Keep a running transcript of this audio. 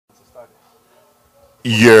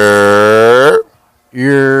Yeah.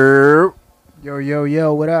 Yo.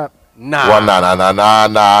 Yo, what up? Nah. Well,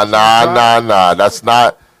 nah. That's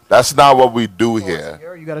not what we do here.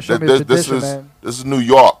 You gotta show me the tradition, man. This is New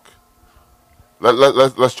York.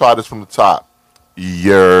 Let's try this from the top.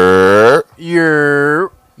 Yeah. Yo.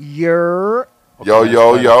 Yo.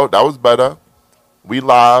 Yo. That was better. We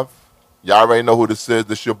live. Y'all already know who this is.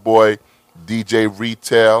 This your boy, DJ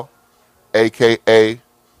Retail, a.k.a.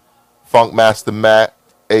 Funkmaster Matt,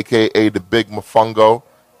 a.k.a. The Big Mofungo,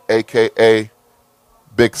 a.k.a.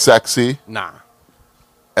 Big Sexy. Nah.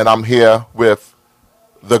 And I'm here with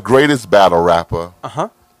the greatest battle rapper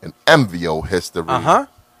in MVO history.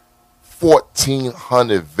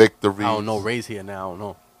 1,400 victories. I don't know. Ray's here now. I don't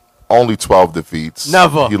know. Only 12 defeats.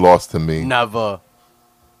 Never. He lost to me. Never.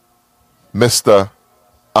 Mr.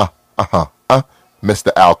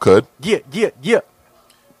 Mr. Alkud. Yeah.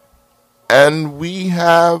 And we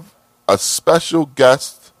have a special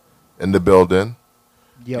guest in the building.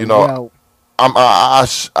 Yo. I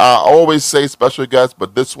always say special guest,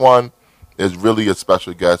 but this one is really a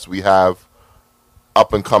special guest. We have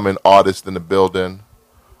up and coming artist in the building.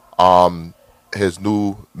 His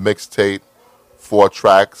new mixtape, 4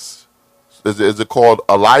 tracks. Is it called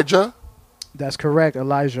Elijah? That's correct,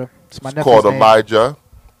 Elijah. It's my It's nephew's called name. Elijah.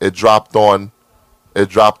 It dropped on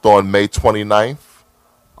May 29th.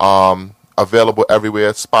 Available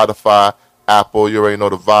everywhere. Spotify, Apple, you already know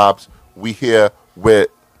the vibes. We here with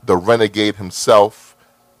the renegade himself,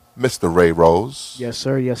 Mr. Ray Rose. Yes,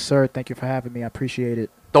 sir. Thank you for having me. I appreciate it.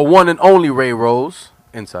 The one and only Ray Rose.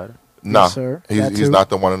 Insider. Nah, Yes, sir. That he's too. not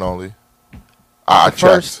the one and only. I I'm the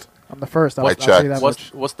checked. first. I'm the first. I'll White say check. that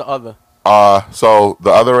much. What's the other? So the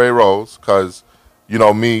other Ray Rose, because,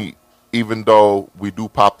 me, even though we do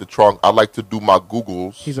pop the trunk, I like to do my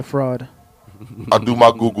Googles. He's a fraud. I do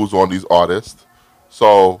my Googles on these artists.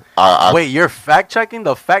 So I Wait, you're fact checking?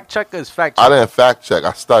 The fact checker is fact I checking. didn't fact check.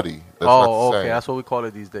 I study. That's not the Okay. same. That's what we call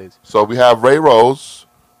it these days. So we have Ray Rose,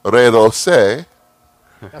 Ray Rose.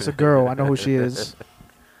 That's a girl. I know who she is.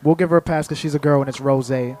 We'll give her a pass because she's a girl and it's Rose.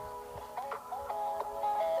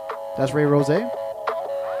 That's Ray Rose. Oh,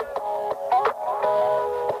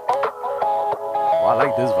 I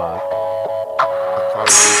like this vibe.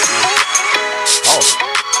 Oh.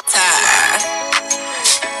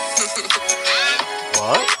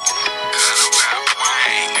 What?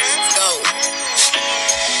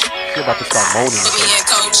 You're about to start moaning. Put me in,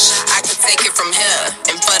 coach. I can take it from here.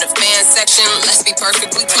 And for the fan section, let's be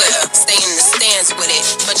perfectly clear. Stay in the stands with it,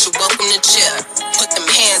 but you're welcome to chill. Put them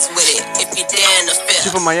hands with it if you dare in the She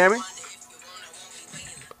fifth. from Miami?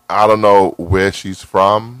 I don't know where she's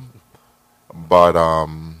from, but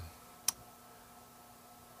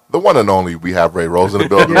the one and only, we have Ray Rose in the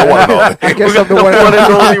building. The one and only. I guess I'm the one. One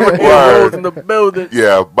and only Ray Word. Rose in the building.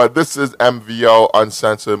 Yeah, but this is MVO,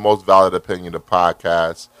 Uncensored, Most Valid Opinion, the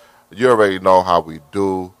podcast. You already know how we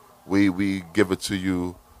do. We give it to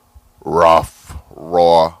you rough,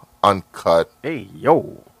 raw, uncut. Hey,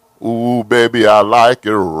 yo. Ooh, baby, I like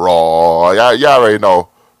it raw. Y'all already know.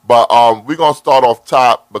 But we're going to start off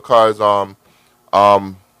top because I'm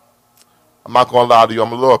not going to lie to you,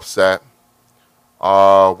 I'm a little upset.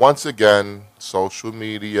 Once again, social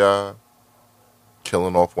media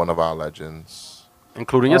killing off one of our legends.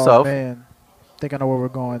 Including yourself. Oh, man. Think I know where we're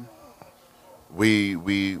going.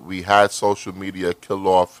 We had social media kill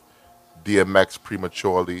off DMX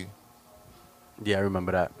prematurely. Yeah, I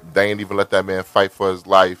remember that. They ain't even let that man fight for his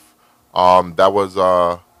life. That was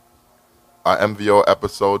a MVO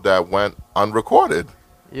episode that went unrecorded.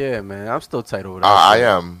 Yeah, man. I'm still tight over that. I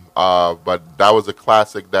am. But that was a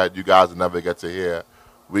classic that you guys will never get to hear.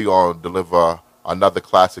 We going to deliver another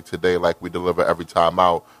classic today like we deliver every time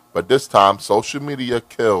out. But this time, social media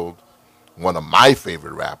killed one of my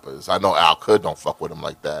favorite rappers. I know Al Kud don't fuck with him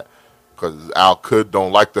like that. Because Al Kud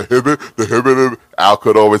don't like the hibbit. Al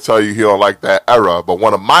Kud always tell you he don't like that era. But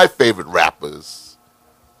one of my favorite rappers,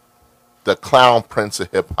 the clown prince of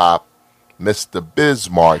hip-hop, Mr.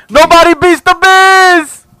 Bismarck. Nobody beats the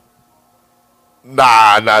Biz!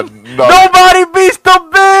 Nah. Nobody beats the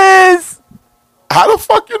Biz! How the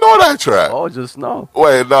fuck you know that track? Oh, just no.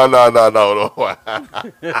 Wait, no.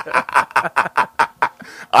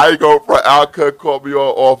 I ain't going for Al Kud caught me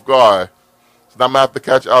off guard. So now I'm going to have to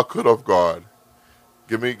catch Al Kud off guard.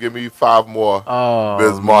 Give me 5 more Oh,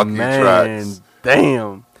 Bismarcky man. tracks.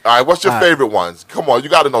 Damn. All right, what's your All right. favorite ones? Come on, you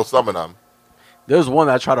got to know some of them. There's one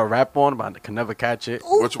that I try to rap on, but I can never catch it.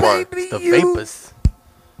 Which one? The Vapors.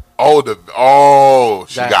 Oh,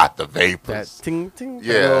 she That- got the That vapors. ting ting.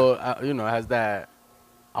 Yeah. Little, it has that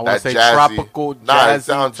I want to say jazzy, tropical, Nah, jazzy. it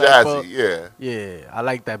sounds type jazzy. of- Yeah. Yeah, I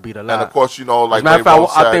like that beat a lot. And of course, you know, like As a matter Ray of fact, Rose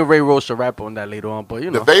I said, think Ray Rose should rap on that later on. But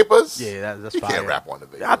you know, the Vapors. yeah, that's he fire. can't rap on the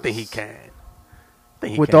Vapors. I think he can.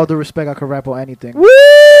 With all due respect, I could rap on anything.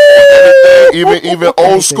 Even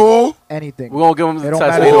old school. Anything. We're gonna give him the It don't test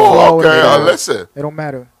matter later the on. flow. Okay, listen. It don't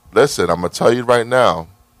matter. Listen, I'm gonna tell you right now.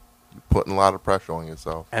 You're putting a lot of pressure on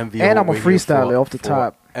yourself. MVO, And I'm a we're here freestyler for- off the for-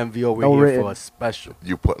 top. MVO, we're No here written. for a special.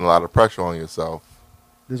 You're putting a lot of pressure on yourself.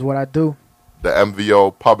 This is what I do. The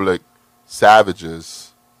MVO Public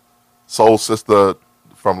Savages, Soul Sister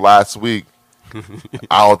from last week.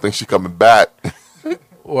 I don't think she coming back.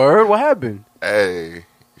 Word, what happened? Hey,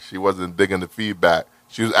 she wasn't digging the feedback.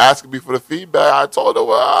 She was asking me for the feedback. I told her,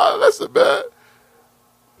 well, listen, man.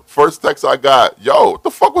 First text I got, yo, what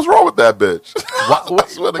the fuck was wrong with that bitch? I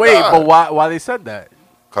swear to Wait, God. but why they said that?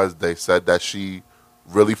 Because they said that she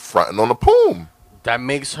really fronting on the poom. That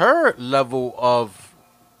makes her level of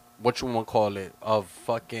what you want to call it, of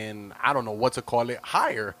fucking, I don't know what to call it,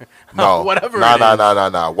 higher. No. Whatever Nah, it nah, is. nah, nah,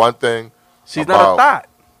 nah. One thing, She's not a thought.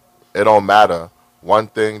 it don't matter. One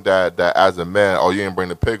thing that as a man, oh, you ain't bring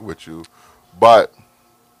the pig with you, but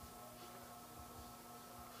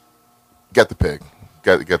get the pig.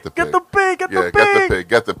 Get the pig. Get the pig, get Yeah,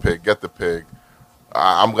 the pig. get the pig.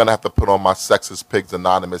 I'm gonna have to put on my Sexist Pigs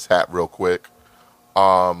Anonymous hat real quick.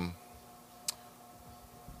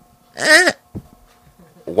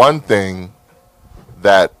 One thing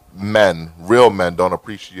that real men, don't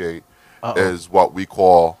appreciate is what we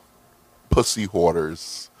call pussy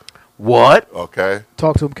hoarders. What? Okay,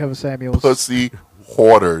 Talk to him, Kevin Samuels. pussy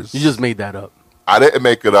hoarders. You just made that up. I didn't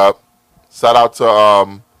make it up. Shout out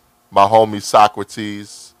to my homie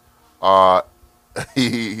Socrates.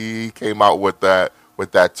 He came out with that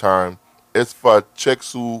term. It's for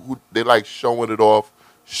chicks who they like showing it off,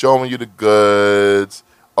 showing you the goods.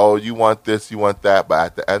 Oh, you want this, you want that. But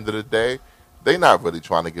at the end of the day, they not really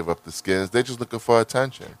trying to give up the skins. They just looking for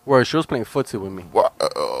attention. Word, she was playing footsie with me. What?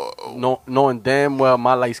 Knowing damn well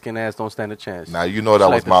my light skinned ass don't stand a chance. Now you know that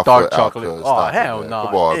She was like my the dark foot chocolate. out. Oh, hell no.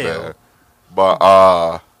 Come on, Ew. man.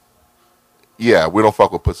 But yeah, we don't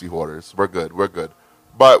fuck with pussy hoarders. We're good.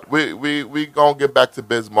 But we gonna get back to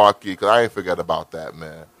Biz Markie because I ain't forget about that,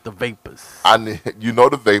 man. The vapors. You know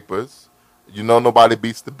the Vapors. You know nobody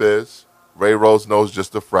beats the Biz. Ray Rose knows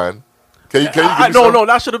Just a Friend. Can you give me No, some? no,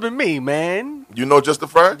 that should have been me, man. You know Just a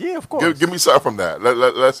Friend? Yeah, of course. Give me something from that.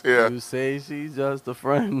 Let's hear. You say she's just a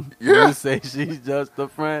friend. Yeah. You say she's just a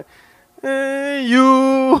friend. And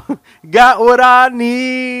you got what I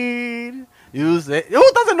need. You say,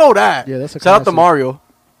 who doesn't know that? Yeah, that's a Shout out to classic. Mario.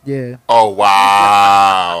 Yeah. Oh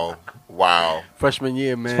wow, wow. Freshman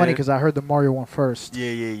year, man. It's funny because I heard the Mario one first. Yeah.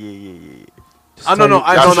 Just I to no, tell no,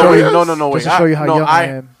 you- That's serious? no, wait. Just to show you how young I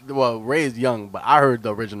am. Well, Ray is young, but I heard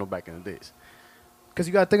the original back in the days. Because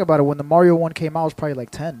you got to think about it. When the Mario one came out, I was probably like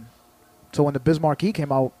 10. So when the Biz Markie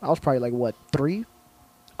came out, I was probably like, what, 3?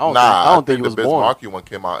 I don't think he the was Biz born. Markie one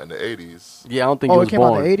came out in the 80s. Yeah, I don't think Oh, he it was came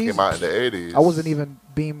out born. in the 80s? Came out in the 80s. I wasn't even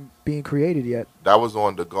being created yet. That was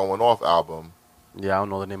on the Going Off album. Yeah, I don't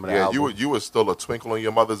know the name of the Yeah, album. you were still a twinkle in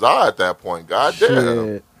your mother's eye at that point. God damn.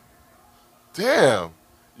 Shit. Damn.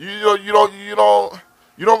 You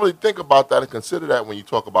don't really think about that and consider that when you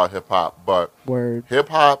talk about hip hop, but Word. hip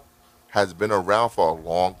hop has been around for a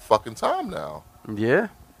long fucking time now. Yeah,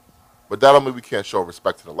 But that don't mean we can't show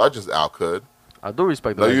respect to the legends. Al could. I do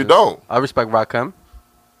respect the No, you legends. don't. I respect Rakim.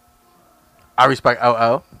 I respect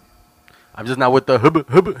LL. I'm just not with the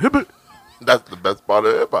hip, That's the best part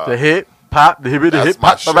of hip hop. the hip hop, the hip, the That's hip my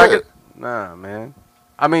hop, the shit. record. Nah, man.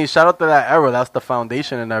 I mean, shout out to that era. That's the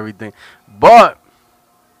foundation and everything. But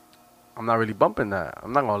I'm not really bumping that.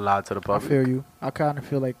 I'm not gonna lie to the I public. feel you. I kind of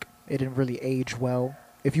feel like it didn't really age well.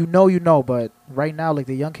 If you know, you know. But right now, like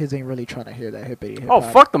the young kids ain't really trying to hear that hippity hip Oh,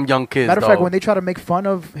 hop. fuck them young kids. Matter of though. fact, when they try to make fun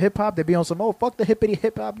of hip hop, they be on some fuck the hippity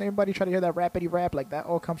hip hop. And everybody try to hear that rappity rap. Like that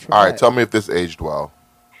all comes from. All right, that. tell me if this aged well.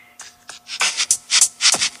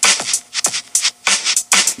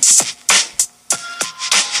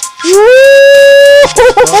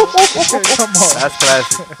 Come on. That's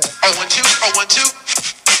classic. I want you.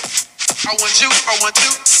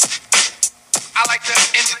 I like to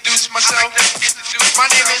introduce myself. My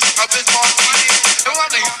name is Biz Markie. And I'm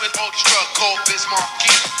the human orchestra called Biz Markie.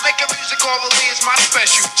 Making music orally is my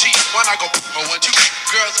specialty. When I go, I want you.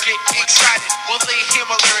 Girls get excited. When they hear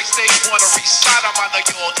my lyrics, they wanna recite them. I know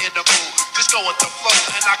you're in the mood. Just go with the flow.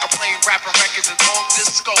 And I can play rapping records and all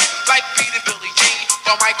disco. Like Peter, Billie Jean,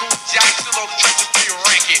 but Michael Jackson, all the trenches be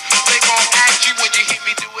ranking. They gon' ask you when you hear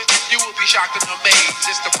me do it. You will be shocked and amazed.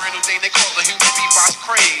 It's the brand new thing they call the human beatbox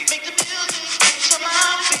craze. Make the music so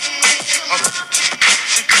loud,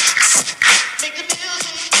 make the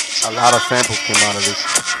music A lot of samples came out of this.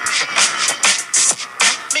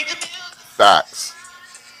 Facts.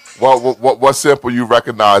 What sample you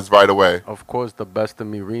recognize right away? Of course, the Best of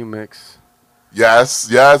Me remix. Yes.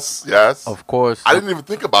 Of course. I didn't even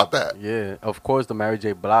think about that. Yeah, of course, the Mary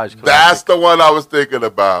J. Blige classic. That's the one I was thinking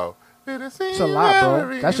about. It's a lot,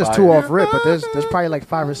 bro. That's just 2 off rip, but there's probably like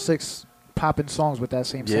 5 or 6 popping songs with that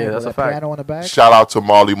same sample. that's a that fact. piano in the back. Shout out to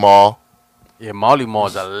Marley Marl. Yeah, Marley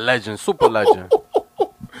Marl's a legend, super legend.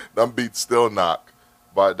 Them beats still knock.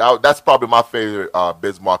 But that's probably my favorite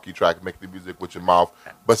Biz Markie track, Make the Music With Your Mouth.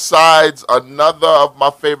 Besides another of my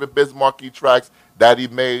favorite Biz Markie tracks that he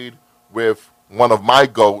made with one of my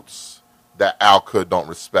GOATs that Al Could don't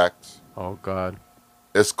respect. Oh, God.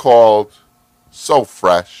 It's called So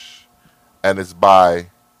Fresh, and it's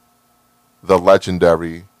by the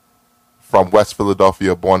legendary, from West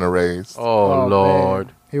Philadelphia, born and raised, Oh, Lord.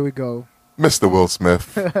 Man. Here we go. Mr. Will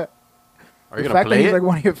Smith. Are you The going to fact that play he's it? like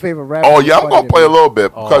one of your favorite rappers. Oh, yeah, is I'm funny going to to play a me. little bit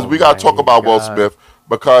because Oh, we got to talk my about Will God. Smith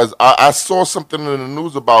because I saw something in the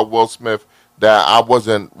news about Will Smith that I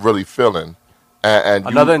wasn't really feeling. And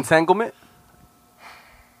Another entanglement?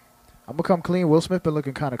 I'm gonna come clean. Will Smith been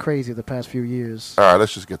looking kind of crazy the past few years. All right,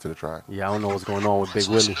 let's just get to the track. Yeah, I don't know what's going on with Big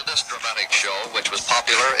Listen Willie. to this dramatic show, which was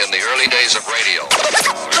popular in the early days of radio.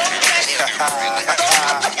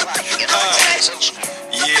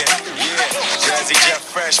 Jazzy Jeff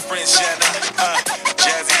Fresh Prince Jenna.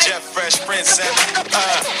 Jazzy Jeff Fresh Prince Jenna.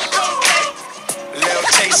 Little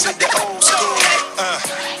taste of the old school.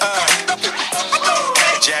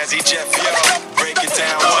 Jazzy Jeff, yo. Break it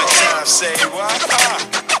down one time. Say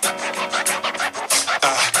what?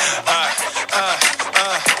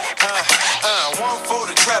 One for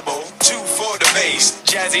the treble, 2 for the bass.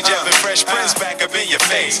 Jazzy Jeff and Fresh Prince back up in your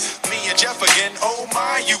face. Me and Jeff again, oh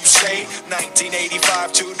my, you say.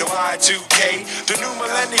 1985 to the Y2K. The new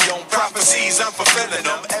millennium prophecies, I'm fulfilling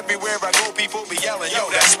them. Everywhere I go, people be yelling, yo,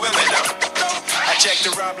 that's willing them. I checked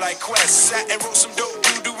the rhyme like Quest, sat and wrote some dope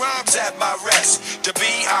doo-doo rhymes at my rest. The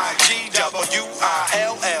BIGWILL,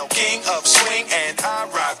 king of swing, and I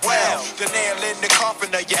rock well. The nail in the coffin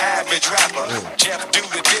of your average rapper. Jeff do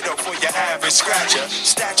the ditto for your average scratcher.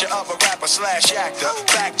 Stature of a rapper slash actor.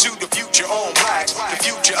 Back to the future on blacks. The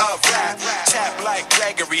future of rap. Tap like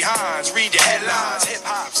Gregory Hines. Read the headlines. Hip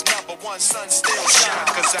hop's #1 sun still shine.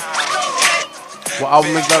 Cause I'm. What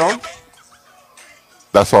album is that on?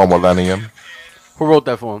 That's all Millennium. Who wrote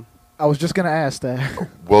that for him? I was just gonna ask that.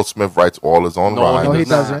 Will Smith writes all his own No, rhymes. No, he does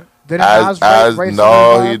not. doesn't. Didn't Nas write some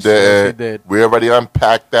no, of he his rhymes? did. Yes, he did. We already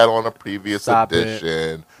unpacked that on a previous Stop it.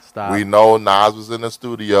 edition. Stop. We know Nas was in the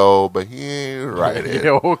studio, but he ain't write it.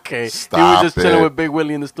 Yeah, okay. He was Stop just chilling it. with Big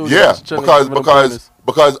Willie in the studio. Yeah, just chilling, because giving him because business.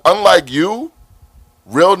 because unlike you,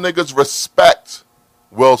 real niggas respect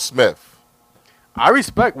Will Smith. I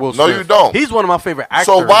respect Will No, Smith. you don't. He's one of my favorite actors.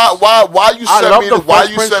 So why you I send love me the why Fresh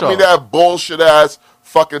you Prince send me show. that bullshit ass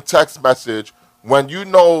fucking text message when you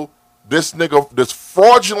know this nigga, this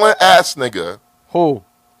fraudulent ass nigga, Who?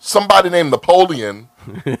 somebody named Napoleon.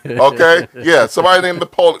 Okay, yeah, somebody named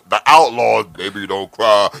Napoleon. The Outlaws, baby, don't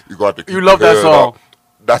cry. You got to. Keep You love your that head song. up.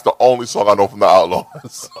 That's the only song I know from the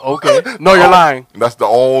Outlaws. Okay. No, you're lying. That's the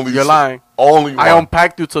only. You're lying. Only one. I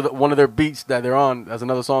unpacked you to one of their beats that they're on. That's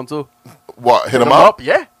another song too. What? Hit Hit them 'em up?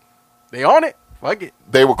 Yeah. They on it. Fuck it.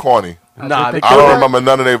 They were corny. Nah, they think I killed don't it. remember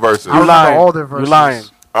none of their verses. I You remember lying. all their You verses. lying.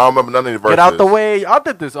 I don't remember none of the verses. Get out the way. I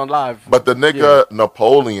did this on live. But the nigga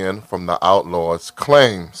Napoleon from the Outlaws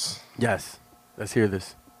claims Yes. Let's hear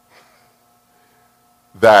this.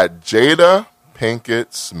 that Jada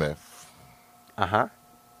Pinkett Smith Uh-huh.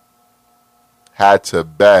 had to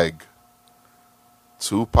beg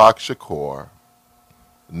Tupac Shakur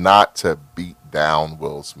not to beat down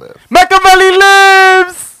Will Smith. Machiavelli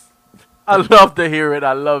lives! I love to hear it.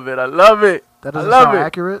 I love it. I love it. That I doesn't love sound it.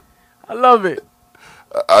 accurate. I love it.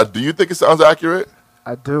 Do you think it sounds accurate?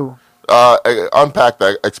 I do. Unpack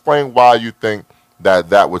that. Explain why you think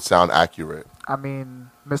that would sound accurate. I mean,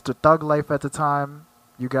 Mr. Thug Life at the time,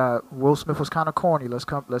 you got Will Smith was kind of corny.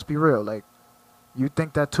 Let's be real. Like, you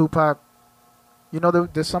think that Tupac, you know,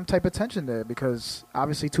 there's some type of tension there because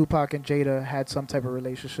obviously Tupac and Jada had some type of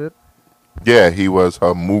relationship. Yeah, he was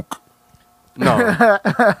her mook. No.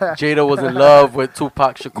 Jada was in love with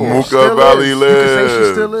Tupac Shakur. Mook. Still Valley is. You can say she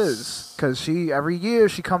lives. still is because she every year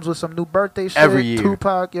she comes with some new birthday shit. Every year.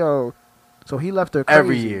 Tupac, yo. So he left her crazy.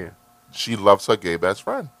 Every year. She loves her gay best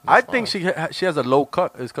friend. I That's think fine. she has a low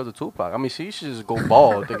cut is because of Tupac. I mean, she should just go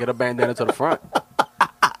bald to get a bandana to the front.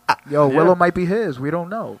 Yo, Yeah. Willow might be his. We don't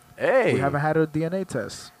know. Hey. We haven't had her DNA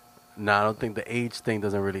test. Nah, I don't think the age thing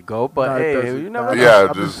doesn't really go. But No, it hey, doesn't. you never know. Yeah,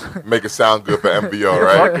 I'm just make it sound good for MBO,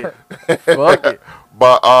 right? Fuck it. Fuck it.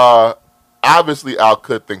 But Obviously, Al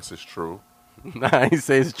Could thinks it's true. Nah, I ain't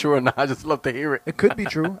say it's true or not. I just love to hear it. It could be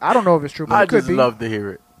true. I don't know if it's true, but I it could just be. love to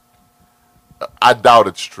hear it. I doubt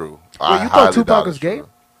it's true. I you thought highly Tupac doubt was it's gay? true.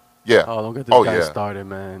 Yeah. Oh, don't get this guy started,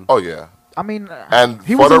 man. Oh, yeah. I mean, And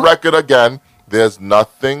he for was the a- record, again, there's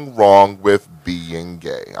nothing wrong with being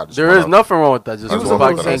gay. There is nothing wrong with that. Just He He was That's a what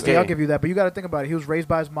I'm little saying. zesty, I'll give you that. But you got to think about it. He was raised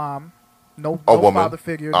by his mom. No A woman. father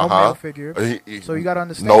figure, no male figure. So you got to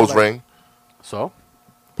understand. Nose like, ring, So?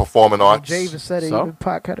 performing Like arts, Jay even said it. So? Even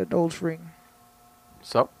Pac had a nose ring.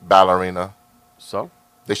 So? ballerina. So?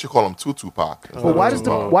 They should call him Tupac. But why does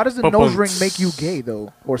the nose ring make you gay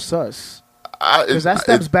though, or sus? Because that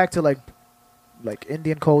stems back to like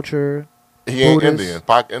Indian culture. He ain't Buddhist. Indian.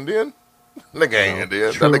 Pac Indian? Nigga ain't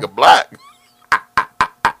Indian. True. That nigga black.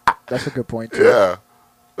 That's a good point too. Yeah.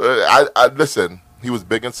 I listen. He was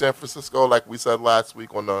big in San Francisco, like we said last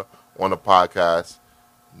week on the podcast.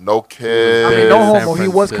 No kids. I mean, San no homo. He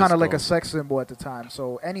was kind Francisco. of like a sex symbol at the time.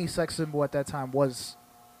 So any sex symbol at that time was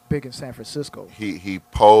big in San Francisco. He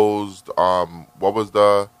posed.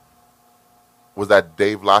 Was that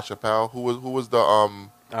Dave LaChapelle? Who was the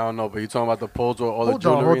I don't know, but you talking about the pose with all the Hold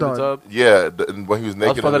on, jewelry in hold the on. tub? Yeah, and when he was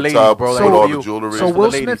naked for in the the ladies, tub bro, with like all you. the jewelry. So for the Will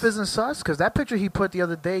ladies. Smith isn't sus because that picture he put the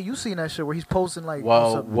other day. You seen that shit where he's posting like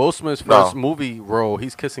Well, something. Will Smith's No. first movie role,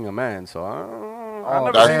 he's kissing a man, so I Oh,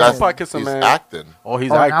 never seen that's- Tupac kiss a he's man. acting. Oh,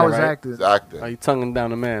 he's oh, acting, now he's right? acting. He's acting. Oh, he tonguing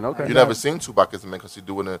down a man. Okay. You never seen Tupac as a man because he's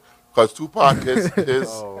doing it. Because Tupac his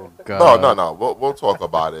Oh, God. no. We'll talk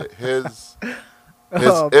about it. His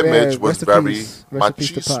Oh, image man. was Rest in very peace. Rest in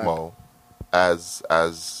peace to Pac. machismo,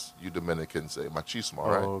 as you Dominicans say, machismo,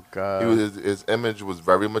 right? Oh, God. His image was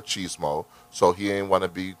very machismo, so he ain't want to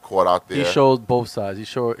be caught out there. He showed both sides.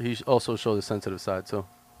 He also showed the sensitive side, too.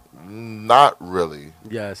 Not really.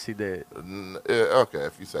 Yes, he did. Okay,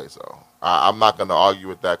 if you say so. I'm not going to argue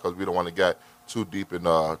with that because we don't want to get too deep in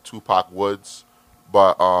Tupac woods.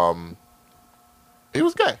 But he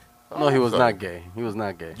was gay. No, he was So, not gay. He was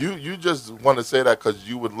not gay. You just want to say that because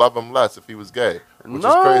you would love him less if he was gay. Which is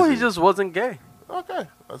No, crazy. he just wasn't gay. Okay,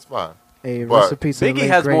 that's fine. Hey, But rest in peace to the Biggie late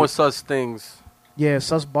has great- more such things. Yeah,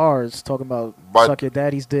 sus bars talking about But- suck your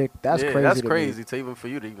daddy's dick. That's Yeah, crazy. That's to me. crazy to even for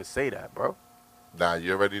you to even say that, bro. Now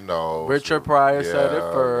you already know. Richard Pryor Yeah, said it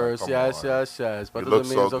first. come Yes, on. yes. But You doesn't look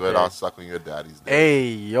mean so it's good okay. out sucking your daddy's dick. Hey,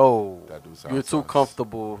 yo. That do sound You're too sus.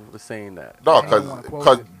 comfortable with saying that. No, I don't wanna quote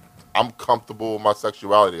because it. I'm comfortable with my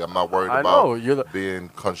sexuality. I'm not worried I about know. You're the, being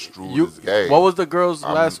construed you, as gay. what was the girl's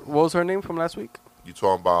I'm- last? What was her name from last week? You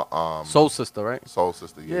talking about Soul Sister, right? Soul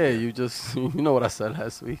Sister? Yeah, you just you know what I said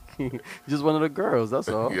last week. You're just one of the girls. That's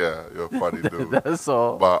all. Yeah, you're a funny dude. That's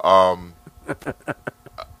all. But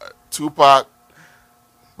Tupac,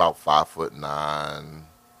 about 5'9",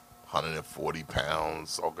 140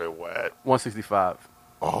 pounds. Okay, what? 165.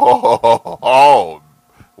 Oh,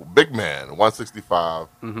 big man, 165,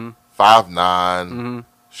 Mm-hmm. 5'9",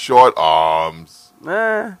 short arms,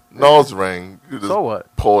 nose ring. You just So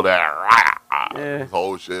what? pull that, Yeah. his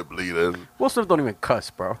whole shit bleeding. Will Smith don't even cuss,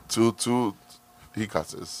 bro. He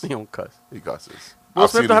cusses. He don't cuss. He cusses. Will I've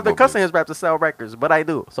Smith seen don't have his to cuss in movies. his rap to sell records, but I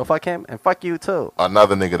do. So fuck him and fuck you too.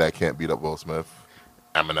 Another nigga that can't beat up Will Smith,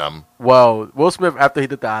 Eminem. Well, Will Smith after he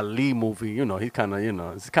did the Ali movie, he's kind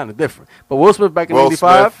of, it's kind of different. But Will Smith back in Will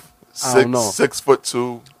 '85, Smith, I don't know.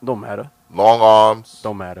 6'2", Don't matter. long arms,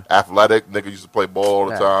 Don't matter. athletic. Nigga used to play ball all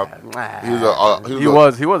the time. He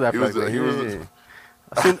was athletic. he was a- Yeah.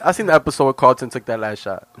 I seen the episode where Carlton took that last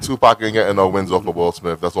shot. Tupac ain't getting no wins off of Will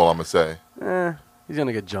Smith. That's all I'm gonna say. He's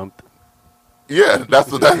gonna get jumped. Yeah,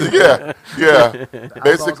 that's yeah. Outlaws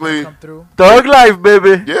Basically, come through. Thug life,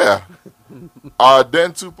 baby. yeah.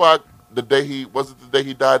 Then Tupac, the day he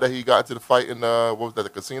died, that he got into the fight in what was that, the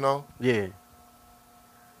casino? Yeah.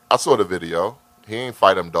 I saw the video. He ain't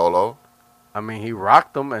fight him dolo. I mean, he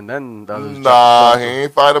rocked him, and then the others Nah, jumped he him.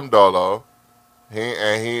 ain't fight him dolo. He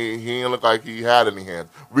ain't look like he had any hands.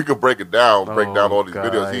 We could break it down, break down all these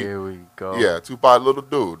God, videos. Here we go. Yeah, Tupac, little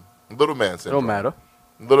dude, little man It syndrome. don't matter.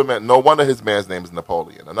 Little man. No wonder his man's name is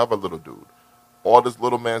Napoleon. Another little dude. All this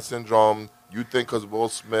little man syndrome. You think because Will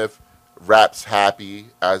Smith raps happy,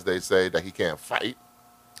 as they say, that he can't fight,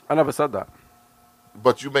 I never said that.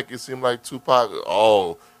 but you make it seem like Tupac.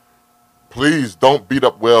 Oh, please don't beat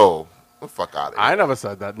up Will. Get the fuck out of here. I never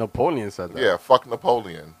said that. Napoleon said that. Yeah, fuck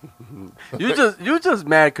Napoleon. You just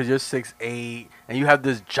mad because you're 6'8" and you have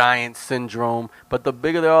this giant syndrome. But the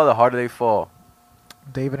bigger they are, the harder they fall.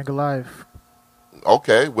 David and Goliath.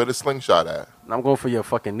 Okay, where the slingshot at? And I'm going for your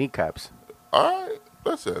fucking kneecaps. All right,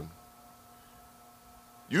 listen.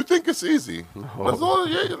 You think it's easy? That's all.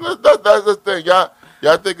 Yeah, that's the thing.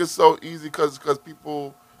 Y'all think it's so easy because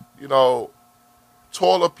people,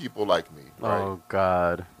 taller people like me, right? Oh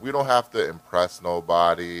God. We don't have to impress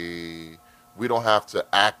nobody. We don't have to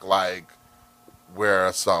act like we're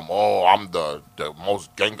I'm the most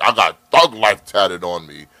I got Thug Life tatted on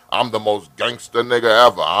me. I'm the most gangster nigga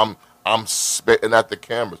ever. I'm spitting at the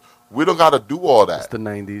cameras. We don't got to do all that. It's the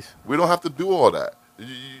 90s. We don't have to do all that.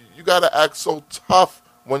 You got to act so tough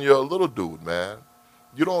when you're a little dude, man.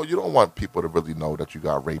 You don't want people to really know that you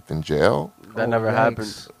got raped in jail. That never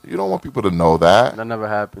happened. You don't want people to know that. That never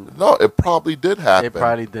happened. No, it probably did happen. It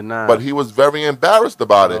probably did not. But he was very embarrassed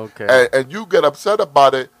about it. Okay. And you get upset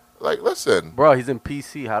about it. Like, listen. Bro, he's in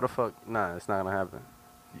PC. How the fuck? Nah, it's not going to happen.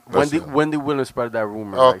 Listen. Wendy Williams spread that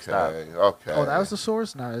rumor. Okay, Like, stop. okay. Oh, that was the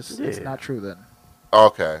source? No, it's Yeah. not true then.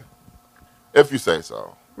 Okay. If you say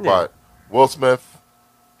so. Yeah. But Will Smith,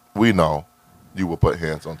 we know you will put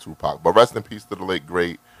hands on Tupac. But rest in peace to the late,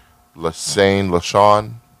 great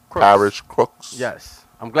LaShawn Crooks. Parrish Crooks. Yes.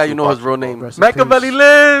 I'm glad you know his real name. Rest in Machiavelli peace.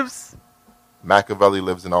 lives. Machiavelli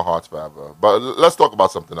lives in our hearts forever. But let's talk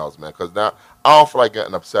about something else, man, because now I don't feel like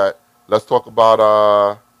getting upset. Let's talk about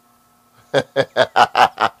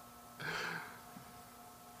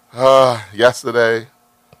yesterday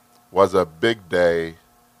was a big day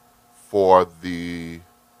for the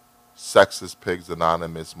Sexist Pigs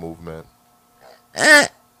Anonymous movement.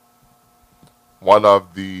 One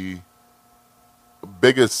of the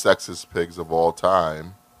biggest sexist pigs of all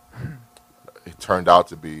time. It turned out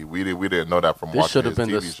to be. We didn't know that from This watching should have his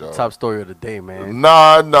been TV the show. top story of the day, man.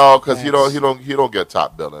 No, because he Yes. don't get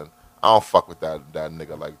top billing. I don't fuck with that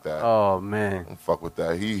nigga like that. Oh, I man. don't fuck with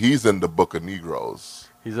that. He's in the Book of Negroes.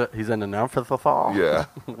 He's in an Neanderthal. Yeah,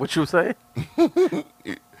 What you say?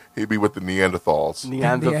 he be with the Neanderthals.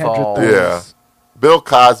 Neanderthal. Neanderthals. Yeah. Bill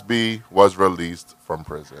Cosby was released from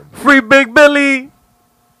prison. Free Big Billy.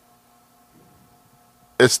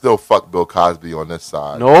 It's still fuck Bill Cosby on this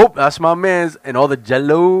side. Nope, that's my man's. And all the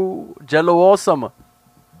Jello all summer.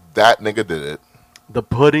 That nigga did it. The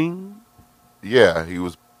pudding. Yeah, he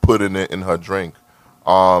was putting it in her drink.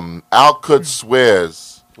 Al Kud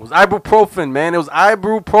swears. It was ibuprofen, man. It was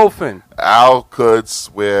ibuprofen. Al Kud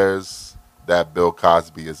swears that Bill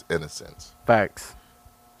Cosby is innocent. Facts.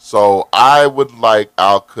 So I would like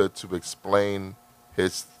Al Kud to explain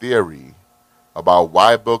his theory about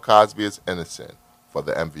why Bill Cosby is innocent for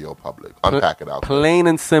the MVO public. Unpack it, Al Kud. Plain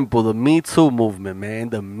and simple, the Me Too movement, man.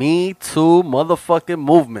 The Me Too motherfucking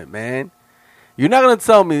movement, man. You're not going to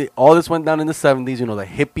tell me all this went down in the 70s, you know, the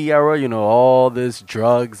hippie era, you know, all this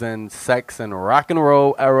drugs and sex and rock and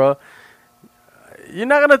roll era. You're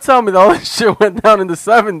not going to tell me that all this shit went down in the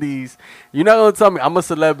 70s. You're not going to tell me I'm a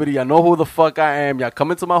celebrity. I know who the fuck I am. Y'all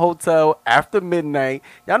come into my hotel after midnight.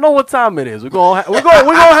 Y'all know what time it is. We're gonna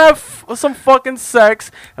have some fucking sex,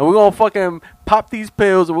 and we're going to fucking pop these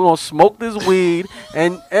pills, and we're going to smoke this weed,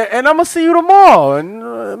 and I'm going to see you tomorrow.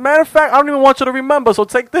 And matter of fact, I don't even want you to remember, so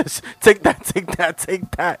take this. Take that, take that, take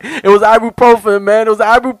that. It was ibuprofen, man. It was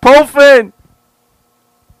ibuprofen.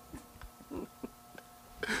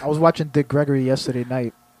 I was watching Dick Gregory yesterday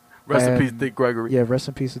night. Rest in And- peace, Dick Gregory. Yeah, rest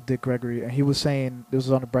in peace to Dick Gregory. And he was saying, this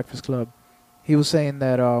was on the Breakfast Club, he was saying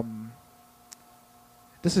that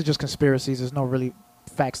this is just conspiracies. There's no really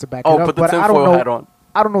facts to back it Oh, up. put the But I don't tinfoil know. hat on.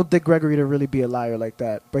 I don't know Dick Gregory to really be a liar like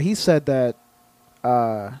that. But he said that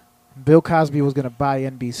Bill Cosby was going to buy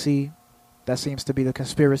NBC. That seems to be the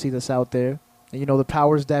conspiracy that's out there. And, you know, the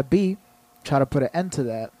powers that be try to put an end to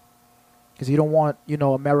that. Because you don't want, you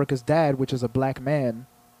know, America's dad, which is a black man,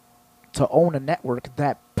 to own a network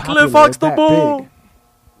that popular, Cliff Huxtable. that big.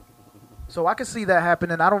 So I can see that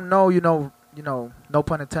happening. I don't know, you know, no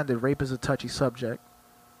pun intended, rape is a touchy subject.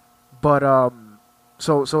 But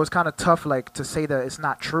so it's kind of tough like to say that it's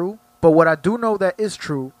not true. But what I do know that is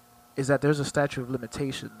true is that there's a statute of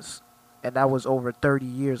limitations, and that was over 30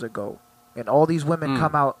 years ago. And all these women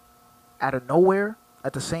come out of nowhere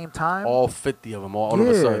at the same time. All 50 of them, all of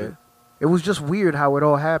a sudden. It was just weird how it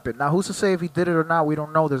all happened. Now, who's to say if he did it or not? We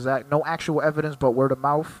don't know. There's no actual evidence but word of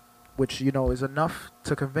mouth, which, you know, is enough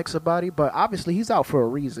to convict somebody. But obviously, he's out for a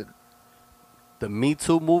reason. The Me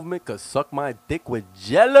Too movement could suck my dick with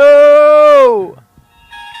Jello.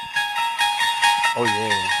 Oh,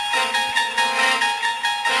 yeah.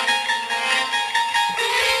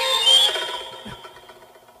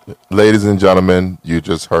 Ladies and gentlemen, you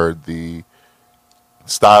just heard the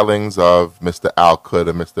stylings of Mr. Al Kud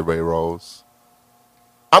and Mr. Ray Rose.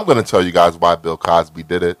 I'm going to tell you guys why Bill Cosby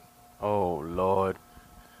did it. Oh, Lord.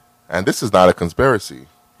 And this is not a conspiracy.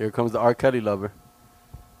 Here comes the R. Kelly lover.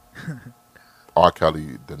 R.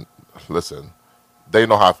 Kelly, listen, they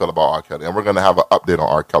know how I feel about R. Kelly. And we're going to have an update on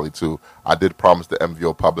R. Kelly, too. I did promise the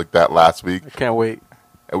MVO public that last week. I can't wait.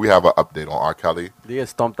 And we have an update on R. Kelly. Did he get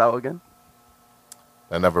stomped out again?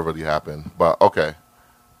 That never really happened. But okay,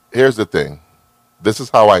 here's the thing. This is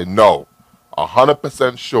how I know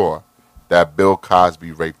 100% sure that Bill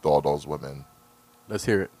Cosby raped all those women. Let's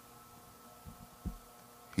hear it.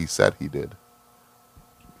 He said he did.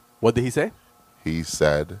 What did he say? He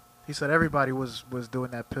said, everybody was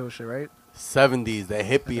doing that pill shit, right? 70s, the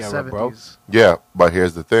hippie In the era, bro. 70s. yeah, but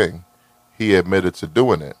here's the thing. He admitted to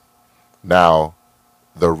doing it. Now,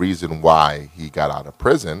 the reason why he got out of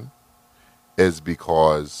prison is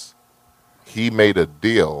because he made a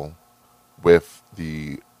deal with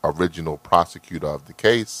the original prosecutor of the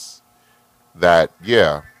case that,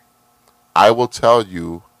 yeah, I will tell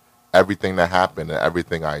you everything that happened and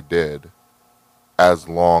everything I did as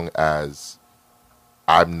long as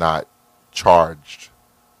I'm not charged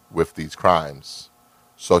with these crimes.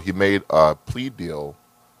 So he made a plea deal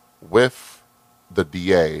with the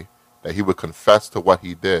DA that he would confess to what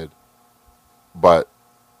he did, but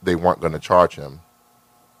they weren't going to charge him.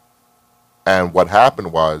 And what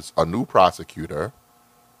happened was a new prosecutor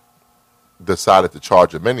decided to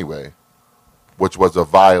charge him anyway, which was a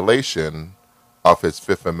violation of his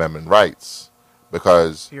Fifth Amendment rights.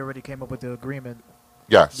 Because, He already came up with the agreement.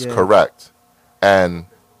 yes, Yeah. correct. And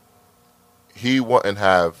he wouldn't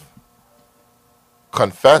have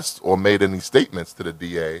confessed or made any statements to the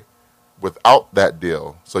DA without that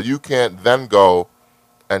deal. So you can't then go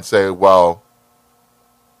and say, well,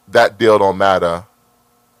 that deal don't matter,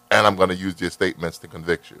 and I'm going to use your statements to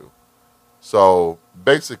convict you. So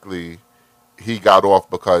basically, he got off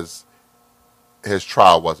because his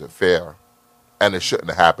trial wasn't fair, and it shouldn't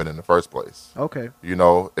have happened in the first place. Okay. You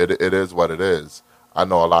know, it is what it is. I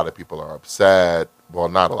know a lot of people are upset. Well,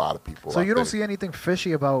 not a lot of people. So I you don't think. see anything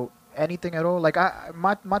fishy about anything at all? Like,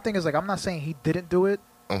 my thing is, like, I'm not saying he didn't do it,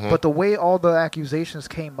 Mhm. but the way all the accusations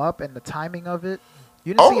came up and the timing of it,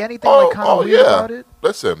 you didn't see anything like kind of weird about it?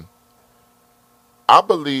 Listen, I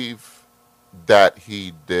believe that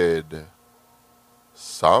he did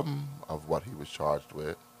some of what he was charged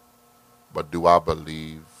with, but do I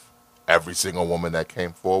believe every single woman that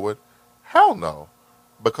came forward? Hell no,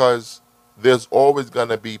 because there's always going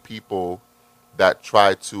to be people that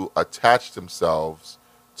try to attach themselves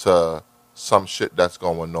to some shit that's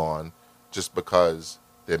going on just because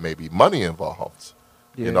there may be money involved.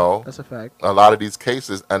 Yeah, You know, that's a fact. a lot of these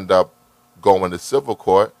cases end up going to civil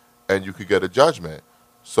court and you could get a judgment.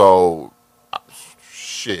 So,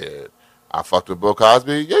 shit, I fucked with Bill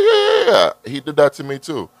Cosby. Yeah. He did that to me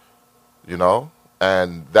too, you know?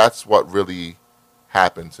 And that's what really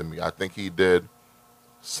happened to me. I think he did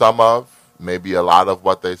some of, maybe a lot of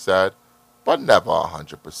what they said, but never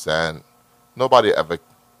 100%. Nobody ever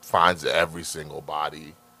finds every single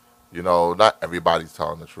body. You know, not everybody's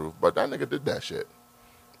telling the truth, but that nigga did that shit.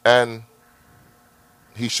 And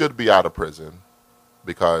he should be out of prison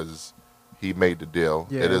because he made the deal.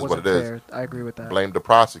 Yeah, it is what wasn't it is. fair. I agree with that. Blame the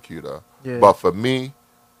prosecutor. Yeah. But for me,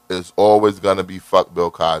 it's always going to be fuck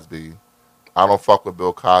Bill Cosby. I don't fuck with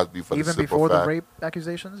Bill Cosby for Even the simple before fact. the rape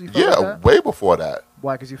accusations? You felt Yeah, like that? way before that.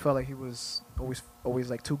 Why? Because you felt like he was always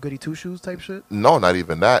like too goody two shoes type shit? No, not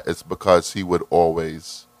even that. It's because he would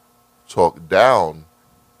always talk down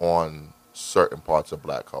on certain parts of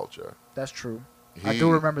black culture. That's true. I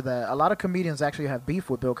do remember that. A lot of comedians actually have beef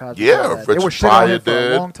with Bill Cosby. Yeah, for that. They Richard were shitting on him for Pryor a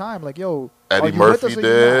did. long time. Like, yo, Eddie are you with Murphy us or you not?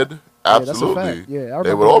 did. Yeah, that's a Absolutely. fact. Yeah, I They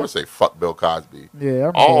remember would that. always say, fuck Bill Cosby. Yeah, I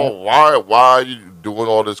remember Oh, why are you doing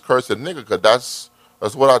all this cursing, nigga? Because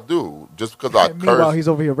that's what I do. Just because I that. Meanwhile, curse. he's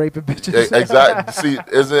over here raping bitches. Exactly. See,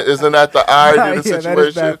 isn't that the irony of the Yeah, situation? that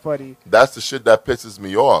is bad funny. That's the shit that pisses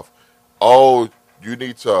me off. Oh, you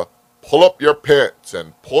need to pull up your pants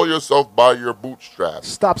and pull yourself by your bootstraps.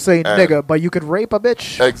 Stop saying And- nigga, but you could rape a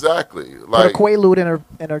bitch. Exactly. Put Like a Quaalude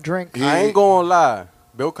in her drink. he- I ain't gonna lie.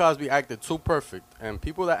 Bill Cosby acted too perfect. And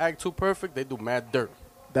people that act too perfect, they do mad dirt.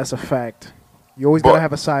 That's a fact. You always But- gotta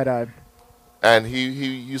have a side eye. And he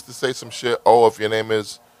used to say some shit. Oh, if your name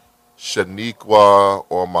is Shaniqua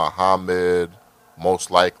or Muhammad, most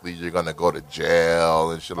likely you're gonna go to jail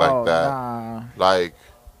and shit like that. Nah. Like,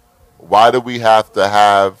 why do we have to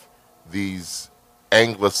have these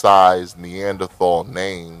anglicized Neanderthal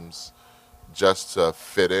names just to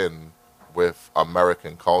fit in with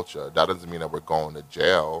American culture? That doesn't mean that we're going to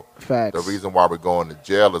jail. Facts. The reason why we're going to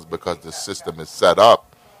jail is because the system is set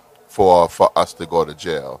up for us to go to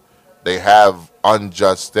jail. They have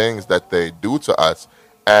unjust things that they do to us,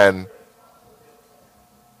 and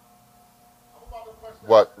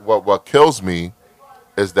what kills me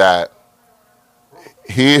is that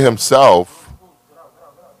he himself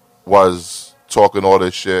was talking all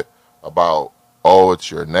this shit about, oh, it's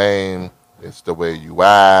your name, it's the way you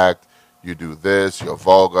act, you do this, you're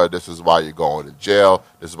vulgar, this is why you're going to jail,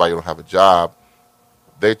 this is why you don't have a job.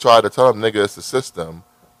 they try to tell him, nigga, it's the system.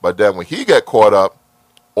 But then when he get caught up,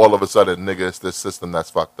 all of a sudden, nigga, it's the system that's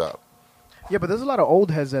fucked up. Yeah, but there's a lot of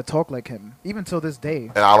old heads that talk like him, even till this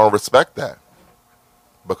day. And I don't respect that.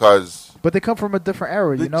 Because... But they come from a different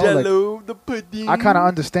era, you The know? jello, Like, the pudding. I kind of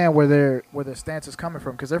understand where their stance is coming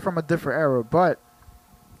from, because they're from a different era. But,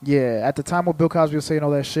 yeah, at the time when Bill Cosby was saying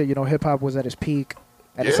all that shit, you know, hip-hop was at its peak.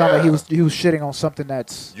 And it sounded like he was shitting on something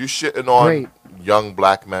that's... You shitting on great. young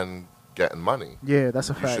black men getting money. Yeah, that's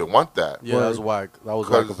a You fact. should want that. Yeah, that was whack. That was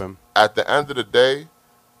whack of him. At the end of the day,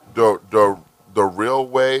 the real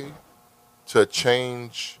way to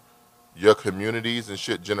change your communities and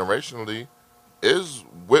shit generationally is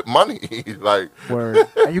with money. Like, Word.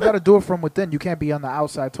 And you got to do it from within. You can't be on the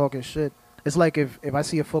outside talking shit. It's like if I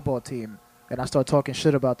see a football team and I start talking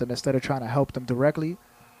shit about them instead of trying to help them directly,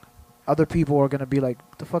 other people are going to be like,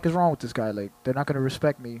 what the fuck is wrong with this guy? Like, they're not going to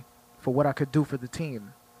respect me for what I could do for the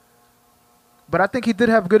team. But I think he did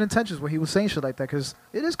have good intentions when he was saying shit like that, because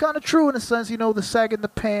it is kind of true in a sense, you know, the sag in the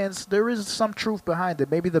pants. There is some truth behind it.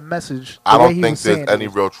 Maybe the message. I don't think there's any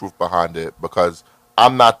real truth behind it, because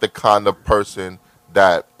I'm not the kind of person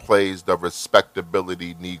that plays the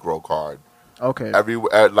respectability Negro card. Okay.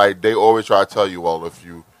 Like, they always try to tell you, well, if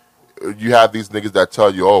you have these niggas that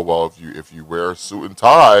tell you, oh, well, if you wear a suit and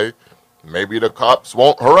tie, maybe the cops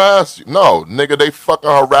won't harass you. No, nigga, they fucking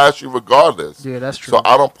harass you regardless. Yeah, that's true. So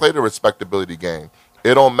I don't play the respectability game.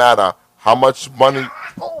 It don't matter how much money.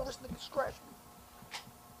 Oh, this nigga scratched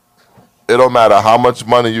me. It don't matter how much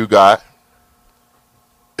money you got.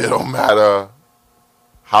 It don't matter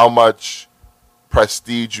how much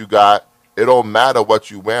prestige you got. It don't matter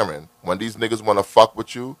what you wearing. When these niggas want to fuck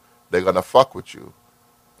with you, they're going to fuck with you.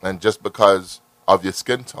 And just because of your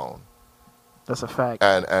skin tone. That's a fact.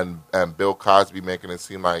 And Bill Cosby making it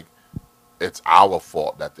seem like it's our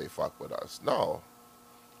fault that they fuck with us. No.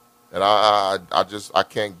 And I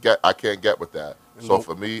can't get with that. So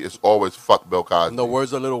for me, it's always fuck Bill Cosby. In the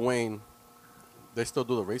words of Lil Wayne, they still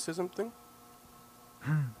do the racism thing?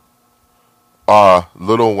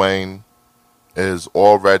 Lil Wayne is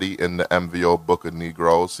already in the MVO Book of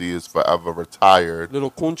Negroes. He is forever retired.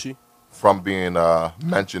 Little Kunchi. From being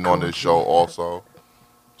mentioned on this show also.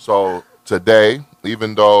 So today,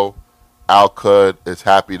 even though Al Kud is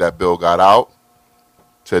happy that Bill got out,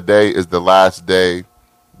 today is the last day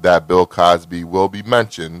that Bill Cosby will be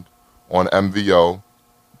mentioned on MVO.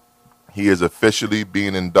 He is officially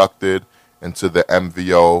being inducted into the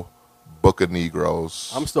MVO Book of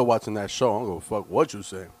Negroes. I'm still watching that show. I don't give a fuck what you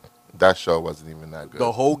say. That show wasn't even that good.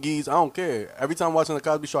 The Hoagies, I don't care. Every time I'm watching the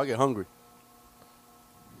Cosby Show, I get hungry.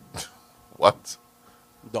 What?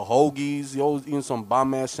 The Hoagies, you always eating some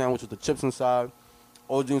bomb-ass sandwich with the chips inside.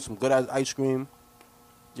 Always eating some good-ass ice cream.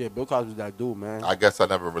 Yeah, Bill Cosby's that dude, man. I guess I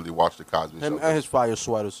never really watched the Cosby Him Show. and his fire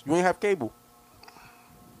sweaters. You ain't have cable.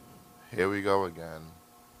 Here we go again.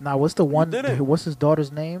 Now, what's the one? did it. What's his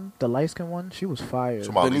daughter's name? The light-skinned one? She was fire.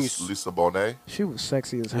 Talking about Denise. Lisa Bonet. She was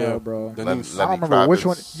sexy as Yeah. hell, bro. Denise. I don't Lenny remember which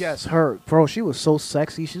one. Kravitz. Yes, her. Bro, she was so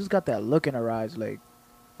sexy. She's got that look in her eyes. Like,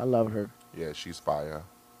 I love her. Yeah, she's fire.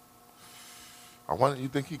 I wonder, you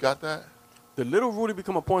think he got that? Did Little Rudy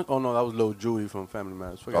become a point? Oh, no, that was Lil Judy from Family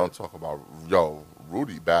Matters. Forget Don't it. talk about, yo,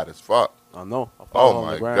 Rudy bad as fuck. I know. I follow her Oh on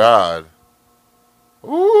the my gram. God.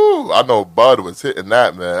 Ooh, I know Bud was hitting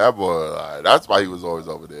that, man. That boy, that's why he was always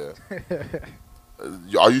over there.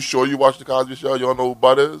 Are you sure you watched the Cosby Show? You don't know who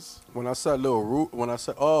Bud is? When I said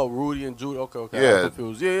Rudy and Judy, okay, Yeah. I'm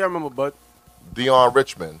confused. Yeah, I remember, Bud. Dion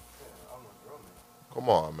Richmond. Come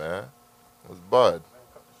on, man. It was Bud.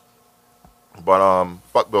 But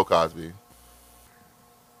fuck Bill Cosby.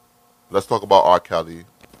 Let's talk about R. Kelly,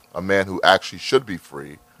 a man who actually should be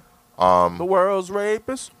free. The world's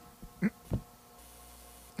rapist.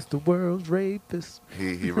 It's the world's rapist.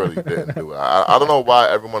 He really didn't do it. I don't know why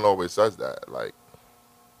everyone always says that. Like,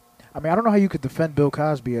 I mean, I don't know how you could defend Bill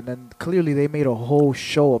Cosby, and then clearly they made a whole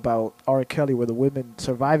show about R. Kelly, where the women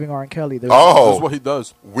surviving R. Kelly. That's oh, what he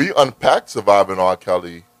does. we unpacked surviving R.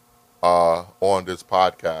 Kelly on this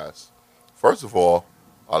podcast. First of all,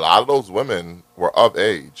 a lot of those women were of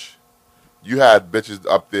age. You had bitches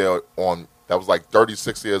up there that was like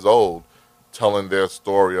 36 years old telling their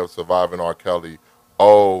story of surviving R. Kelly.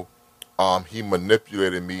 Oh, he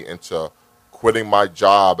manipulated me into quitting my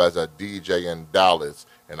job as a DJ in Dallas,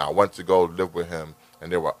 and I went to go live with him,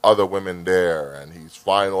 and there were other women there, and he's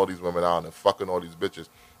flying all these women out and fucking all these bitches.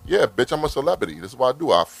 Yeah, bitch, I'm a celebrity. This is what I do.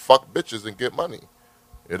 I fuck bitches and get money.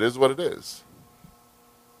 It is what it is.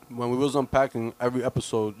 When we was unpacking every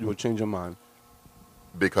episode, you would change your mind.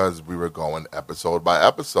 Because we were going episode by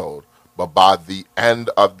episode. But by the end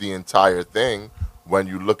of the entire thing, when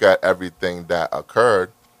you look at everything that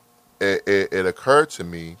occurred, it occurred to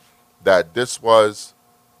me that this was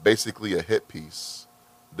basically a hit piece.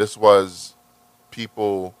 This was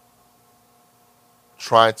people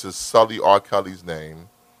trying to sully R. Kelly's name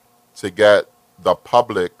to get the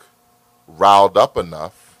public riled up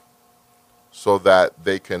enough so that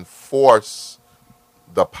they can force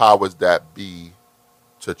the powers that be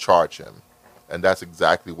to charge him. And that's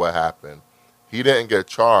exactly what happened. He didn't get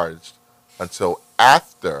charged until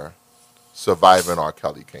after Surviving R.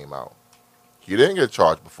 Kelly came out. He didn't get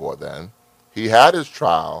charged before then. He had his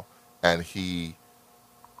trial, and he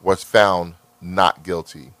was found not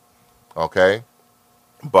guilty. Okay?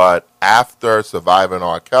 But after Surviving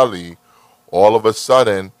R. Kelly, all of a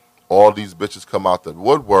sudden, all these bitches come out the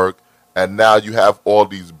woodwork, and now you have all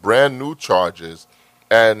these brand new charges.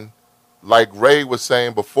 And like Ray was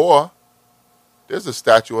saying before, there's a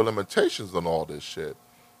statute of limitations on all this shit.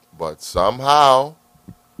 But somehow,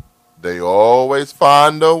 they always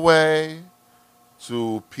find a way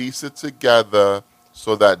to piece it together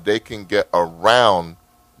so that they can get around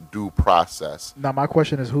due process. Now, my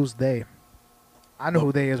question is, who's they? I know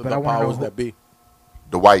who they is, but I want to know powers who. that be.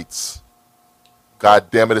 The whites.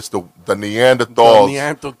 God damn it, it's the Neanderthals. The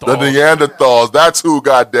Neanderthals. The Neanderthals. That's who,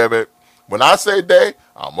 God damn it. When I say they,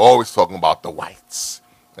 I'm always talking about the whites.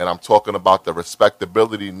 And I'm talking about the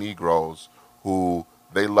respectability Negroes who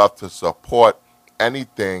they love to support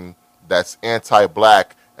anything that's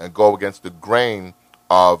anti-black and go against the grain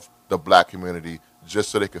of the black community just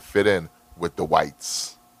so they could fit in with the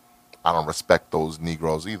whites. I don't respect those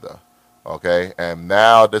Negroes either. Okay? And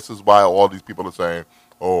now this is why all these people are saying,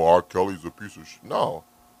 oh, R. Kelly's a piece of shit. No.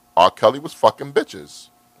 R. Kelly was fucking bitches.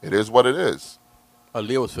 It is what it is.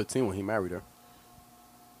 Aaliyah was 15 when he married her.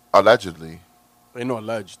 Allegedly. Ain't no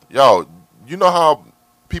alleged. Yo, you know how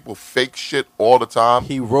people fake shit all the time?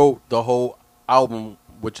 He wrote the whole album,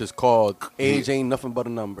 which is called Age Ain't Nothing But a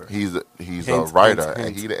Number. He's a Hints, writer, hints, and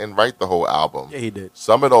hints. he didn't write the whole album. Yeah, he did.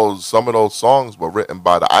 Some of those songs were written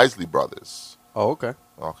by the Isley Brothers. Oh, okay.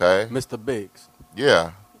 Okay? Mr. Biggs.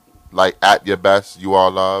 Yeah. Like At Your Best, You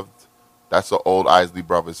Are Loved. That's an old Isley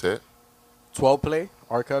Brothers hit. 12 Play,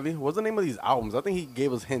 R. Kelly. What's the name of these albums? I think he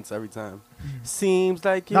gave us hints every time. Seems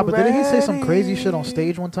like you Nah, but didn't he say some ready. crazy shit on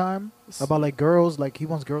stage one time about like girls? Like he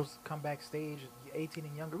wants girls to come backstage, 18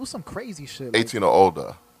 and younger. It was some crazy shit. Like, 18 or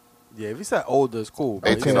older. Yeah, if he said older, it's cool. but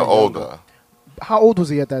he 18 said or younger. older. how old was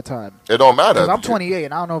he at that time? It don't matter. Because I'm 28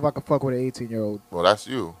 and I don't know if I can fuck with an 18-year-old. Well, that's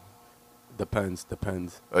you. Depends.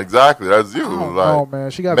 Exactly. That's you. I don't Like, know,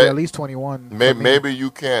 man. She got to be at least 21. for me. maybe you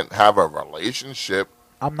can't have a relationship.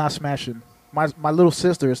 I'm not smashing. My little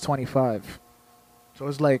sister is 25. So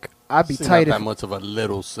it's like, I'd be She's tight not if... that much of a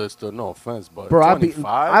little sister. No offense, but Bro, 25,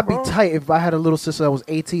 I'd be bro? tight if I had a little sister that was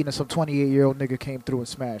 18 and some 28-year-old nigga came through and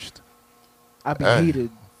smashed. I'd be Hey. heated.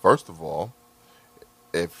 First of all,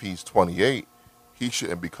 if he's 28, he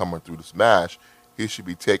shouldn't be coming through the smash. He should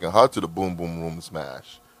be taking her to the boom boom room to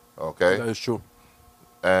smash. Okay? That is true.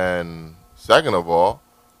 And second of all,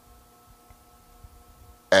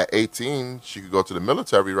 at 18, she could go to the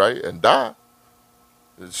military, right, and die.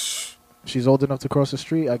 It's She's old enough to cross the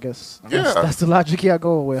street, I guess. Yeah. That's the logic y'all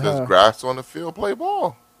going with, just huh? grass on the field, play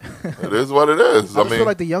ball. It is what it is. I just feel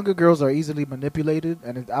like the younger girls are easily manipulated,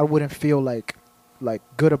 and I wouldn't feel like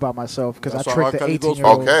good about myself because I That's why tricked the R. Kelly goes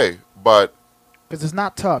 18-year-old. okay, but Because it's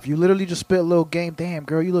not tough. You literally just spit a little game. Damn,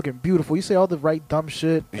 girl, you looking beautiful. You say all the right dumb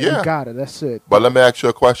shit, and Yeah. you got it. That's it. but let me ask you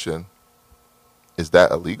a question. Is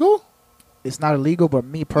that illegal? It's not illegal, but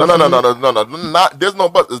me No, personally... no. Not there's no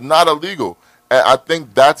but. It's not illegal, and I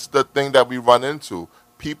think that's the thing that we run into.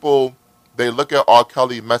 People, they look at R.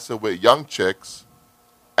 Kelly messing with young chicks,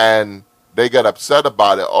 and they get upset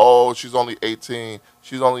about it. Oh, she's only 18.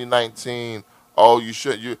 She's only 19. Oh,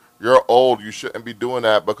 you're old. You shouldn't be doing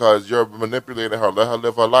that because you're manipulating her. Let her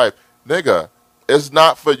live her life, nigga. It's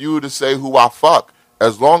not for you to say who I fuck.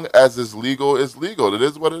 As long as it's legal, it's legal. It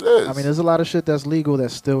is what it is. I mean, there's a lot of shit that's legal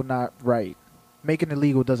that's still not right. Making it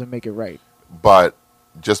legal doesn't make it right. But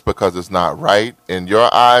just because it's not right in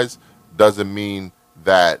your eyes doesn't mean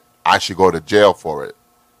that I should go to jail for it.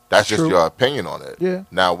 That's just True. your opinion on it. Yeah.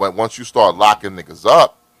 Now, once you start locking niggas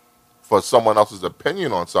up for someone else's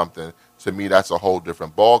opinion on something, to me, that's a whole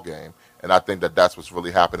different ball game. And I think that that's what's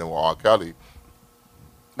really happening with R. Kelly.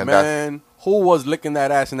 And that's, Man, who was licking that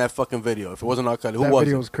ass in that fucking video? If it wasn't R. Kelly, who That was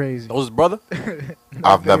video it? was crazy. That was his brother?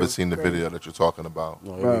 I've never video seen the crazy. video that you're talking about.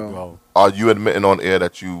 Oh, here Bro. we go. Are you admitting on air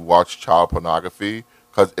that you watch child pornography?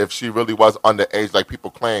 Because if she really was underage, like people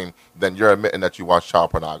claim, then you're admitting that you watch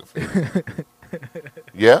child pornography.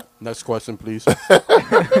 Yeah? Next question, please.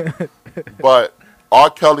 But R.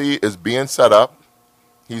 Kelly is being set up.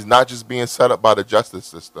 He's not just being set up by the justice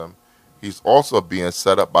system. he's also being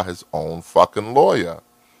set up by his own fucking lawyer.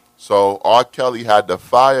 So R. Kelly had to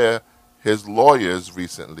fire his lawyers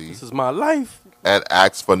recently This is my life. and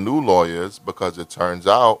ask for new lawyers because it turns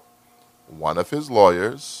out one of his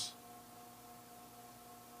lawyers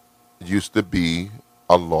used to be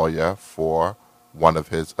a lawyer for one of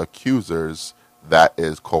his accusers that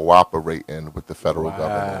is cooperating with the federal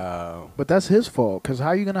government. Wow. But that's his fault. Because how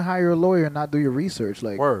are you going to hire a lawyer and not do your research?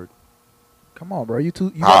 Like, Word. come on, bro. You got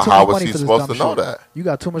too How much was money he for this supposed dumb to know shit. that? You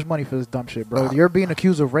got too much money for this dumb shit, bro. You're being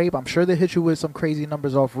accused of rape. I'm sure they hit you with some crazy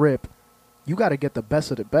numbers off rip. You got to get the best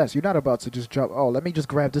of the best. You're not about to just jump, oh, let me just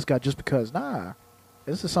grab this guy just because. Nah.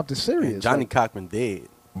 This is something serious. And Johnny Like, Cochran dead.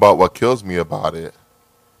 But what kills me about it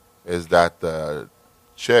is that the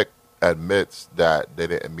chick admits that they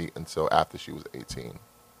didn't meet until after she was 18.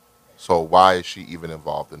 So why is she even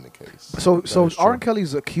involved in the case? so is true. R.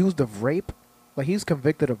 Kelly's accused of rape? Like, he's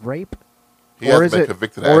convicted of rape? He Or hasn't is been it-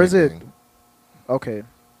 convicted or of is it- anything. Okay.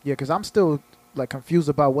 Yeah, because I'm still, like, confused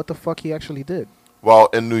about what the fuck he actually did. Well,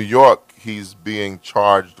 in New York, he's being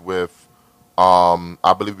charged with,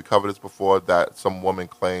 I believe we covered this before, that some woman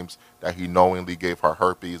claims that he knowingly gave her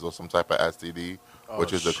herpes or some type of STD,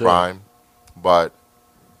 which is a shit. crime. But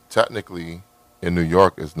technically, in New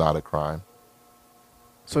York, it's not a crime.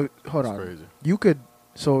 So, hold That's on. crazy. You could,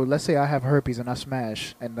 so let's say I have herpes and I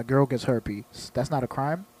smash and the girl gets herpes. That's not a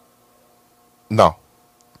crime? No,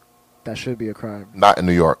 That should be a crime. not in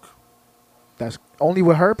New York. That's only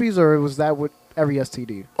with herpes, or was that with every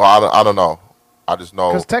STD? Well, I don't know. I just know.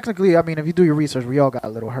 Because technically, I mean, if you do your research, we all got a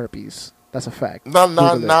little herpes. That's a fact. Not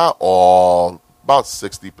Google it. not all. About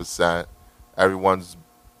 60%. Everyone's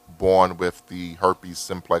born with the herpes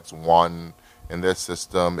simplex 1 in their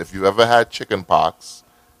system. If you ever had chicken pox,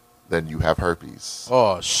 then you have herpes.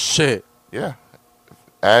 Oh, shit. Yeah.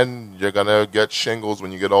 And you're going to get shingles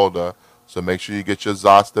when you get older. So make sure you get your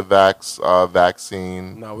Zostavax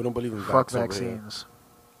vaccine. No, we don't believe in Fuck vax over here. vaccines.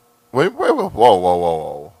 Wait.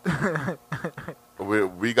 Whoa.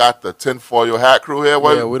 we got the tinfoil hat crew here.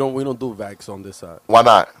 What? Yeah, we don't do vax on this side. Why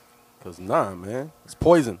not? Cause nah, man, it's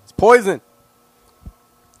poison. It's poison.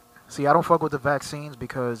 See, I don't fuck with the vaccines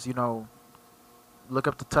because, look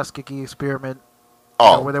up the Tuskegee experiment.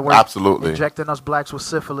 Oh, where they were absolutely. injecting us blacks with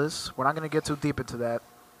syphilis. We're not going to get too deep into that.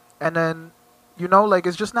 And then,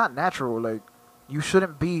 it's just not natural. Like, you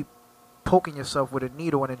shouldn't be poking yourself with a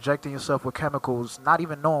needle and injecting yourself with chemicals, not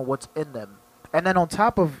even knowing what's in them. And then on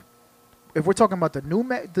top of, if we're talking about the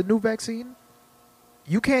new vaccine,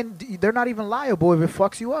 they're not even liable if it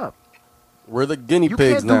fucks you up. We're the guinea You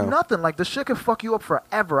pigs can't now. do nothing. Like, the shit can fuck you up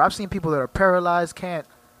forever. I've seen people that are paralyzed,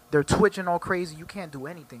 they're twitching all crazy. You can't do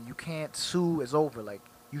anything. You can't sue. It's over. Like,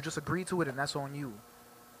 you just agree to it, and that's on you.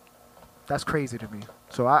 That's crazy to me.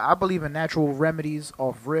 So I believe in natural remedies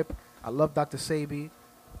off rip. I love Dr. Sebi.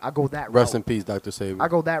 I go that route. Rest in peace, Dr. Sabi. I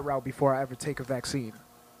go that route before I ever take a vaccine.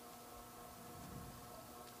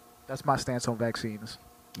 That's my stance on vaccines.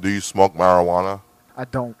 Do you smoke marijuana? I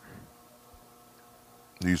don't.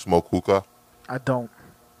 Do you smoke hookah? I don't.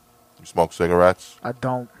 You smoke cigarettes? I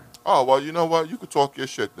don't. Oh, well, you know what? You could talk your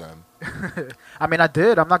shit then. I mean, I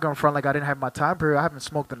did. I'm not going to front like I didn't have my time period. I haven't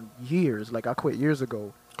smoked in years. Like, I quit years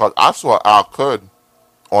ago. Because I saw Al Kud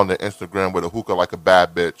on the Instagram with a hookah like a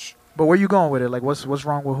bad bitch. But where you going with it? Like, what's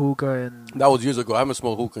wrong with hookah and... That was years ago. I haven't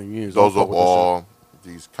smoked hookah in years. Those I don't are fuck with this all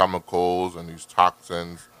these chemicals and these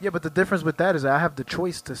toxins. Yeah, but the difference with that is that I have the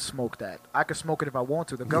choice to smoke that. I can smoke it if I want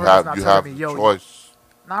to. The You government's have, not telling me, the yo, choice.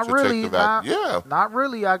 not to really. take the yeah. Not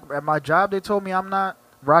really. At my job, they told me I'm not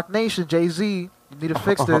Rock Nation, Jay-Z. You need to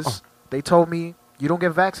fix this. They told me, you don't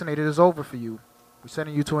get vaccinated, it's over for you. We're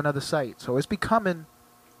sending you to another site. So it's becoming,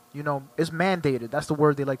 it's mandated. That's the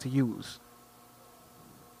word they like to use.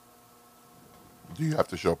 Do you have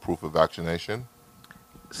to show proof of vaccination?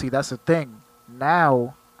 See, that's the thing.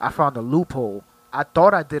 Now, I found a loophole. I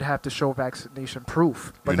thought I did have to show vaccination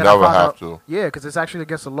proof. But You then never I found have out, to. Yeah, because it's actually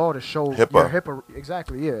against the law to show HIPAA. your HIPAA.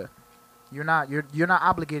 Exactly, yeah. You're not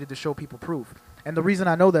obligated to show people proof. And the reason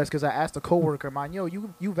I know that is because I asked a coworker of mine, yo,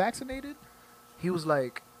 you vaccinated? He was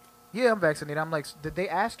like, yeah, I'm vaccinated. I'm like, did they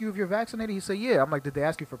ask you if you're vaccinated? He said, yeah. I'm like, did they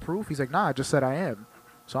ask you for proof? He's like, nah, I just said I am.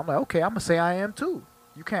 So I'm like, okay, I'm going to say I am too.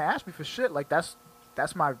 You can't ask me for shit. Like, that's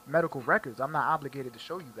my medical records. I'm not obligated to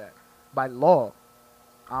show you that. By law,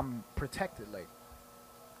 I'm protected. Like,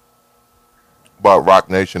 But Rock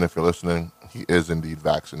Nation, if you're listening, he is indeed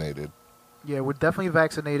vaccinated. yeah, we're definitely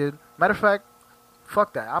vaccinated. Matter of fact,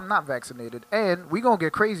 fuck that. I'm not vaccinated. And we going to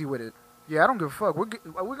get crazy with it. Yeah, I don't give a fuck. We're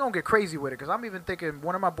going to get crazy with it. Because I'm even thinking,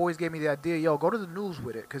 one of my boys gave me the idea, yo, go to the news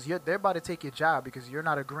with it. Because they're about to take your job because you're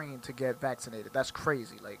not agreeing to get vaccinated. That's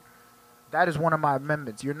crazy. Like, that is one of my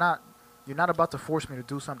amendments. You're not you're not about to force me to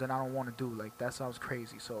do something I don't want to do. Like, that sounds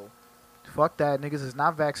crazy. So, fuck that. Niggas is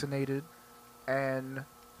not vaccinated. And,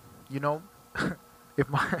 you know, if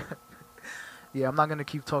my... yeah, I'm not going to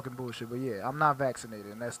keep talking bullshit. But, yeah, I'm not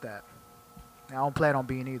vaccinated, and that's that. And I don't plan on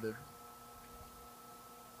being either.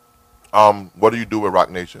 What do you do with Rock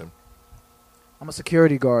Nation? I'm a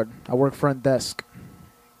security guard. I work front desk.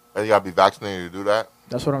 And you gotta be vaccinated to do that?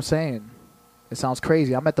 That's what I'm saying. It sounds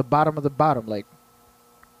crazy. I'm at the bottom of the bottom, like,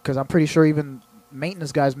 because I'm pretty sure even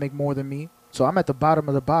maintenance guys make more than me. So I'm at the bottom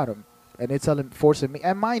of the bottom, and they're forcing me.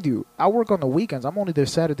 And mind you, I work on the weekends. I'm only there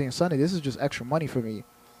Saturday and Sunday. This is just extra money for me.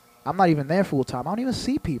 I'm not even there full time. I don't even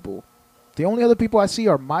see people. The only other people I see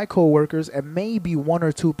are my coworkers and maybe one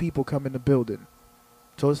or two people come in the building.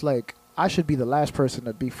 So it's like, I should be the last person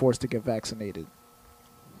to be forced to get vaccinated.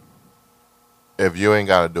 If you ain't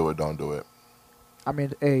gotta do it, don't do it. I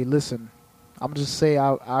mean, hey, listen. I'm just say I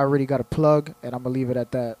already got a plug, and I'm gonna leave it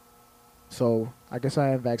at that. So I guess I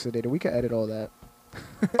am vaccinated. We can edit all that.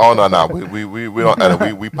 Oh no, we don't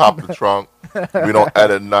edit. We pop the trunk. We don't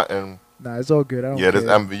edit nothing. Nah, it's all good. I don't Yeah, care. this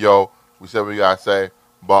MVO. We said what we gotta say,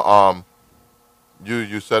 but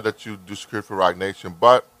you said that you do security for Rock Nation,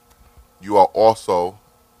 but you are also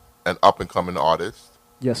an up and coming artist.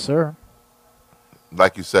 Yes, sir.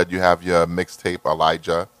 Like you said, you have your mixtape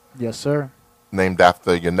Elijah, Yes, sir. named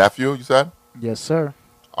after your nephew. You said Yes, sir.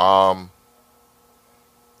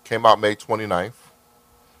 came out May 29th.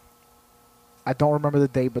 I don't remember the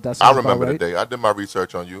date, but that's I remember the day. I did my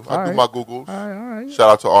research on you. I All do right. my Googles. All right. Shout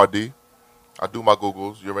out to RD. I do my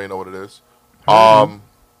Googles. You already know what it is.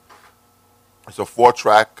 It's a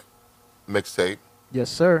 4-track mixtape. Yes,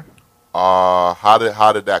 sir. How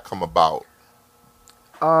did that come about?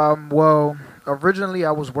 Well, originally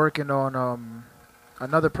I was working on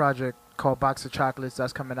another project called Box of Chocolates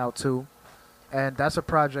that's coming out too, and that's a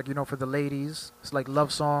project, you know, for the ladies. It's like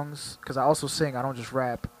love songs, because I also sing. I don't just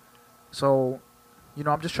rap. So, you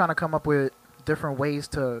know, I'm just trying to come up with different ways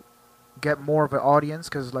to get more of an audience,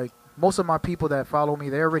 because like most of my people that follow me,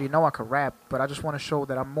 they already know I could rap, but I just want to show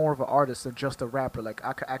that I'm more of an artist than just a rapper. Like,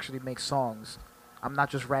 I could actually make songs. I'm not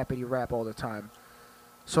just rappity rap all the time.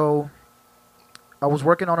 So I was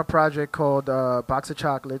working on a project called Box of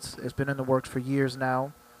Chocolates. It's been in the works for years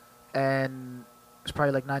now, and it's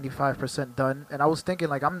probably like 95% done. And I was thinking,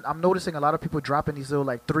 like, I'm noticing a lot of people dropping these little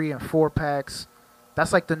like 3 and 4 packs.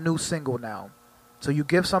 That's like the new single now. So you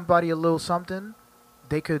give somebody a little something,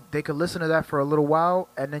 they could listen to that for a little while,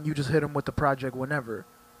 and then you just hit them with the project whenever.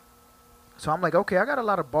 So I'm like, okay, I got a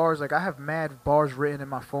lot of bars. Like, I have mad bars written in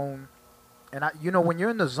my phone, and you know, when you're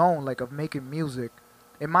in the zone, like, of making music,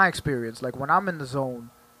 in my experience, like, when I'm in the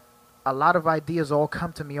zone, a lot of ideas all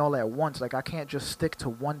come to me all at once. Like, I can't just stick to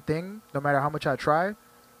one thing, no matter how much I try.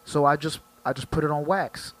 So I just put it on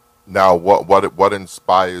wax. Now, what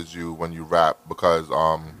inspires you when you rap? Because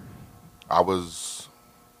I was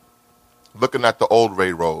looking at the old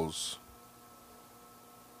Ray Rose.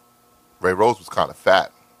 Ray Rose was kind of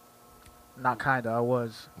fat. Not kinda, I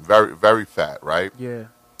was. Very, very fat, right? Yeah.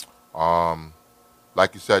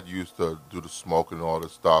 Like you said, you used to do the smoking and all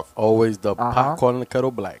this stuff. Always the Uh-huh. popcorn in the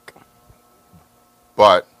kettle black.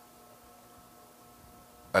 But,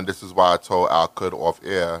 and this is why I told Al Kud off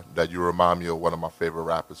air that you remind me of one of my favorite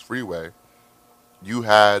rappers, Freeway. You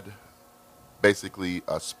had basically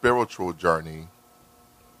a spiritual journey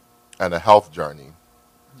and a health journey.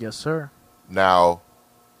 Yes, sir. Now,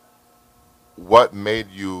 what made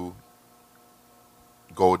you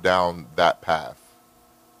go down that path?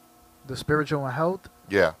 The spiritual and health.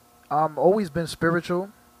 Yeah. Always been spiritual.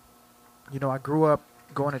 You know, I grew up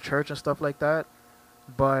going to church and stuff like that.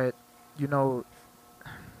 But, you know,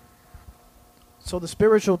 so the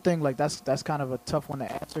spiritual thing, like, that's kind of a tough one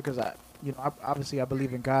to answer, because obviously I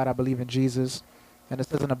believe in God, I believe in Jesus, and it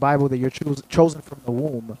says in the Bible that you're chosen from the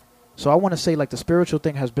womb. So I want to say, like, the spiritual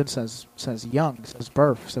thing has been since young, since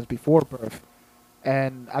birth, since before birth,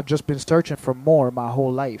 and I've just been searching for more my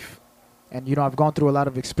whole life. And, you know, I've gone through a lot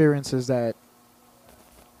of experiences that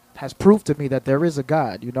has proved to me that there is a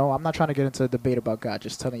God. You know, I'm not trying to get into a debate about God,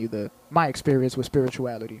 just telling you my experience with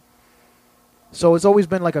spirituality. So it's always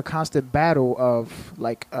been like a constant battle of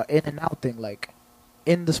like in and out thing, like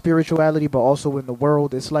in the spirituality, but also in the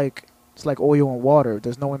world. It's like oil and water.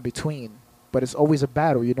 There's no in between, but it's always a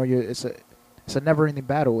battle. You know, it's a never ending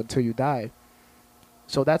battle until you die.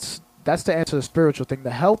 So that's the answer to the spiritual thing.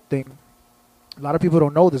 The health thing, a lot of people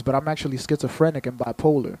don't know this, but I'm actually schizophrenic and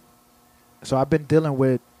bipolar. So I've been dealing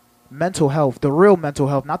with mental health, the real mental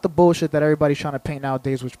health, not the bullshit that everybody's trying to paint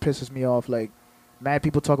nowadays, which pisses me off. Like, mad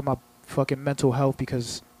people talking about fucking mental health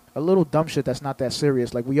because a little dumb shit that's not that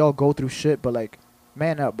serious. Like, we all go through shit, but like,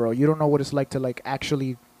 man up, bro. You don't know what it's like to like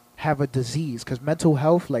actually have a disease, because mental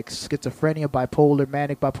health, like schizophrenia, bipolar,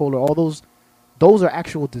 manic bipolar, all those are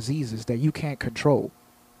actual diseases that you can't control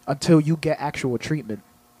until you get actual treatment.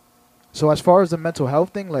 So as far as the mental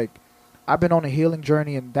health thing, like, I've been on a healing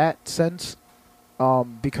journey in that sense,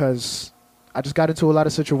 because I just got into a lot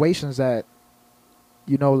of situations that,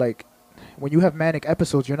 you know, like, when you have manic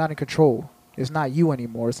episodes, you're not in control. It's not you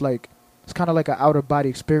anymore. It's kind of like an outer body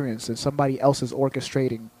experience, and somebody else is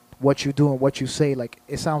orchestrating what you do and what you say. Like,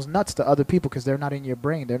 it sounds nuts to other people because they're not in your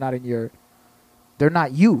brain. They're not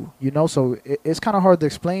you, you know? So it's kind of hard to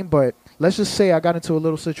explain, but let's just say I got into a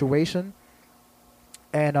little situation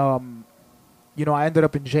and, you know, I ended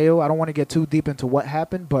up in jail. I don't want to get too deep into what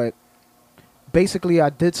happened, but basically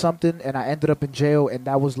I did something and I ended up in jail, and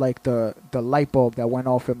that was like the light bulb that went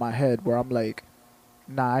off in my head where I'm like,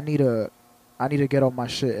 nah, I need to get on my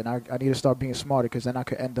shit, and I need to start being smarter, because then I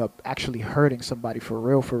could end up actually hurting somebody for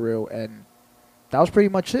real. And that was pretty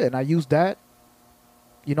much it. And I used that,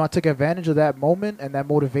 you know, I took advantage of that moment and that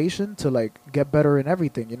motivation to, like, get better in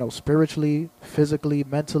everything, you know, spiritually, physically,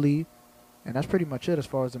 mentally. And that's pretty much it as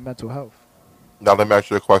far as the mental health. Now let me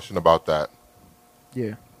ask you a question about that.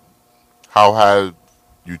 Yeah. How have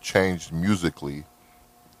you changed musically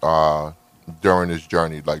during this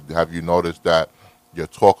journey? Like, have you noticed that you're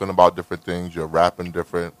talking about different things, you're rapping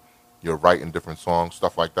different, you're writing different songs,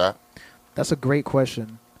 stuff like that? That's a great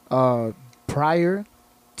question. Prior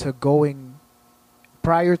to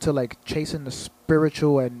like chasing the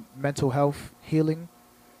spiritual and mental health healing,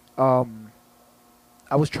 I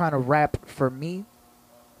was trying to rap for me.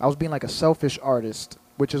 I was being like a selfish artist,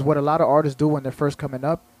 which is what a lot of artists do when they're first coming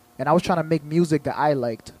up. And I was trying to make music that I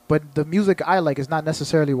liked, but the music I like is not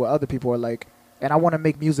necessarily what other people are like. And I want to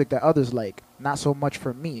make music that others like, not so much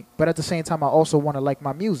for me. But at the same time, I also want to like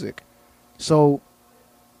my music. So,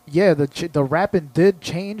 yeah, the rapping did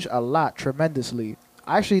change a lot, tremendously.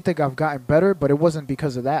 I actually think I've gotten better, but it wasn't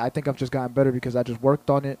because of that. I think I've just gotten better because I just worked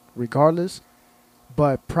on it regardless.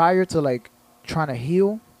 But prior to, like, trying to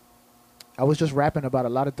heal, I was just rapping about a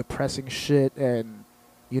lot of depressing shit. And,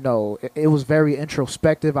 you know, it was very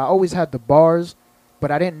introspective. I always had the bars, but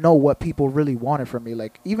I didn't know what people really wanted from me.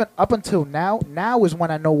 Like, even up until now is when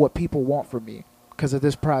I know what people want from me because of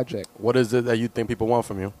this project. What is it that you think people want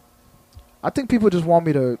from you? I think people just want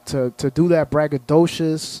me to do that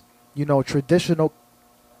braggadocious, you know, traditional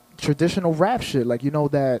rap shit. Like, you know,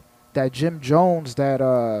 that Jim Jones, that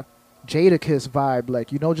Jadakiss vibe.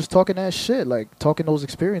 Like, you know, just talking that shit. Like, talking those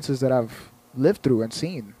experiences that I've lived through and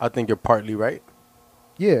seen. I think you're partly right.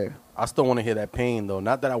 Yeah. I still want to hear that pain, though.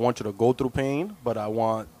 Not that I want you to go through pain, but I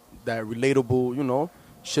want that relatable, you know,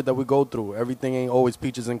 shit that we go through. Everything ain't always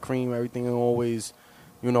peaches and cream. Everything ain't always,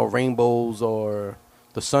 you know, rainbows, or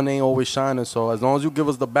the sun ain't always shining. So as long as you give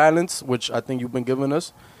us the balance, which I think you've been giving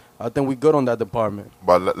us, I think we're good on that department.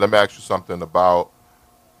 But let me ask you something about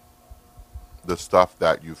the stuff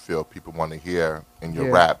that you feel people want to hear in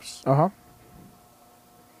your raps. Uh-huh.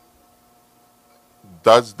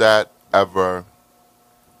 Does that ever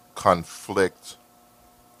conflict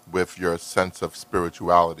with your sense of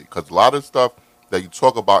spirituality? Because a lot of stuff that you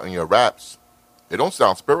talk about in your raps, it don't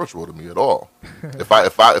sound spiritual to me at all. If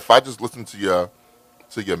I just listen to your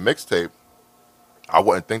mixtape, I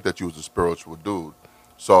wouldn't think that you was a spiritual dude.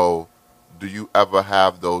 So, do you ever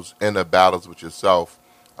have those inner battles with yourself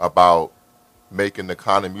about making the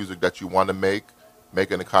kind of music that you want to make,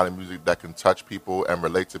 making the kind of music that can touch people and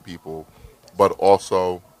relate to people, but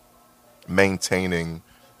also maintaining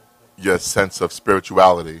your sense of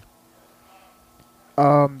spirituality?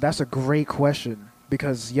 That's a great question,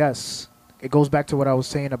 because yes, it goes back to what I was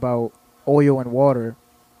saying about oil and water.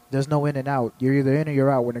 There's no in and out. You're either in or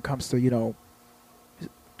you're out when it comes to, you know,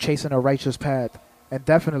 chasing a righteous path. And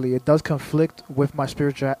definitely it does conflict with my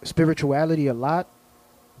spirituality a lot,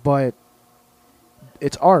 but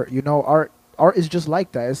it's art, you know. Art is just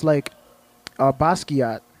like that. It's like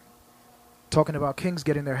Basquiat talking about kings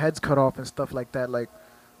getting their heads cut off and stuff like that. Like,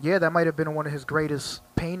 yeah, that might have been one of his greatest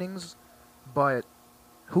paintings, but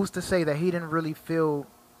who's to say that he didn't really feel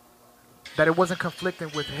that it wasn't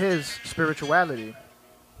conflicting with his spirituality?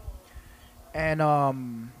 And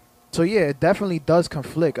so yeah, it definitely does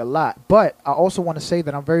conflict a lot. But I also want to say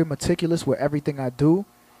that I'm very meticulous with everything I do,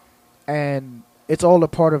 and it's all a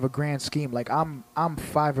part of a grand scheme. Like, I'm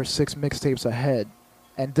 5 or 6 mixtapes ahead.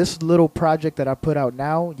 And this little project that I put out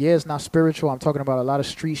now, yeah, it's not spiritual. I'm talking about a lot of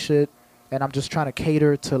street shit, and I'm just trying to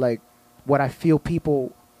cater to, like, what I feel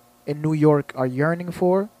people in New York are yearning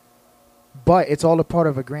for. But it's all a part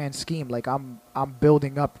of a grand scheme. Like, I'm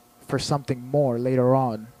building up for something more later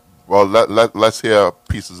on. Well, let's hear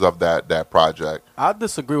pieces of that project. I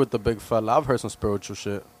disagree with the big fella. I've heard some spiritual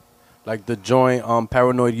shit. Like the joint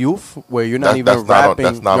Paranoid Youth, where you're not even That's not on- rapping,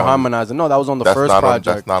 that's not you're on- harmonizing. No, that was on the That's first not project.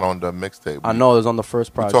 that's not on the mixtape. I know it was on the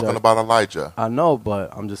first We're project. talking about Elijah. I know, but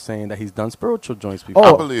I'm just saying that he's done spiritual joints before.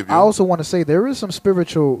 Oh, I believe you. I also want to say there is some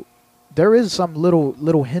spiritual. There is some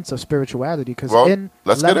little hints of spirituality because Well,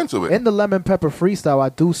 let's get into it. In the Lemon Pepper freestyle, I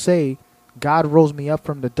do say, "God rose me up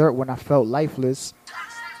from the dirt when I felt lifeless."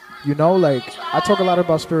 You know, like I talk a lot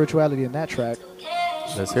about spirituality in that track.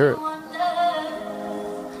 Let's hear it.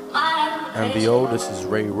 MVO, this is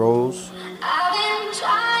Ray Rose.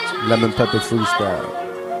 Lemon Pepper freestyle.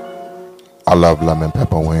 I love lemon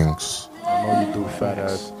pepper wings. I know you do, fat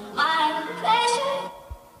ass.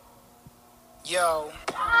 Yo,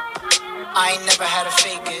 I ain't never had to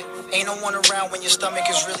fake it. Ain't no one around when your stomach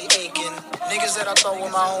is really aching. Niggas that I thought were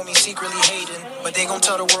my homies secretly hating, but they gon'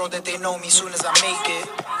 tell the world that they know me soon as I make it.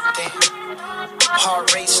 Damn.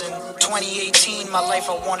 Heart racing. 2018, my life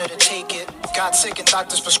I wanted to take it. Got sick and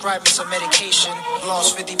doctors prescribed me some medication.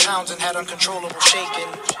 Lost 50 pounds and had uncontrollable shaking.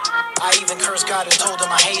 I even cursed God and told him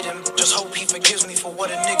I hate him. Just hope he forgives me for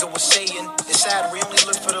what a nigga was saying. It's sad, we only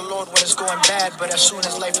look for the Lord when it's going bad, but as soon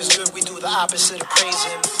as life is good, we do the opposite of praise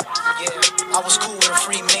him. Yeah, I was cool with a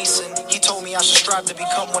Freemason. He told me I should strive to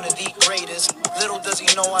become one of the greatest. Little does he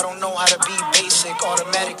know I don't know how to be basic.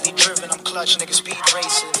 Automatically driven, I'm clutch, nigga speed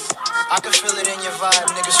racing. I can feel it in your vibe,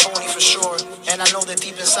 niggas phony for sure. And I know that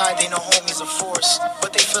deep inside they know homies a force.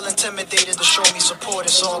 But they feel intimidated to show me support.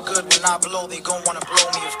 It's all good when I blow, they gon' wanna blow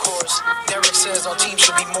me, of course. Derek says our team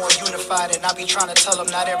should be more unified. And I be trying to tell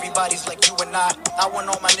them not everybody's like you and I want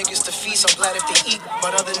all my niggas to feast, I'm glad if they eat.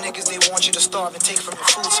 But other niggas, they want you to starve and take from your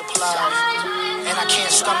food supply. And I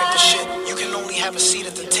can't stomach the shit. You can only have a seat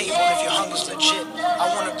at the table if your hunger's legit.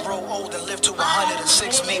 I wanna grow old and live to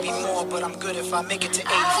 106, maybe more, but I'm good if I make it to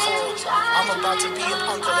 84. I'm about to be an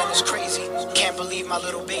uncle and it's crazy. Can't believe my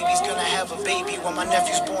little baby's gonna have a baby. When my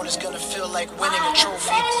nephew's born, it's gonna feel like winning a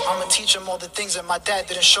trophy. I'ma teach him all the things that my dad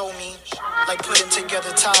didn't show me. Like putting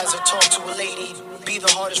together ties or talk to a lady. Be the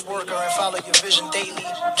hardest worker and follow your vision daily.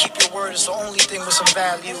 Keep your word, it's the only thing with some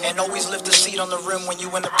value. And always lift the seat on the rim when you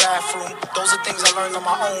in the bathroom. Those are things I learned on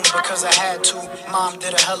my own because I had to. Mom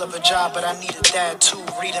did a hell of a job, but I needed dad too.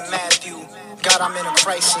 Reading Matthew. God, I'm in a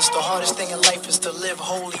crisis. The hardest thing in life is to live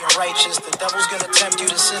holy and righteous. The devil's gonna tempt you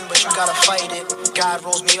to sin, but you gotta fight it. God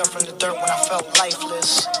rose me up from the dirt when I felt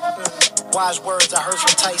lifeless. Wise words I heard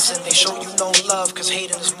from Tyson. They show you no love, cause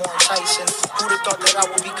hating is more enticing. Who'd have thought that I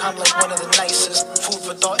would become like one of the nicest? Food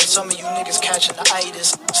for thought and some of you niggas catching the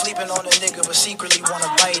itis. Sleeping on a nigga but secretly wanna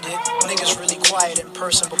bite it. Niggas really quiet in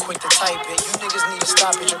person but quick to type it. You niggas need to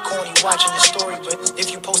stop it, you're corny watching your story. But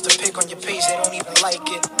if you post a pic on your page, they don't even like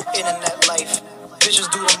it. Internet life. Bitches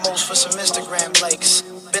do the most for some Instagram likes.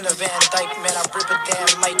 Been a Van Dyke, man, I rip a damn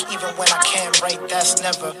mic even when I can't write, that's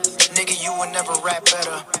never. Nigga, you will never rap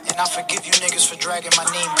better. And I forgive you niggas for dragging my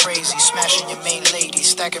name crazy. Smashing your main lady,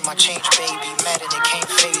 stacking my change, baby. Mad and it can't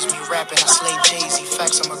phase me. Rapping, I slay Jay-Z.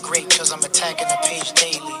 Facts, I'm a great cause I'm attacking the page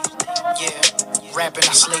daily. Yeah, rapping,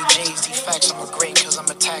 I slay Jay-Z. Facts, I'm a great cause I'm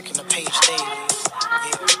attacking the page daily.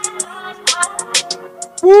 Yeah.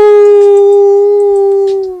 Woo!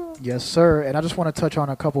 Yes, sir. And I just want to touch on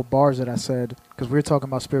a couple bars that I said because we were talking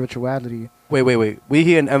about spirituality. Wait. We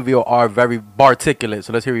here in MVO are very barticulate,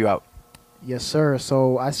 so let's hear you out. Yes, sir.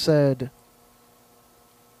 So I said,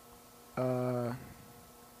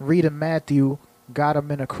 reading Matthew, God,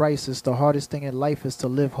 I'm in a crisis. The hardest thing in life is to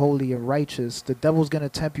live holy and righteous. The devil's going to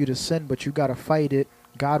tempt you to sin, but you got to fight it.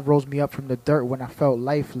 God rose me up from the dirt when I felt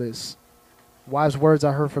lifeless. Wise words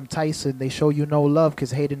I heard from Tyson. They show you no love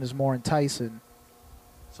because hating is more enticing.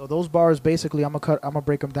 So those bars, basically, I'm gonna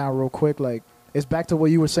break them down real quick. Like, it's back to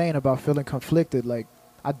what you were saying about feeling conflicted. Like,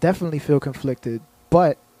 I definitely feel conflicted,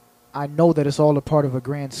 but I know that it's all a part of a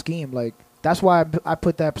grand scheme. Like, that's why I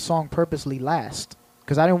put that song purposely last,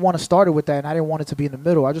 because I didn't want to start it with that, and I didn't want it to be in the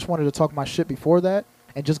middle. I just wanted to talk my shit before that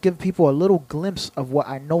and just give people a little glimpse of what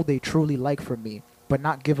I know they truly like from me, but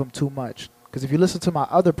not give them too much. Because if you listen to my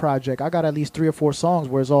other project, I got at least 3 or 4 songs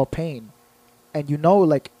where it's all pain. And you know,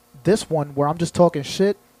 like, this one where I'm just talking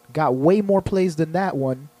shit got way more plays than that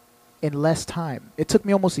one in less time. It took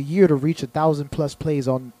me almost a year to reach 1,000+ plays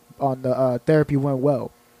on the Therapy Went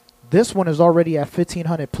Well. This one is already at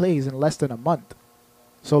 1,500 plays in less than a month.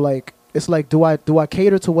 So like, it's like, do I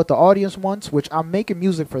cater to what the audience wants? Which I'm making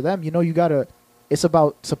music for them. You know, it's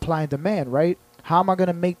about supply and demand, right? How am I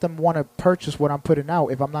gonna make them want to purchase what I'm putting out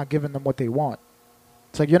if I'm not giving them what they want?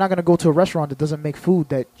 It's like, you're not gonna go to a restaurant that doesn't make food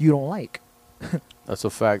that you don't like. That's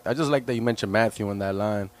a fact. I just like that you mentioned Matthew in that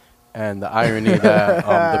line. And the irony that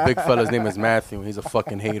the big fella's name is Matthew. He's a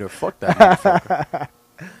fucking hater. Fuck that motherfucker.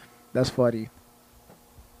 That's funny.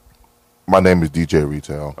 My name is DJ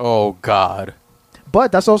Retail. Oh God.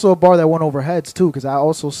 But that's also a bar that went over heads too, because I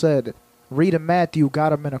also said Reed and Matthew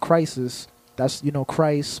got him in a crisis. That's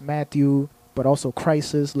Christ, Matthew, but also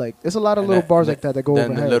crisis. Like there's a lot of little bars like that go over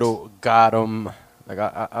Then the heads. little got him. Like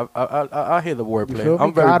I hear the You wordplay. feel me?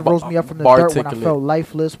 I'm very God rose me up from the dirt when I articulate. felt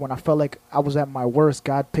lifeless, when I felt like I was at my worst.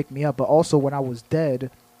 God picked me up, but also when I was dead,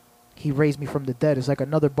 He raised me from the dead. It's like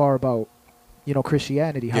another bar about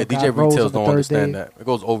Christianity. How Yeah, God DJ rose Retails on the don't third understand day. that. It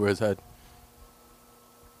goes over his head.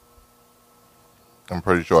 I'm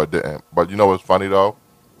pretty sure I didn't. But you know what's funny though?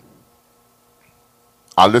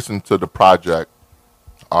 I listened to the project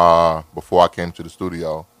before I came to the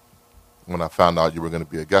studio when I found out you were going to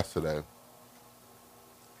be a guest today.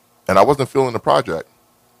 And I wasn't feeling the project.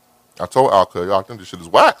 I told Alka, yo, I think this shit is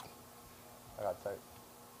whack. I got tight.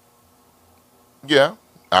 Yeah,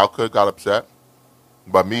 Alka got upset.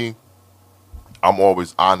 But me, I'm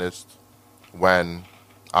always honest when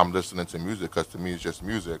I'm listening to music because to me it's just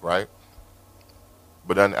music, right?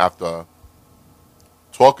 But then after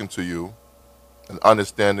talking to you and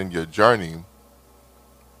understanding your journey,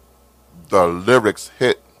 the lyrics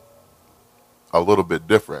hit a little bit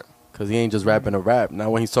different. Because he ain't just rapping a rap. Now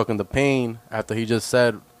when he's talking to Pain, after he just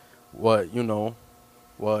said what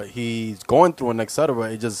he's going through and et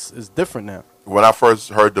cetera, it just is different now. When I first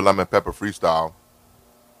heard the Lemon Pepper freestyle,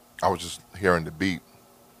 I was just hearing the beat.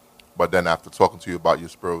 But then after talking to you about your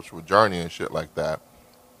spiritual journey and shit like that,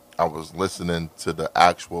 I was listening to the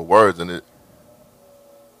actual words and it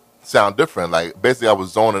sound different. Like basically I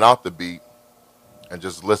was zoning out the beat and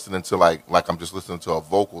just listening to like I'm just listening to a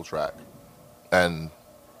vocal track. And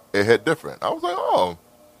it hit different. I was like, oh.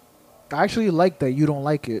 I actually like that you don't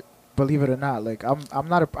like it, believe it or not. Like I'm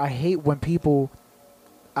not. I hate when people.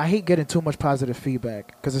 I hate getting too much positive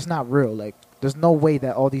feedback because it's not real. Like there's no way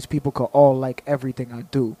that all these people could all like everything I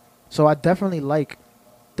do. So I definitely like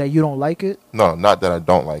that you don't like it. No, not that I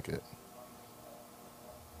don't like it.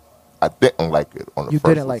 I didn't like it on the You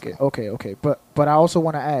first didn't like listen. it. Okay. But I also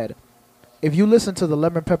want to add, if you listen to the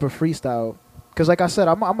Lemon Pepper freestyle. Because like I said,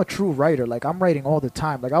 I'm a true writer. Like I'm writing all the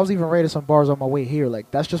time. Like I was even writing some bars on my way here. Like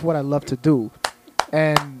that's just what I love to do.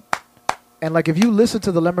 And like if you listen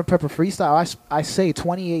to the Lemon Pepper freestyle, I say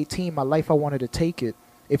 2018, my life I wanted to take it.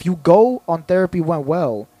 If you go on Therapy Went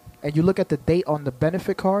Well and you look at the date on the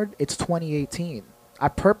benefit card, it's 2018. I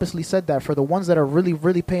purposely said that for the ones that are really,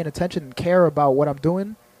 really paying attention and care about what I'm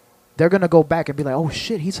doing. They're going to go back and be like, oh,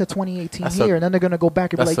 shit, he said 2018 here. And then they're going to go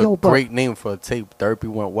back and be like, yo, that's a great name for a tape. Therapy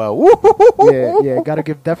Went Well. Yeah,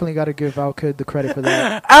 definitely got to give Alkid the credit for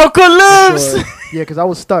that. Alkalypse! Sure. Yeah, because I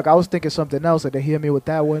was stuck. I was thinking something else, and they hear me with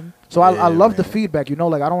that one. So I love the feedback.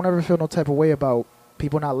 Like, I don't ever feel no type of way about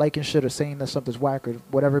people not liking shit or saying that something's whack or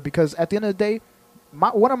whatever. Because at the end of the day,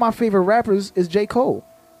 one of my favorite rappers is J. Cole.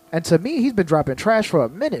 And to me, he's been dropping trash for a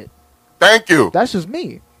minute. Thank you. That's just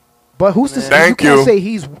me. But who's to say? Thank You can't you. say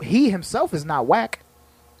he himself is not whack.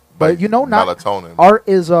 But not melatonin. art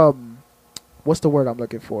is what's the word I'm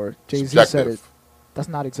looking for? Jay-Z said Subjective. it. That's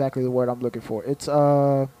not exactly the word I'm looking for. It's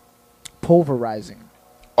pulverizing.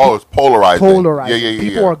 Oh, it's polarizing. Polarizing. Yeah.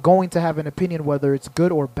 People are going to have an opinion whether it's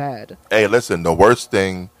good or bad. Hey, listen, the worst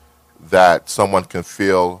thing that someone can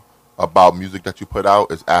feel about music that you put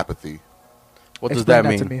out is apathy. What does Explain that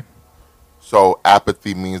mean? to me. So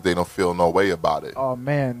apathy means they don't feel no way about it. Oh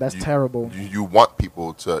man, that's terrible. You want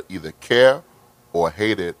people to either care or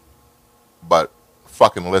hate it, but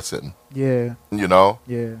fucking listen. Yeah. You know?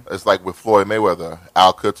 Yeah. It's like with Floyd Mayweather.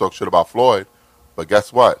 Al could talk shit about Floyd, but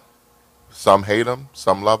guess what? Some hate him,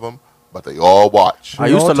 some love him, but they all watch. I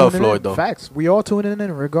used to love tuning in. Floyd, though. Facts. We all tuning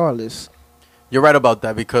in regardless. You're right about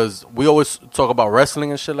that because we always talk about wrestling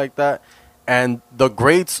and shit like that. And the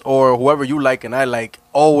greats or whoever you like and I like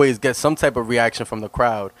always get some type of reaction from the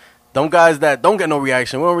crowd. Them guys that don't get no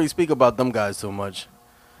reaction, we don't really speak about them guys too much.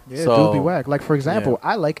 Yeah, So, dude be whack. Like, for example,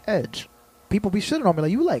 I like Edge. People be shitting on me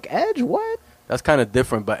like, you like Edge? What? That's kind of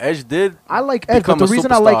different. But Edge did I like Edge, but become the a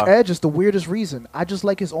reason I like superstar. Edge is the weirdest reason. I just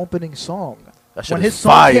like his opening song. That shit When is his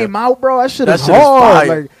song fire. came out, bro, that shit is That shit is hard.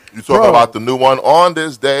 fire. Like, You talking about the new one on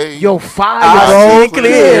this day? yo, fire, I bro. see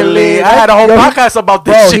clearly. I had a whole Yo, podcast about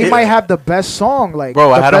this Bro, shit. he might have the best song. Like, Bro,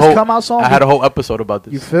 the I had best a whole come out song. I had a whole episode about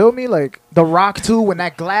this. You feel me? Like, The Rock, too, when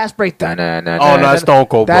that glass break. Oh, no, that's Stone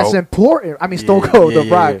Cold, bro. That's important. I mean, Stone Yeah, Cold, yeah, The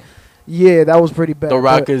Rock. Yeah, that was pretty bad. The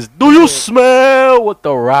Rock but- is. Do you smell what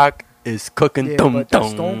The Rock is cooking? Yeah, Dum, but that dum,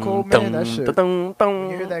 Stone Cold, dum, man, that shit. dum, dum. When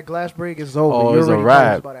you hear that glass break, it's over. Oh, you it's a already know what's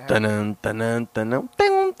rap. about to happen. Dun, dun, dun, dun, dun,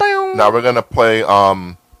 dun, dun. Now we're gonna play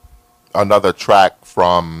another track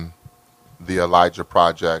from the Elijah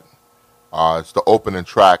Project. It's the opening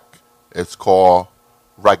track. It's called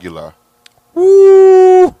Regular.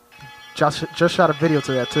 Woo! Just shot a video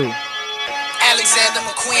to that, too.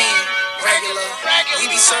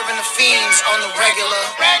 serving the fiends on the regular.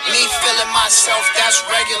 Me feeling myself, that's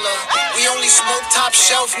regular. We only smoke top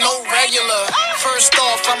shelf, no regular. First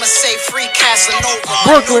off, I'ma say free Casanova.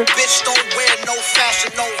 Brooklyn. No bitch don't wear no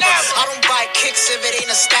fashion over. I don't buy kicks if it ain't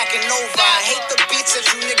a stacking over. I hate the beats that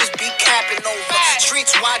you niggas be capping over.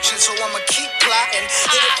 Streets watching, so I'ma keep plotting.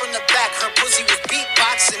 Hit it from the back, her pussy was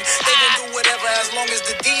beatboxing. They can do whatever as long as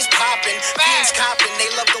the D's popping. Fiends copping, they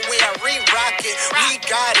love the way I re-rock it. We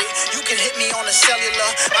got it, you can hit me on the cellular.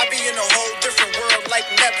 I be in a whole different world like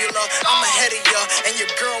Nebula. I'm ahead of ya, and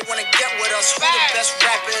your girl wanna get with us. Who the best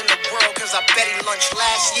rapper in the world? Cause I bet he lunch.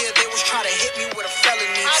 Last year they was trying to hit me with a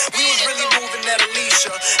felony. We was really moving that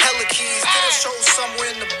Alicia. Hella keys, did a show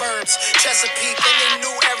somewhere in the burbs. Chesapeake, and they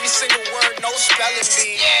knew every single word, no spelling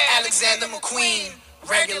bee. Alexander McQueen.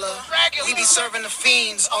 Regular. We be serving the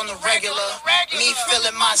fiends on the regular. Me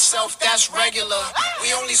feeling myself, that's regular.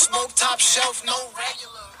 We only smoke top shelf, no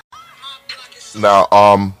regular.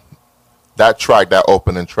 Now, that track, that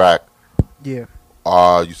opening track, Yeah.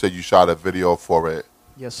 you said you shot a video for it.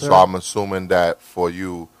 Yes, sir. So I'm assuming that for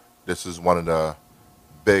you, this is one of the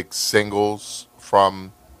big singles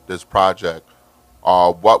from this project.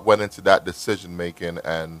 What went into that decision making,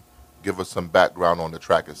 and give us some background on the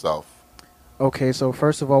track itself. Okay, so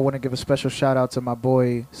first of all, I want to give a special shout out to my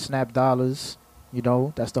boy Snap Dollars. You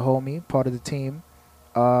know, that's the homie, part of the team.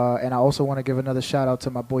 And I also want to give another shout out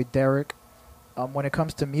to my boy Derek. When it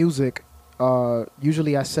comes to music,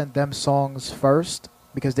 usually I send them songs first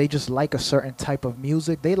because they just like a certain type of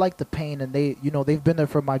music. They like the pain, and they've been there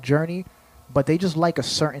for my journey, but they just like a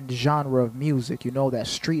certain genre of music. You know, that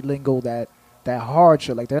street lingo, that hard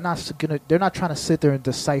shit. Like they're not trying to sit there and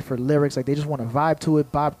decipher lyrics. Like they just want to vibe to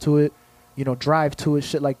it, bop to it. Drive to it,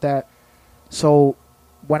 shit like that. So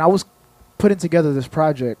when I was putting together this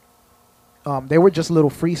project, they were just little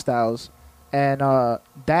freestyles, and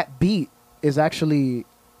that beat is actually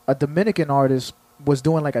a Dominican artist was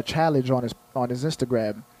doing like a challenge on his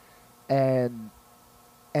Instagram, and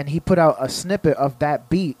he put out a snippet of that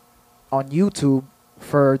beat on YouTube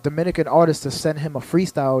for Dominican artists to send him a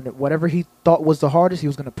freestyle, and whatever he thought was the hardest, he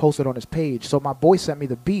was gonna post it on his page. So my boy sent me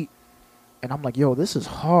the beat. And I'm like, yo, this is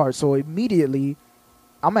hard. So immediately,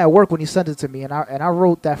 I'm at work when he sent it to me, and I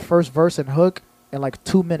wrote that first verse and hook in like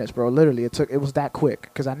 2 minutes, bro. Literally, it was that quick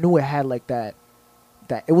because I knew it had like that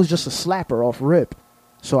it was just a slapper off rip.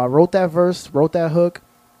 So I wrote that verse, wrote that hook.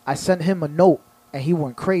 I sent him a note, and he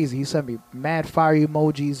went crazy. He sent me mad fire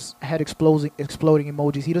emojis, head exploding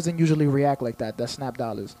emojis. He doesn't usually react like that. That's Snap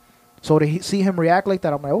Dollars. So to see him react like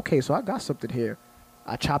that, I'm like, okay, so I got something here.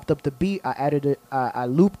 I chopped up the beat. I added it. I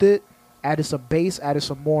looped it. Added some bass, added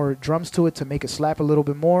some more drums to it to make it slap a little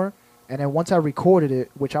bit more. And then once I recorded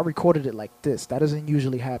it, which I recorded it like this, that doesn't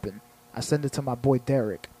usually happen. I sent it to my boy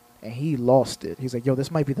Derek, and he lost it. He's like, yo,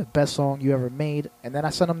 this might be the best song you ever made. And then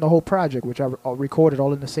I sent him the whole project, which I recorded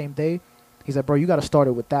all in the same day. He's like, bro, you got to start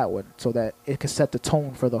it with that one so that it can set the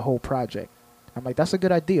tone for the whole project. I'm like, that's a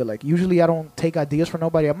good idea. Like, usually I don't take ideas from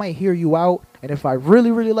nobody. I might hear you out, and if I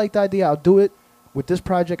really, really like the idea, I'll do it. With this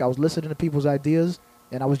project, I was listening to people's ideas,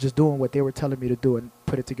 and I was just doing what they were telling me to do and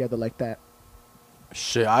put it together like that.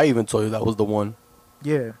 Shit, I even told you that was the one.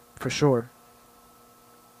 Yeah, for sure.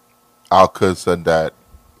 Alka said that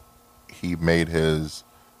he made his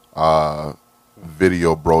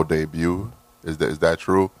video bro debut. Is that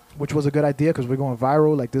true? Which was a good idea because we're going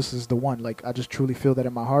viral. Like, this is the one. Like, I just truly feel that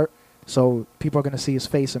in my heart. So people are going to see his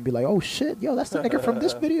face and be like, oh, shit, yo, that's the nigga from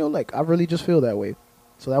this video. Like, I really just feel that way.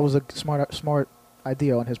 So that was a smart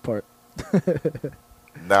idea on his part.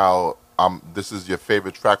 Now, this is your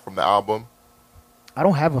favorite track from the album? I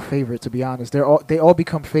don't have a favorite, to be honest. They all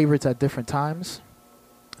become favorites at different times.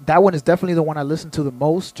 That one is definitely the one I listen to the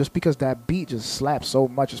most, just because that beat just slaps so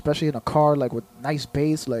much, especially in a car, like with nice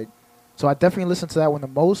bass. Like, so I definitely listen to that one the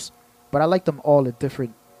most. But I like them all at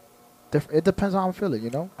different. It depends on how I'm feeling, you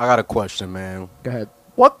know. I got a question, man. Go ahead.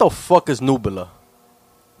 What the fuck is Nubula?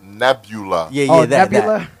 Nebula. Yeah,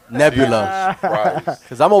 Nebula. Nebula. Right.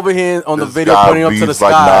 Because I'm over here on the This video guy putting up to the reads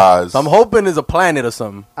like sky. Nas. So I'm hoping it's a planet or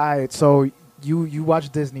something. All right, so you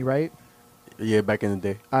watch Disney, right? Yeah, back in the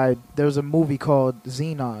day. All right, there was a movie called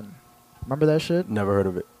Xenon. Remember that shit? Never heard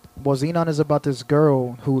of it. Well, Xenon is about this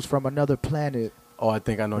girl who's from another planet. Oh, I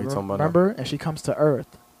think I know what you're talking about. Remember? And she comes to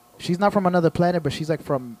Earth. She's not from another planet, but she's in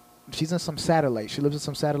some satellite. She lives in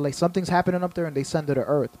some satellite. Something's happening up there, and they send her to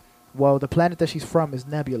Earth. Well, the planet that she's from is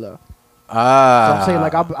Nebula. Ah. So I'm saying,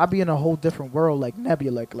 like, I'll be in a whole different world, like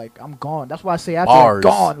Nebula. Like I'm gone. That's why I say after Bars. I'm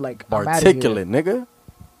gone, like, I'm outta here. Particulate, nigga.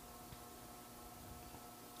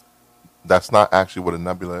 That's not actually what a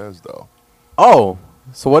nebula is, though. Oh.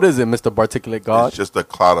 So what is it, Mr. Particulate God? It's just a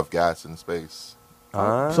cloud of gas in space.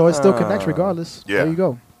 Ah. So it still connects regardless. Yeah. There you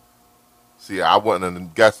go. See, I wouldn't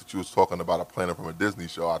have guessed that you was talking about a planet from a Disney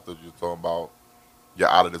show. I thought you were talking about you're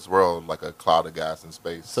out of this world, like a cloud of gas in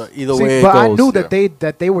space. So either See, way it but goes. I knew that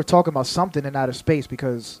yeah. they were talking about something in outer space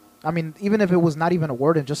because I mean, even if it was not even a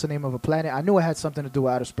word and just the name of a planet, I knew it had something to do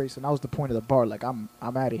with outer space, and that was the point of the bar. Like I'm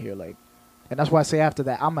out of here. Like, and that's why I say after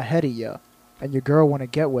that, I'm ahead of you, and your girl want to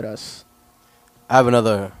get with us. I have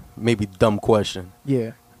another maybe dumb question.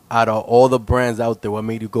 Yeah, Out of all the brands out there, what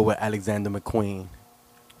made you go with Alexander McQueen?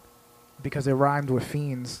 because it rhymed with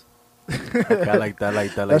fiends. Okay, I like that. I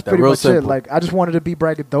like that. That's Like that. pretty Real much simple. it. Like I just wanted to be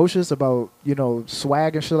braggadocious about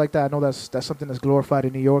swag and shit like that. I know that's something that's glorified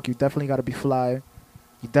in New York. You definitely got to be fly.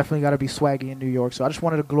 You definitely got to be swaggy in New York. So I just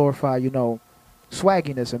wanted to glorify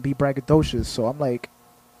swagginess and be braggadocious. So I'm like,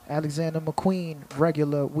 Alexander McQueen,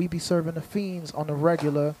 regular. We be serving the fiends on the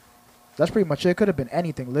regular. That's pretty much it. It could have been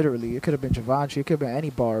anything, literally. It could have been Givenchy. It could have been any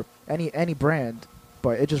bar, any brand.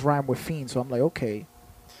 But it just rhymed with fiend. So I'm like, okay.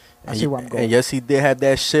 I see where I'm going. And yes, he did have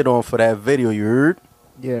that shit on for that video. You heard?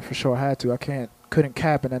 Yeah, for sure. I had to. Couldn't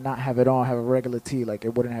cap and then not have it on, have a regular tee. Like,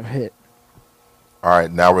 it wouldn't have hit. All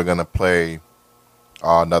right, now we're going to play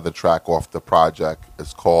another track off the project.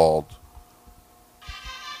 It's called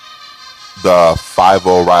The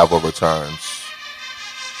 5-0 Rival Returns.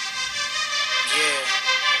 Yeah.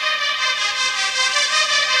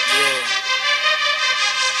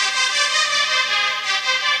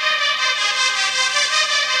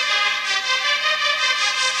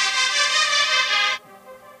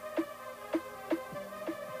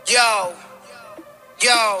 Yeah.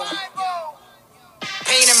 Yo.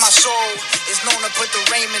 Pain in my soul is known to put the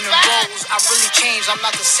Raymond in rolls. I really changed, I'm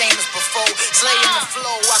not the same as before. Slaying the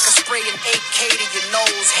flow, I can spray an 8K to your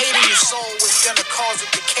nose. Hating your soul is gonna cause a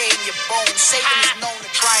decay in your bones. Satan is known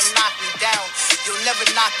to try and knock me down. You'll never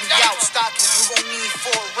knock me out. Stocking, you gon' need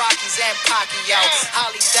 4 Rockies and Pacquiao.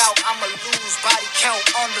 Highly doubt I'ma lose. Body count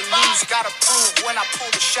on the loose. Gotta prove when I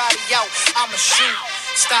pull the shotty out, I'ma shoot.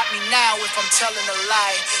 Stop me now if I'm telling a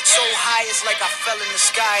lie. So high it's like I fell in the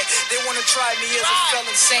sky. They wanna try me as a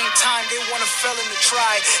felon, same time they want a felon to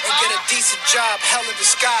try and get a decent job, hell in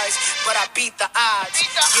disguise. But I beat the odds.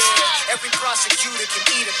 Yeah, every prosecutor can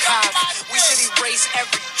eat a cop. We should erase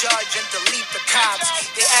every judge and delete the cops.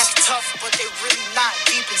 They act tough, but they really not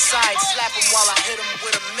deep inside. Slap them while I hit them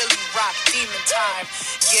with a Millie Rock demon time.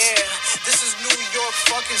 Yeah, this is New York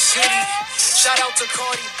fucking city. Shout out to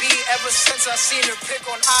Cardi B. Ever since I seen her pic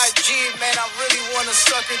on IG, man, I really wanna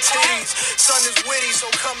suck her titties. Son is witty, so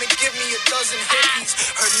come and give me a dozen hippies.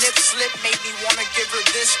 Her nip slip made me wanna give her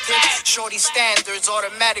this dick. Shorty standards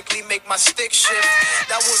automatically make my stick shift.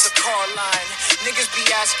 That was a car line. Niggas be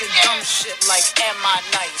asking dumb shit like, am I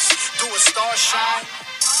nice? Do a star shine?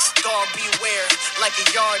 Dog beware, like a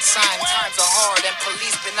yard sign. Times are hard and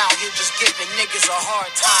police been out here just giving niggas a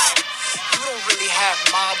hard time. You don't really have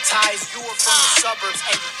mob ties. You were from the suburbs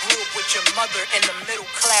and you grew up with your mother in the middle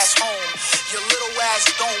class home. Your little ass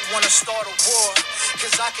don't wanna start a war,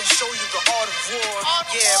 cause I can show you the art of war.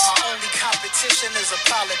 Yeah, my only competition is a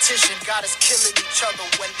politician. Got us killing each other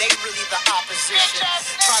when they really the opposition.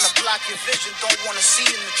 Trying to block your vision, don't wanna see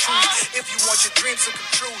in the truth. If you want your dreams to come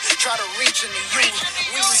true, try to reach in the youth.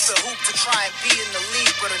 We used to hoop to try and be in the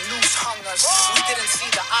league, but a noose hung us. We didn't see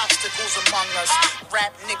the obstacles among us.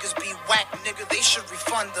 Rap niggas be whack, nigga, they should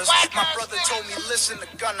refund us. My brother told me listen to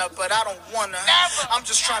Gunna, but I don't wanna. I'm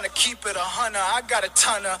just trying to keep it 100. I got a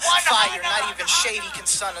ton of fire, not even Shady can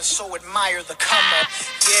son us, so admire the come up.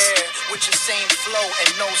 Yeah, with your same flow and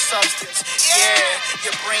no substance. Yeah,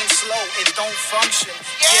 your brain slow, it don't function.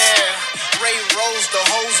 Yeah, Ray Rose, the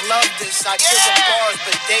hoes love this. I give them bars,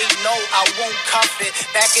 but they know I won't cuff it.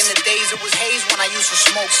 Back in the days, it was haze when I used to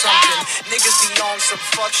smoke something. Niggas be on some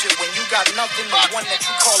fuck shit when you got nothing. The one that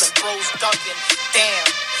you callin' bros ducking. Damn.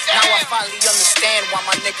 Now I finally understand why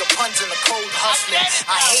my nigga puns in the cold hustling.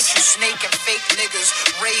 I hate you snake and fake niggas.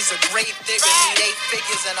 Raise a grave digger, need 8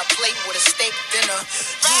 figures and a plate with a steak dinner.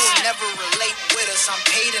 You will never relate with us. I'm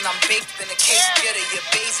paid and I'm baked in a cake getter. Your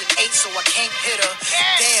bae's an 8 so I can't hit her.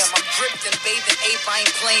 Damn, I'm dripped and bathed in ape. I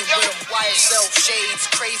ain't playing with them. YSL shades,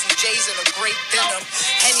 crazy J's and a great denim.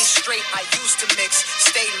 Henny straight, I used to mix.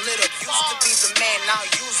 Stay lit up, used to be the man, now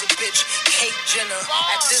use a bitch. Kate Jenner.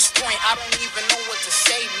 At this point, I don't even know what to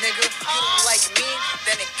say, nigga. You don't like me,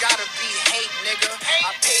 then it gotta be hate, nigga.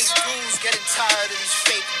 I pay dues, getting tired of these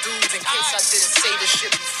fake dudes. In case I didn't say this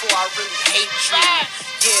shit before, I really hate you.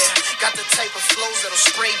 Yeah, got the type of flows that'll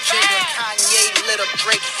spray jigger. Kanye lit up,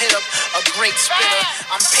 Drake hit up, a great spitter.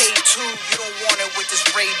 I'm paid too, you don't want it with this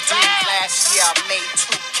Ray dude. Last year I made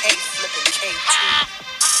 2K flipping K2.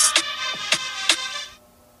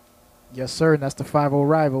 Yes, sir, and that's the 5-0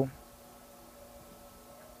 rival.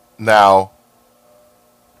 Now,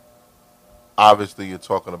 obviously you're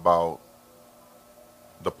talking about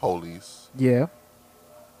the police. Yeah.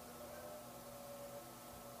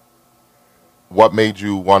 What made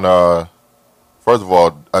you want to, first of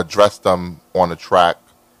all, address them on a track,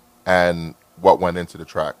 and what went into the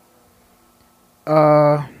track?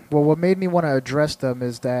 Well, what made me want to address them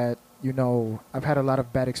is that, you know, I've had a lot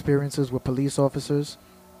of bad experiences with police officers.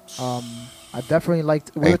 I definitely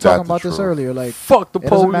liked, we were Ain't that talking the about this truth? earlier, like, Fuck the it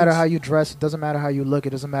doesn't matter police. how you dress, it doesn't matter how you look, it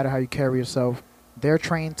doesn't matter how you carry yourself. They're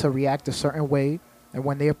trained to react a certain way, and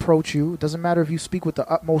when they approach you, it doesn't matter if you speak with the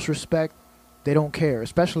utmost respect, they don't care,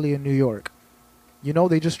 especially in New York. You know,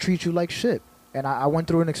 they just treat you like shit. And I went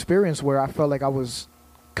through an experience where I felt like I was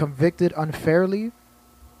convicted unfairly.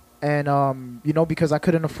 And, you know, because I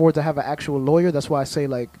couldn't afford to have an actual lawyer, that's why I say,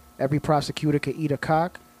 like, every prosecutor could eat a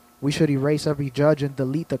cock. We should erase every judge and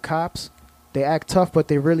delete the cops. They act tough, but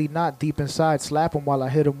they really not deep inside. Slap them while I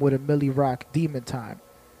hit them with a Millie Rock demon time.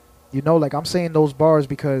 You know, like, I'm saying those bars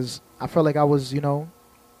because I felt like I was, you know,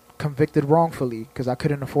 convicted wrongfully because I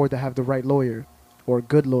couldn't afford to have the right lawyer or a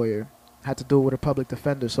good lawyer. Had to do it with a public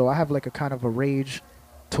defender. So I have, like, a kind of a rage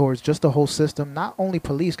towards just the whole system, not only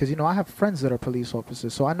police, because, you know, I have friends that are police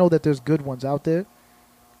officers, so I know that there's good ones out there,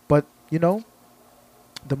 but, you know,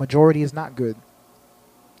 the majority is not good.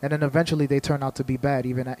 And then eventually they turn out to be bad,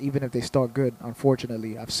 even if they start good.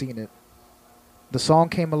 Unfortunately, I've seen it. The song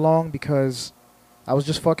came along because I was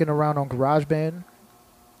just fucking around on GarageBand.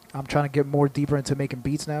 I'm trying to get more deeper into making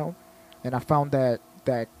beats now, and I found that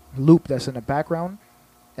loop that's in the background,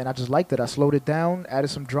 and I just liked it. I slowed it down, added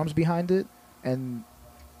some drums behind it, and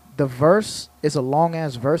the verse is a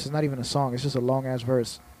long-ass verse. It's not even a song. It's just a long-ass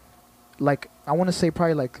verse. Like, I want to say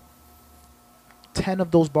probably like 10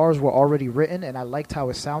 of those bars were already written, and I liked how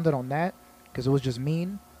it sounded on that because it was just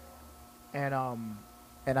mean. And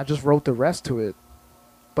I just wrote the rest to it.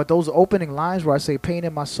 But those opening lines where I say, pain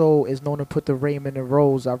in my soul is known to put the raiment in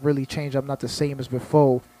rose. I've really changed. I'm not the same as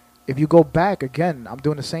before. If you go back, again, I'm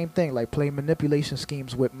doing the same thing, like playing manipulation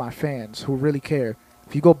schemes with my fans who really care.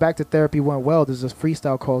 If you go back to Therapy Went Well, there's this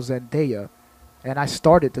freestyle called Zendaya, and I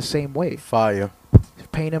started the same way. Fire.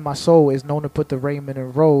 Pain in my soul is known to put the raiment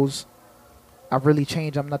in rose. I've really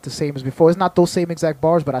changed. I'm not the same as before. It's not those same exact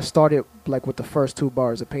bars, but I started like with the first two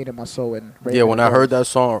bars of Pain in my soul and raiment Yeah, when in I heard rose. that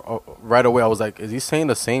song right away, I was like, is he saying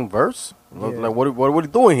the same verse? Yeah. Like, what are you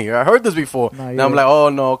doing here? I heard this before. Nah, Now I'm yeah. like, oh,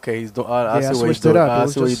 no, okay. He's doing. I Yeah, I see what he's switched it doing. up. It I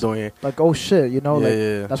was see what he's just doing here. Like, oh shit, you know, Yeah, like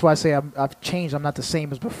yeah. that's why I say I've changed. I'm not the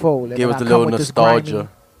same as before. Like, Give and us I a come little with this nostalgia. grimy-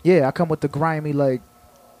 yeah, I come with the grimy, like,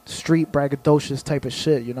 street braggadocious type of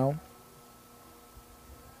shit, you know?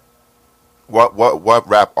 What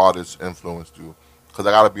rap artists influenced you? Because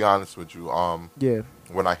I gotta be honest with you. Yeah.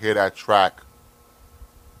 When I hear that track,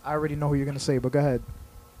 I already know who you're going to say, but go ahead.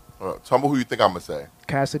 tell me who you think I'm gonna say.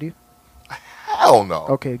 Cassidy? Hell no.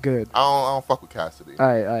 Okay, good. I don't fuck with Cassidy. All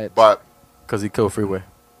right. But Because he killed Freeway.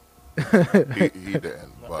 he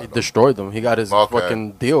didn't. He But, destroyed them. He got his Okay.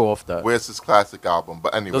 fucking deal off that. where's his classic album?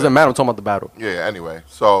 But anyway, Doesn't matter. I'm talking about the battle. Yeah. Anyway,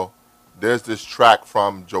 so there's this track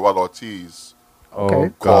from Joel Ortiz Okay. Oh,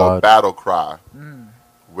 called God. Battle Cry, Mm.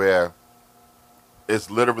 where it's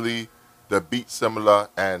literally the beat similar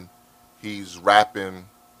and he's rapping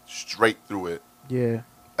straight through it, Yeah.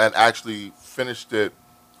 and actually finished it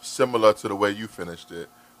similar to the way you finished it,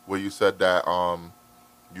 where you said that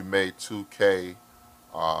you made 2K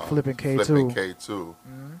Flipping K2. Flipping K2.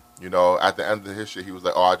 Mhm. You know, at the end of his shit, he was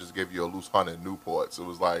like, "Oh, I just gave you a loose 100 Newports." It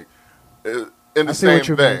was like in the I see same what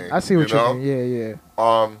you vein. mean. I see what you know? mean. Yeah.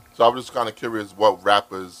 So I was just kind of curious what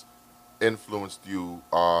rappers influenced you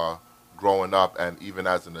growing up and even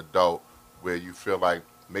as an adult, where you feel like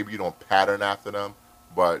maybe you don't pattern after them,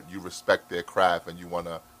 but you respect their craft and you want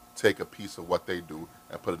to take a piece of what they do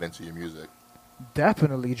and put it into your music.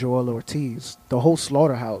 Definitely Joel Ortiz. The whole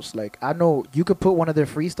Slaughterhouse. Like, I know you could put one of their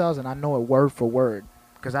freestyles and I know it word for word.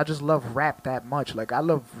 Because I just love rap that much. Like, I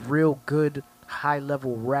love real good,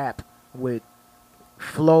 high-level rap with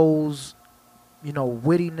flows, you know,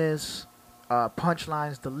 wittiness,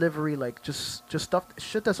 punchlines, delivery, like, just stuff,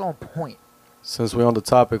 shit that's on point. Since we're on the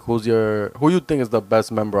topic, who you think is the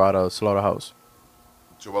best member out of Slaughterhouse?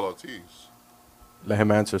 Joel Ortiz. Let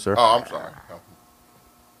him answer, sir. Oh, I'm sorry.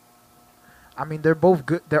 I mean, they're both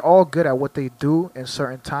good. They're all good at what they do in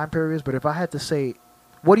certain time periods. But if I had to say,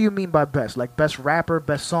 what do you mean by best? Like best rapper,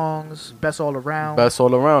 best songs, best all around? Best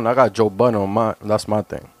all around. I got Joe Budden on my. That's my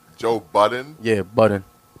thing. Joe Budden, Yeah, Budden.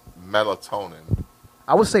 Melatonin.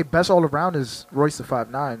 I would say best all around is Royce the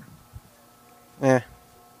 5'9". Eh.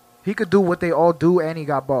 He could do what they all do, and he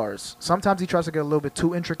got bars. Sometimes he tries to get a little bit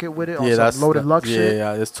too intricate with it on Yeah, that's some Loaded Luck yeah, shit.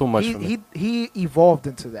 yeah. It's too much for me. He evolved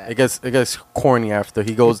into that. It gets corny after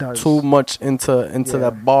he goes does. too much into Yeah.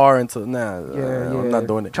 that bar. Yeah, yeah, I'm not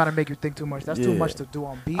doing it. Trying to make you think too much. That's too Yeah. much to do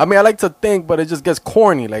on beat. I mean, I like to think, but it just gets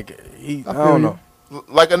corny. Like I feel don't you. know.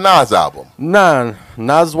 Like a Nas album. Nah,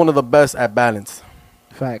 Nas is one of the best at balance.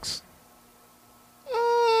 Facts.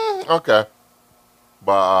 Okay.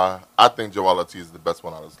 But I think Joel Ortiz is the best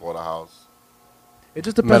one out of Slaughterhouse. It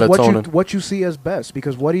just depends Melatonin. what you see as best.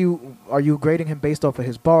 Because are you grading him based off of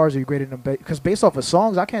his bars? Are you grading him because based off of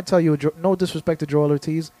songs? I can't tell you. No disrespect to Joel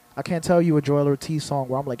Ortiz, I can't tell you a Joel Ortiz song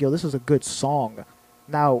where I'm like, yo, this is a good song.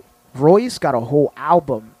 Now Royce got a whole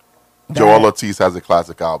album. Joel Ortiz has a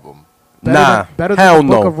classic album. Better than hell the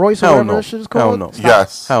Book no. of Royce or Hell whatever no. that shit is Hell called. no. Stop.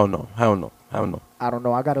 Yes. Hell no. Hell no. Hell no. I don't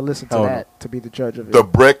know. I gotta listen to Hell no. that to be the judge of it. The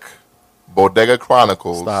Brick Bodega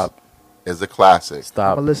Chronicles Stop. is a classic. I'm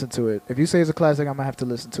Stop. gonna listen to it. If you say it's a classic, I'm gonna have to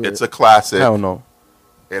listen to It's it. a classic. Hell no.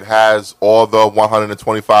 It has all the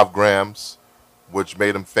 125 grams, which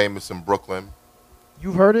made him famous in Brooklyn.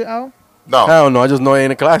 You've heard it, Al? No. Hell no. I just know it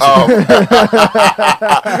ain't a classic.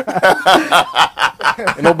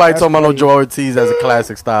 Ain't nobody talking about no Joel Ortiz as a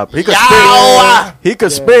classic. Stop. He could spit. He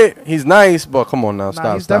could spit. He's nice, but come on now. Nah,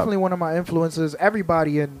 Stop. he's Stop. definitely one of my influences.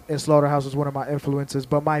 Everybody in Slaughterhouse is one of my influences,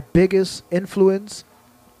 but my biggest influence,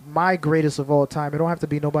 my greatest of all time, it don't have to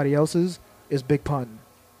be nobody else's, is Big Pun.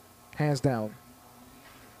 Hands down.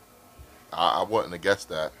 I wouldn't have guessed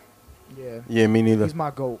that. Yeah. Yeah, me neither. He's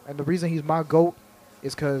my GOAT. And the reason he's my GOAT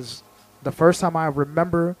is because the first time I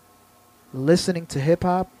remember listening to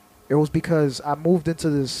hip-hop, it was because I moved into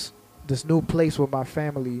this new place with my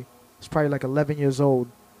family. It's probably like 11 years old.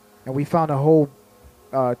 And we found a whole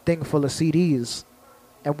thing full of CDs.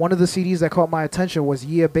 And one of the CDs that caught my attention was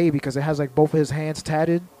Yeah Baby, because it has like both of his hands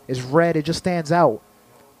tatted. It's red. It just stands out.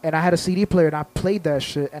 And I had a CD player, and I played that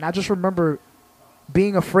shit. And I just remember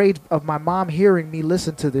being afraid of my mom hearing me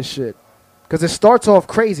listen to this shit. Because it starts off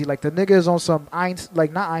crazy. Like, the nigga is on some,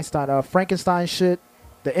 Frankenstein shit.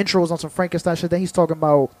 The intro is on some Frankenstein shit. Then he's talking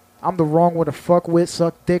about, I'm the wrong one to fuck with,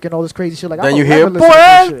 suck dick, and all this crazy shit. Like, Then I you don't hear ever listen to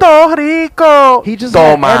this shit. Puerto Rico. He just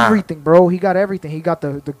Toma. had everything, bro. He got everything. He got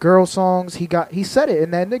the girl songs. He said it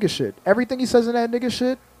in that nigga shit. Everything he says in that nigga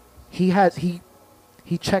shit, he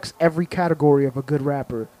checks every category of a good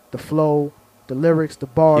rapper. The flow, the lyrics, the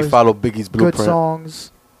bars, He followed Biggie's blueprint. good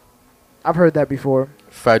songs. I've heard that before.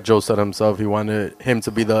 Fat Joe said himself he wanted him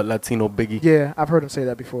to be the Latino Biggie. Yeah, I've heard him say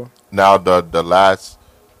that before. Now the last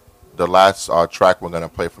track we're gonna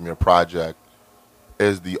play from your project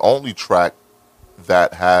is the only track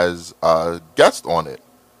that has a guest on it.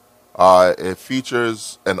 It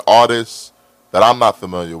features an artist that I'm not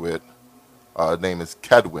familiar with. His name is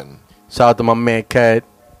Kedwin. Shout out to my man Ked.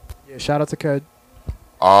 Yeah, shout out to Ked.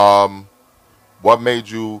 What made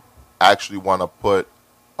you actually want to put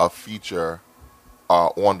a feature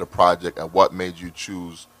on the project, and what made you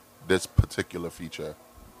choose this particular feature?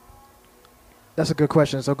 That's a good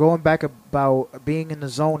question. So going back about being in the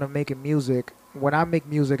zone of making music, when I make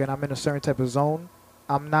music and I'm in a certain type of zone,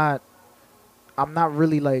 I'm not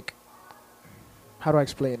really like, how do I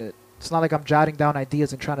explain it? It's not like I'm jotting down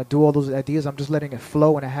ideas and trying to do all those ideas. I'm just letting it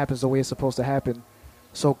flow, and it happens the way it's supposed to happen.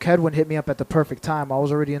 So Kedwin hit me up at the perfect time. I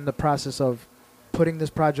was already in the process of putting this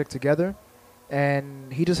project together,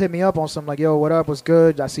 and he just hit me up on something like, yo, what up, what's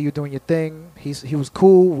good? I see you doing your thing. He was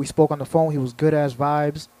cool. We spoke on the phone. He was good as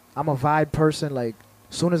vibes. I'm a vibe person. Like,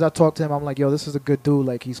 as soon as I talk to him, I'm like, yo, this is a good dude.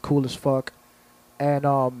 Like, he's cool as fuck.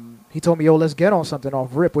 And he told me, yo, let's get on something off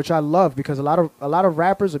rip, which I love, because a lot of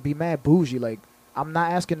rappers would be mad bougie. Like, I'm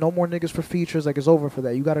not asking no more niggas for features. Like, it's over for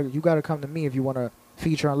that. You gotta come to me if you want to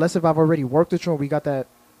feature, unless if I've already worked with you and we got that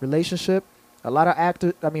relationship. A lot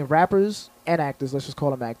of rappers and actors, let's just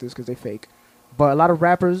call them actors because they fake. But a lot of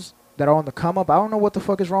rappers that are on the come up, I don't know what the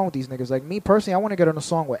fuck is wrong with these niggas. Like, me personally, I want to get on a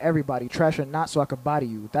song with everybody, trash or not, so I could body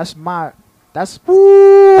you. That's how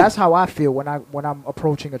I feel when I'm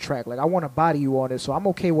approaching a track. Like, I want to body you on it, so I'm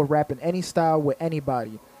okay with rapping any style with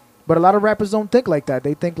anybody. But a lot of rappers don't think like that.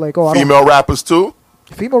 They think like, oh, Female rappers too?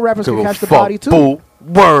 Female rappers Give can a catch the fuck, body too. boo.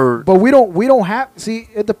 Word. But we don't have, see,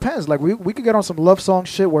 it depends. Like, we could get on some love song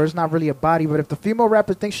shit where it's not really a body, but if the female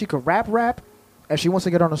rapper thinks she could rap and she wants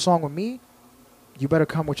to get on a song with me, you better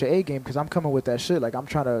come with your A game, because I'm coming with that shit. Like, I'm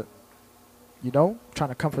trying to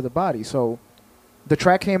come for the body. So the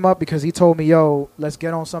track came up because he told me, yo, let's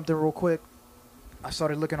get on something real quick. I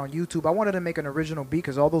started looking on YouTube. I wanted to make an original beat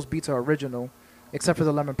because all those beats are original, except for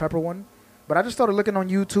the Lemon Pepper one. But I just started looking on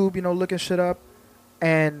YouTube, looking shit up.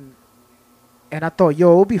 And I thought,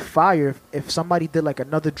 yo, it would be fire if somebody did like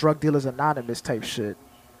another Drug Dealers Anonymous type shit.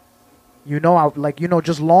 You know,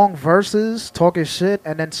 just long verses, talking shit,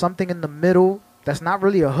 and then something in the middle that's not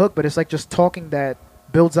really a hook, but it's like just talking that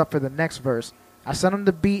builds up for the next verse. I sent him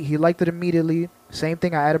the beat. He liked it immediately. Same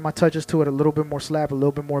thing. I added my touches to it, a little bit more slap, a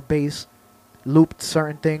little bit more bass, looped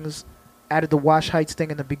certain things, added the Wash Heights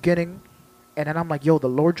thing in the beginning, and then I'm like, yo, the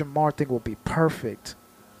Lord Jamar thing will be perfect.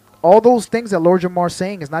 All those things that Lord Jamar's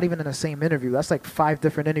saying is not even in the same interview. That's like 5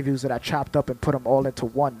 different interviews that I chopped up and put them all into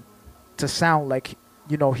one to sound like,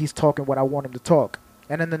 you know, he's talking what I want him to talk.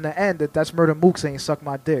 And then in the end, that's Murder Mook saying, suck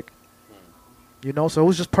my dick. You know, so it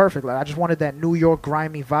was just perfect. Like, I just wanted that New York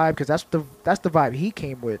grimy vibe because that's the vibe he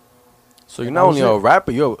came with. So you're not only a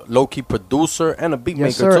rapper, you're a low-key producer and a beat maker,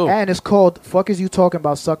 yes, sir. too. And it's called Fuck Is You Talking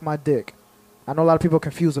About Suck My Dick. I know a lot of people are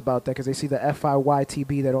confused about that because they see the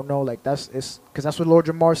FIYTB. They don't know, like, because that's what Lord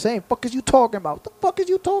Jamar's saying. Fuck is you talking about? What the fuck is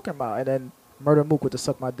you talking about? And then Murder Mook with the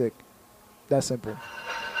suck my dick. That simple.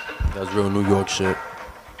 That's real New York shit.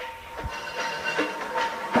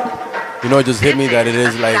 You know, it just hit me that it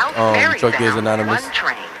is like Drug Dealers Anonymous.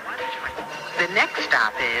 The next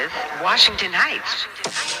stop is Washington Heights.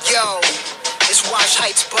 Yo, it's Wash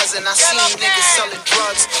Heights buzzing. I seen niggas selling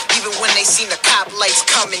drugs, even when they seen the cop lights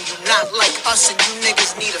coming. You not like us, and you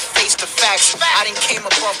niggas need a face to facts. I done came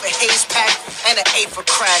up off a haze pack and an A for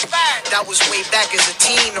crack. That was way back as a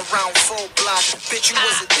teen, around 4 block. Bitch, you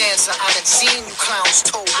was a dancer. I done seen you clowns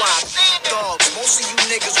toe wop. Dogs, most of you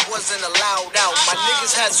niggas wasn't allowed out. My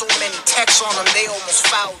niggas had so many texts on them, they almost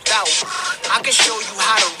fouled out. I can show you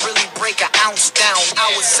how to really break an ounce down. I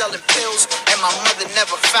was selling pills, and my mother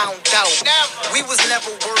never found out. We was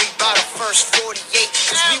never worried about the first 48,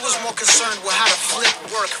 cause we was more concerned with how to flip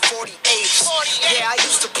work 48s. Yeah, I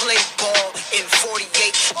used to play ball in 48,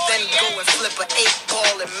 then go and flip an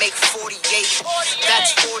 8-ball and make 48.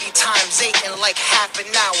 That's 40 times 8 in like half an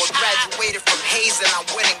hour. Graduated from Hayes and I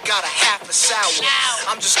went and got a half a sour.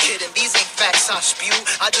 I'm just kidding, these ain't facts I spew.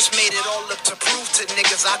 I just made it all up to prove to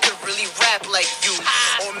niggas I could really rap like you.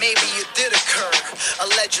 Or maybe it did occur,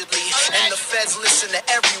 allegedly, and the feds listen to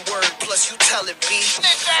every word, plus you tell it be.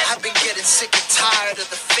 I've been getting sick and tired of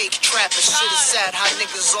the fake trap. And shit is sad how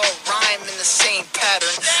niggas all rhyme in the same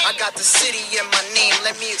pattern. I got the city in my name,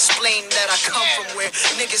 let me explain that I come from where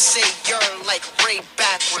niggas say yearn like Ray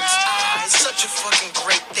backwards. It's such a fucking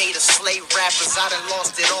great day to slay rappers. I done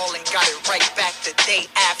lost it all and got it right back the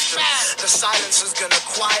day after. The silence is gonna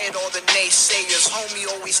quiet all the naysayers. Homie,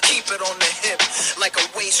 always keep it on the hip like a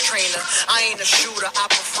waist trainer. I ain't a shooter, I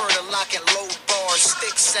prefer to lock and load bars,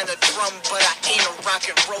 sticks and a drum, but I ain't a rock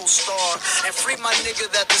and roll star. And free my nigga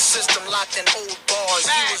that the system locked in old bars.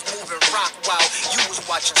 He was moving rock while you was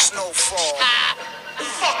watching snowfall. The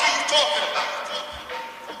fuck are you talking about?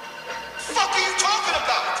 Fuck are you talking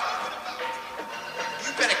about?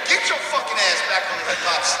 You better get your fucking ass back on the hip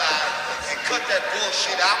hop side and cut that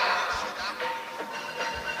bullshit out.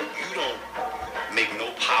 You don't make no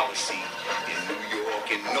policy in New York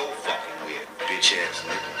and no fucking where, bitch ass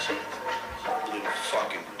niggas. Little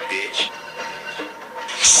fucking bitch.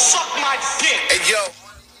 Suck my dick. Hey, yo.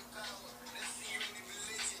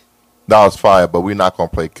 That was fire, but we're not gonna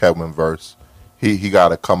play Kedwin verse. He got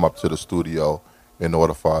to come up to the studio in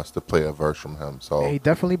order for us to play a verse from him. So He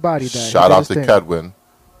definitely bodied that. shout He did out his to thing. Kedwin,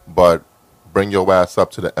 but bring your ass up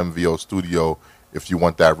to the MVO studio if you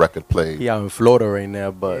want that record played. He out in Florida right now,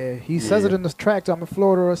 but Yeah, he says it in the track. I'm in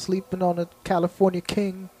Florida, sleeping on a California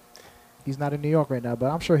king. He's not in New York right now, but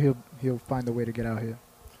I'm sure he'll find a way to get out here.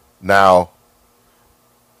 Now,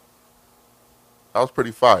 that was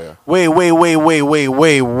pretty fire. Wait. got a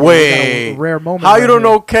rare moment How you right don't here.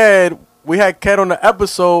 know Cad? We had Cad on the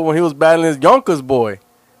episode when he was battling his Yonkers boy.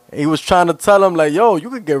 He was trying to tell him, like, yo,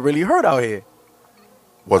 you could get really hurt out here.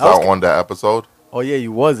 Was That was I on that episode? Oh, yeah,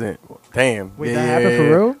 you wasn't. Damn. Wait, yeah, that happened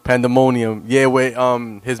for real? Pandemonium. Yeah,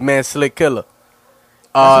 with his man Slick Killer.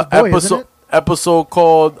 That's his boy, isn't it? Episode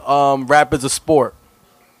called Rap is a Sport.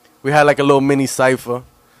 We had like a little mini cipher.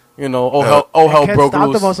 You know, oh hell Ken broke stopped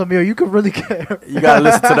loose. him on some, yo, you could really get. You gotta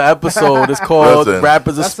listen to the episode. It's called Listen. Rap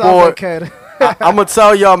is a That sounds like Sport. Ken. I'm gonna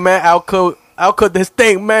tell y'all, man. I'll cut this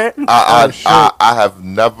thing, man. I have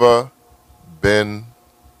never been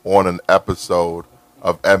on an episode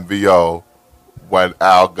of MVO when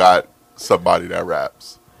Al got somebody that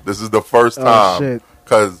raps. This is the first Oh, time shit.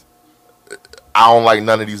 because I don't like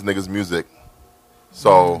none of these niggas' music.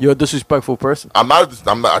 So You're a disrespectful person. I just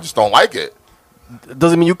don't like it.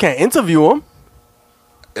 Doesn't mean you can't interview him.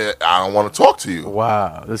 I don't want to talk to you.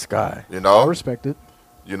 Wow, this guy. You I know, respect it.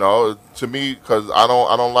 you know, to me, because I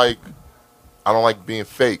don't like being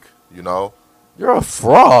fake. You know. You're a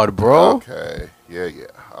fraud, bro. Okay. Yeah.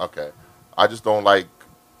 Okay. I just don't like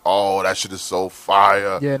oh, that shit is so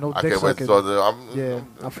fire. Yeah, no I dick can't wait to sucking. talk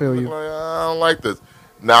to I feel you. Like, I don't like this.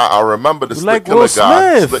 Now, I remember the You Slick like Killer Will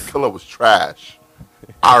guy. Smith. Slick Killer was trash.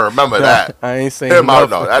 I remember that. I ain't saying Him, I nothing.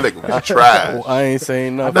 don't know. That nigga was trash. I ain't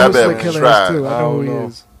saying I nothing. know That who man Slick was Killer trash. is too. I know who he I don't know.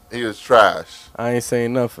 is. He was trash. I ain't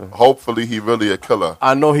saying nothing. Hopefully, he really a killer.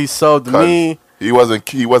 I know he subbed 'Cause me. He wasn't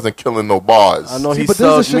killing no bars. I know See, he but this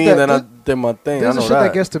is subbed shit me, that- then I this- did my thing. I There's know a shit that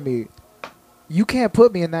that. gets to me. You can't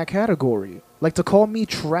put me in that category. Like, to call me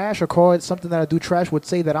trash or call it something that I do trash would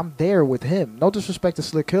say that I'm there with him. No disrespect to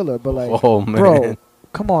Slick Killer, but like, Oh, man. bro,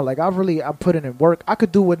 come on. Like, I'm putting in work. I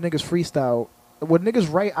could do what niggas freestyle. What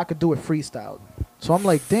niggas write, I could do it freestyle. So I'm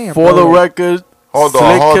like, damn. For bro, the like, record, Hold on,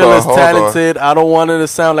 Slick hold Killer's on, hold talented. I don't want it to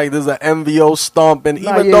sound like there's an MVO stomp. And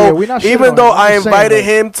Nah, even yeah, yeah, we not shitting even on though him. I'm I just saying, invited like-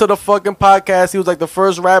 him to the fucking podcast, he was like the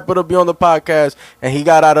first rapper to be on the podcast, and he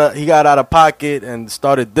got out of pocket and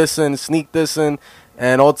started dissing, sneak dissing,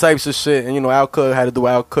 and all types of shit. And Al Kud had to do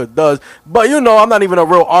what Al Kud does. But I'm not even a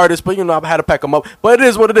real artist. But I had to pack him up. But it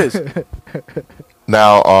is what it is.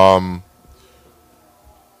 Now,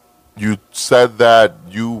 you said that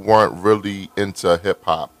you weren't really into hip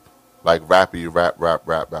hop, like rap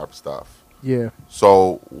stuff. Yeah.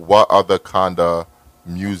 So, what other kind of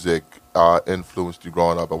music influenced you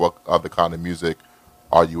growing up, and what other kind of music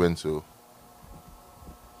are you into?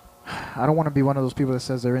 I don't want to be one of those people that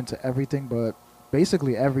says they're into everything, but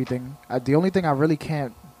basically everything. The only thing I really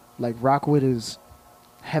can't like rock with is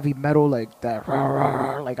heavy metal, like that.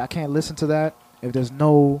 Like, I can't listen to that if there's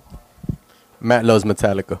no. Matt loves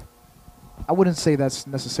Metallica. I wouldn't say that's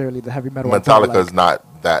necessarily the heavy metal. I think, Metallica like- is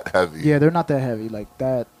not that heavy. Yeah, they're not that heavy like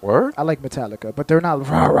that. Word? I like Metallica, but they're not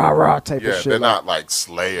rah rah rah type Yeah, of shit. they're like- not like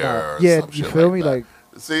Slayer. or Yeah, some you shit feel like me? that. Like,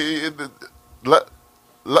 See,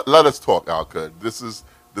 let us talk, Al Kud. This is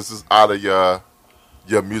out of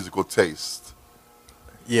your musical taste.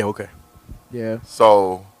 Yeah, okay. yeah.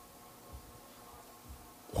 So,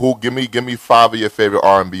 give me 5 of your favorite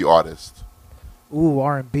R&B artists. Ooh,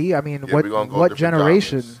 R&B. I mean, Yeah, we gonna go what different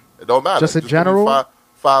generation? genres. It don't matter. Just in give me general?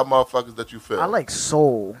 five motherfuckers that you feel. I like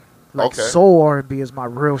soul. Like Okay. soul R&B is my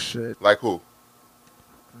real shit. Like who?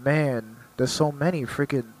 Man, there's so many.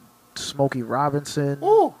 Freaking Smokey Robinson,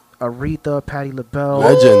 Ooh. Aretha, Patti LaBelle,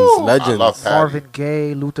 Legends. I love Patty. Marvin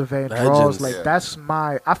Gaye, Luther Vandross. Legends. Like, Yeah. that's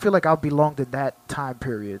my. I feel like I belonged in that time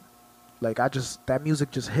period. Like, that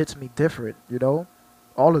music just hits me different.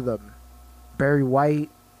 All of them. Barry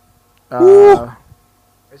White.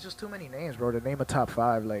 It's just too many names, bro. To name a top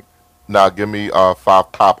 5, like. Now, give me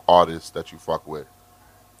 5 pop artists that you fuck with.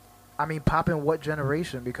 I mean, pop in what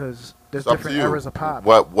generation? Because there's It's up to different you. eras of pop.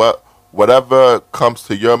 Whatever comes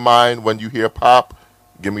to your mind when you hear pop,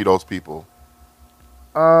 give me those people.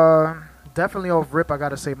 Definitely off rip, I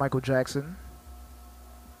gotta say Michael Jackson,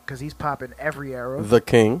 because he's popping every era. The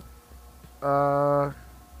King.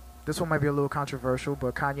 This one might be a little controversial,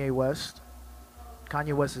 but Kanye West.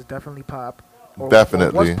 Kanye West is definitely pop. Or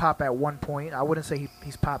Definitely. was pop at one point. I wouldn't say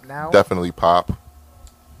he's pop now. Definitely pop.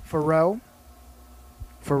 Pharrell.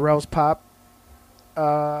 Pharrell's pop.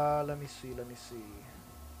 Let me see.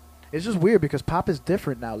 It's just weird because pop is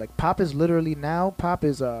different now. Like, pop is literally now. Pop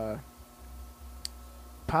is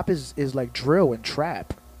like drill and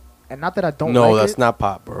trap, and not that I don't. No, like that's it. not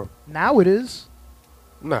pop, bro. Now it is.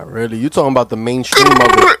 Not really. You talking about the mainstream of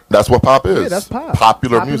it? That's what pop is. Yeah, that's pop.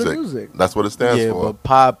 Popular Popular music. music. That's what it stands Yeah, for. but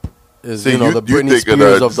pop is See, the you Britney think of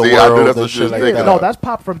Spears the- of the see, I knew world that's and what you shit was like thinking that. of. No, that's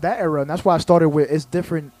pop from that era, and that's why I started with it's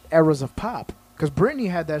different eras of pop. Because Britney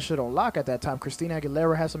had that shit on lock at that time. Christina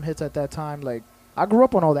Aguilera had some hits at that time. Like, I grew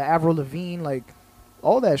up on all that. Avril Lavigne, like,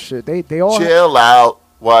 all that shit. They all Chill out.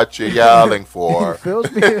 What you yelling for?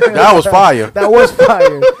 feels me. That was fire. That was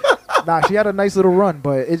fire. Nah, she had a nice little run,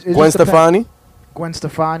 but it Gwen just depends. Stefani. Gwen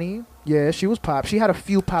Stefani, yeah, she was pop. She had a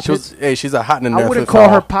few pop hits. She's a hot in I wouldn't call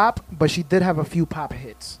her pop, but she did have a few pop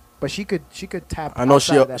hits. But she could tap. I know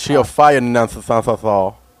she outside that a pop. fire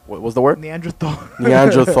Neanderthal. What was the word? Neanderthal.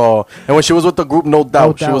 Neanderthal. And when she was with the group, no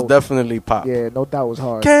doubt, she was Doubt. definitely pop. Yeah, no doubt was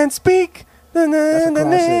hard. Can't speak. That's a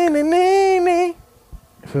classic.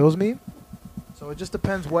 Feels me? So it just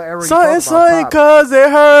depends what era you Something, talk something, about. Pop. cause it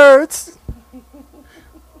hurts.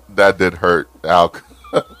 That did hurt, Al.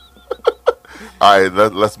 All right,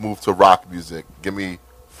 let's move to rock music. Give me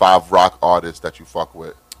 5 rock artists that you fuck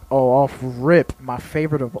with. Oh, off rip, my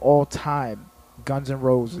favorite of all time, Guns N'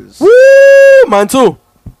 Roses. Woo! Mine too.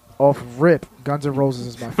 Off rip, Guns N' Roses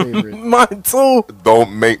is my favorite. Mine too.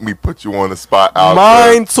 Don't make me put you on the spot, Al.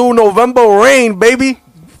 Mine too. November Rain, baby.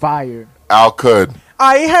 Fire. Al Kud.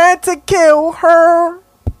 I had to kill her.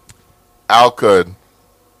 Al Kud.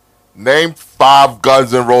 Name 5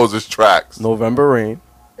 Guns N' Roses tracks. November Rain.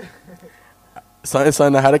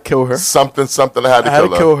 Something I had to kill her. Something I had to I had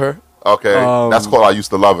to kill her. Okay, that's called I Used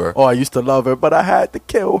to Love Her. Oh, I used to love her, but I had to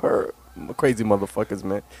kill her. Crazy motherfuckers,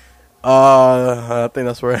 man. I think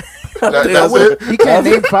that's right. That's it? He can't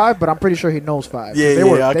name 5, but I'm pretty sure he knows 5.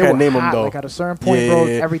 I can't name them though. Like at a certain point, bro,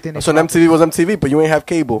 everything. So MTV was MTV, but you ain't have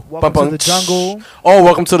cable. Welcome to the Jungle. Oh,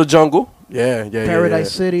 Welcome to the Jungle. Yeah.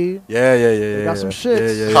 Paradise City. Yeah. They got some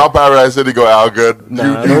shits. How Paradise City go, Al? Good.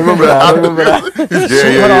 Nah, I don't remember that. I don't remember that.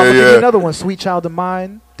 Hold on, I'll give you another one. Sweet Child of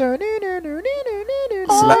Mine.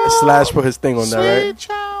 Slash put his thing on there, right? Sweet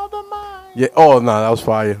Child of Mine. Yeah. Oh no, that was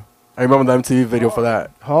fire. I remember the MTV video for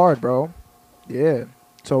that. Hard, bro. Yeah.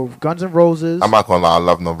 So Guns N' Roses. I'm not gonna lie, I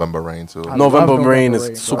love November Rain too. November Rain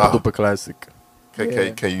is super duper classic.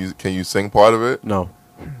 Can you sing part of it? No.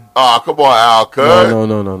 Oh, come on, Al.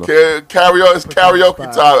 No. Karaoke, it's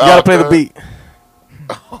karaoke time. You gotta play the beat.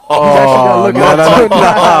 Oh,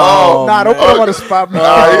 nah, don't put him on the spot, man.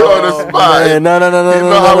 Nah, you on the spot. Man, no. You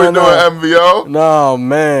know how we doing MVO? No,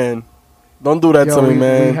 man. Don't do that to me,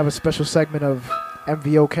 man. We have a special segment of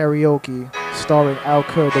MVO karaoke starring Al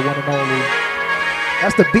Kud, the one and only.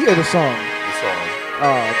 That's the beat of the song. The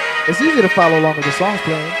song. It's easy to follow along with the songs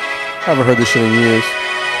playing. I haven't heard this shit in years.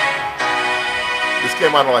 This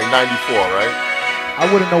came out in like 94, right? I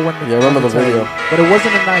wouldn't know when. Yeah, I remember the video. But it was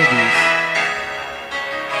in the 90s.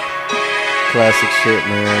 Classic shit,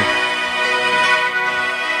 man.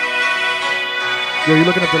 Yo, you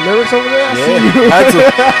looking at the lyrics over there?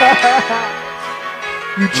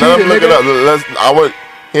 You cheated, Let him look it up.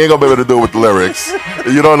 He ain't gonna be able to do it with the lyrics.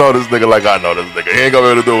 You don't know this nigga like I know this nigga. He ain't gonna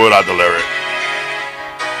be able to do it without the lyric.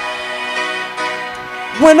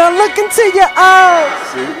 When I look into your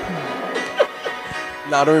eyes.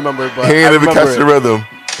 Nah, I don't remember it, but he ain't even catch the rhythm.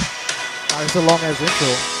 It's a long ass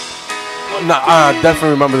intro. Nah, I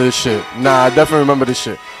definitely remember this shit.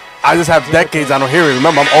 I just have decades I don't hear it.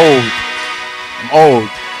 Remember, I'm old.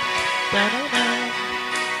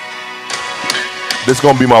 This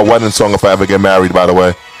gonna be my wedding song if I ever get married, by the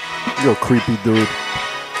way. You're a creepy dude.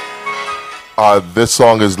 This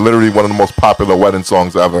song is literally one of the most popular wedding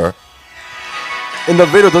songs ever. In the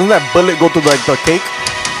video, doesn't that bullet go through like the cake?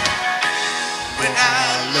 When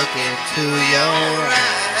I look into your eyes.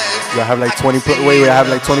 I have like 20 plus. Wait, I have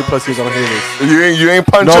like 20 plus years. I don't hear this. You ain't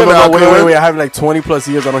punching. No. Wait. I have like 20 plus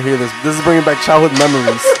years. I don't hear this. This is bringing back childhood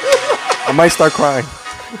memories. I might start crying.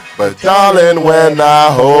 But darling, when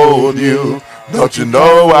I hold you, don't you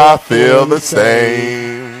know I feel the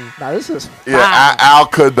same? Nah, this is Al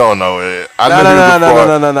Kud don't know it. No.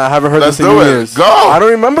 I haven't heard this in years. Go. I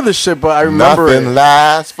don't remember this shit, but I remember Nothing it.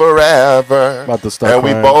 lasts forever. About to start and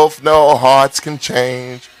crying. we both know hearts can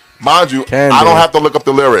change. Mind you, I don't have to look up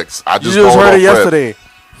the lyrics. I just You just go heard off it yesterday.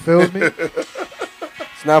 Feels me?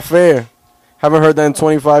 It's not fair. Haven't heard that in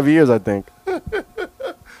 25 years, I think. I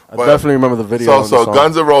definitely remember the video. So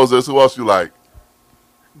Guns N' Roses, who else you like?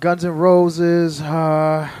 Guns N' Roses.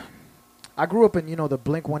 I grew up in, the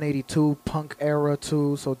Blink 182 punk era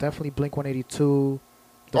too, so definitely Blink 182.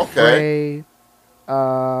 The Fray.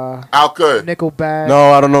 Al Kud. Nickelback.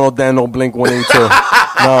 No, I don't know no Blink 182.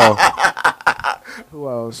 No. Who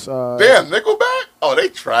else? Damn, Nickelback? Oh, they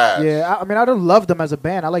trash. Yeah, I mean, I don't love them as a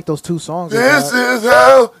band. I like those 2 songs. This is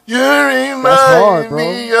how you remind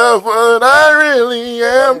me of what I really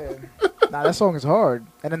am. Yeah. Nah, that song is hard.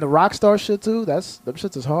 And then the Rockstar shit too. Them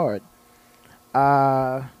shits is hard.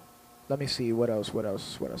 Let me see what else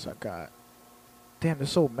I got. Damn,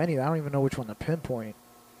 there's so many. I don't even know which one to pinpoint.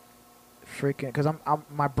 Freaking, because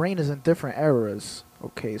my brain is in different eras.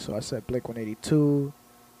 Okay, so I said Blink 182.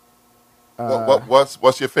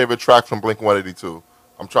 What's your favorite track from Blink 182?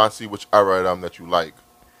 I'm trying to see which era that you like.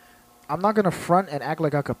 I'm not gonna front and act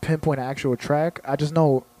like I could pinpoint an actual track. I just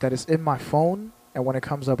know that it's in my phone, and when it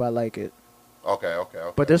comes up, I like it. Okay.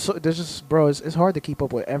 But there's just, bro, it's hard to keep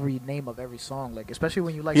up with every name of every song, like especially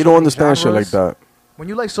when you like. You don't understand shit like that. When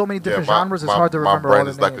you like so many different genres, it's hard to remember all the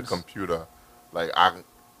names. My brain is like a computer. Like I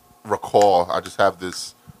recall, I just have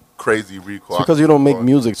this crazy recall. It's because you don't make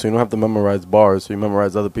music, so you don't have to memorize bars. So you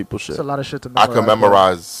memorize other people's shit. It's a lot of shit to memorize. I can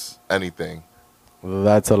memorize anything.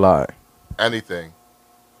 That's a lie. Anything.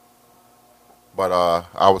 But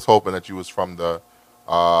I was hoping that you was from the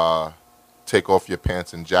take off your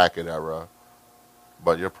pants and jacket era.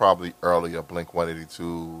 But you're probably earlier, Blink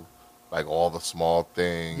 182, like All the Small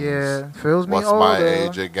Things. Yeah, feels me. What's my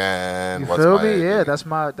age again? You feel me? Yeah, that's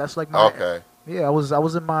like my. Okay. Yeah, I was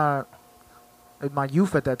in my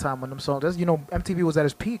youth at that time when them songs. MTV was at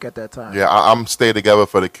its peak at that time. Yeah, I'm Stay Together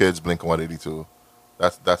for the Kids, Blink 182.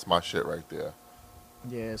 That's my shit right there.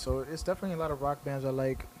 Yeah, so it's definitely a lot of rock bands I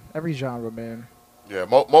like. Every genre, man. Yeah,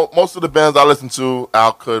 most of the bands I listen to,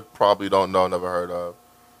 Al Kud probably don't know, never heard of.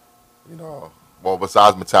 Well,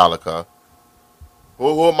 besides Metallica.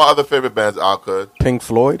 Who are my other favorite bands, Alkud? Pink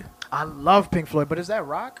Floyd. I love Pink Floyd, but is that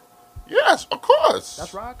rock? Yes, of course.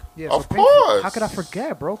 That's rock? Yeah, Of Pink Floyd- course. How could I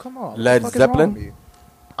forget, bro? Come on. What the Led fuck is wrong Zeppelin? with me?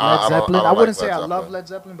 I Led don't- Zeppelin. I I, don't wouldn't like say Led I love Zeppelin. Led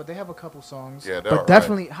Zeppelin, but they have a couple songs. Yeah, they're but alright.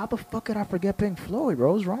 definitely, how the fuck could I forget Pink Floyd,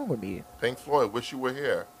 bro? What's wrong with me? Pink Floyd, Wish You Were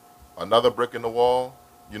Here. Another Brick in the Wall.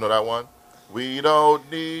 You know that one? We don't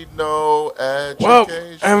need no Well,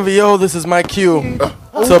 education. MVO, this is my cue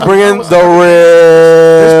Oh, to bring in this the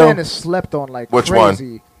man real is slept on like Which one?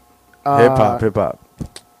 crazy. hip hop.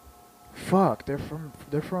 Fuck, they're from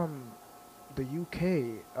the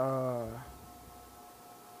UK.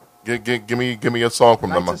 Give me a song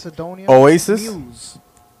from them. Knights of Sidonia. Oasis?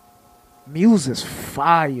 Muse is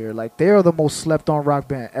fire. Like they are the most slept on rock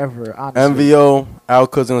band ever. Honestly. MVO,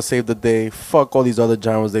 Alcud's gonna save the day. Fuck all these other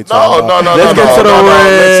genres they No, talk about. no, Let's no, get to the no, real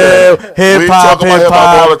listen. We hip hop, talk about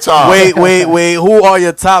hip-hop all the time. Wait. Who are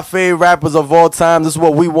your top favorite rappers of all time? This is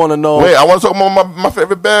what we want to know. Wait, I want to talk about my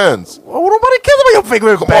favorite bands. Well, nobody cares about your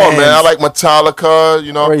favorite Come bands. on, man. I like Metallica,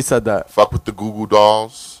 you I know. already said that. Fuck with the Goo Goo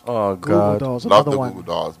Dolls. Oh Google God. Dolls, Love another the one. Goo Goo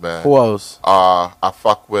Dolls, man. Who else? I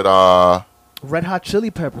fuck with Red Hot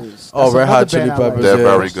Chili Peppers. Oh, That's Red another Hot Chili band I like. Peppers, they're yeah.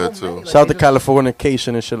 very good So many, too. like, Shout out to they just-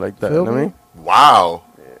 Californication and shit like that. You Feel know what I me? mean? Wow.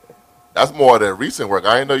 That's more than recent work.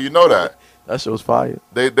 I didn't know you know that. That shit was fire.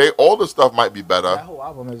 They older stuff might be better. That whole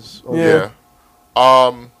album is. Yeah.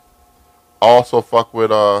 I also fuck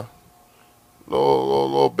with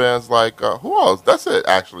little bands like who else? That's it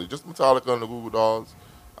actually. Just Metallica and the Goo Goo Dolls.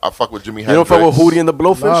 I fuck with Jimi You don't Hendrix. fuck with Hootie and the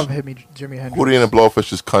Blowfish? Love Jimi Hendrix. Hootie and the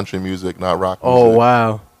Blowfish is country music, not rock music. Oh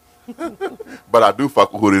wow. But I do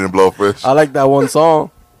fuck with Hootie and the Blowfish. I like that one song.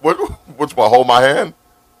 Which one? Hold My Hand?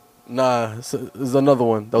 Nah, it's another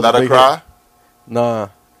one. That was Let a Her big Cry? hit. Nah.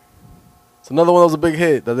 It's another one that was a big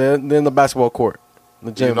hit. They're in the basketball court. In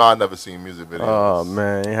the gym. You know I never seen music videos. Oh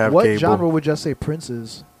man, you have What cable. genre would you say Prince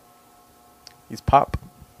is? He's pop.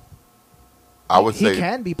 I would He say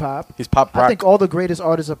can be pop. He's pop rock. I think all the greatest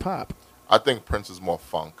artists are pop. I think Prince is more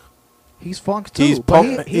funk. He's funk too. He's but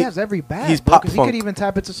punk- he has every bag. he's bro, pop 'cause he funk. could even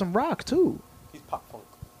tap into some rock too. He's pop funk.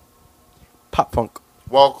 Pop funk.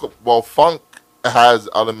 Well, funk has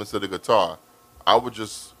elements of the guitar. I would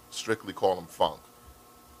just strictly call him funk.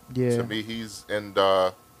 Yeah. To me, he's in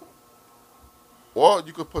the. Well,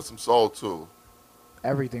 you could put some soul too.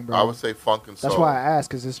 Everything, bro. I would say funk and soul. That's why I ask,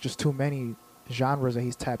 because there's just too many genres that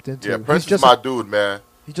he's tapped into. Yeah, Prince he's is just my dude, man.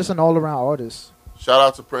 He's just an all-around artist. Shout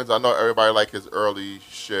out to Prince. I know everybody like his early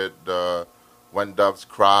shit. When Doves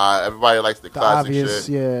Cry. Everybody likes the classic obvious,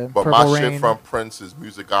 shit. yeah, But Purple my Rain. shit from Prince is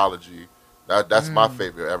musicology. That's my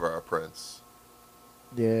favorite ever of Prince.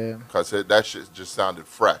 Yeah. Because that shit just sounded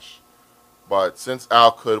fresh. But since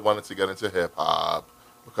Alkud wanted to get into hip hop,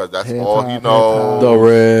 because that's all he Hip-hop, knows. The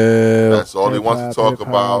real. That's all he wants to Hip-hop, talk hip-hop.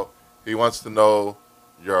 about. He wants to know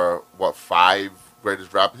your 5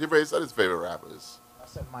 greatest rappers. He already said his favorite rappers. I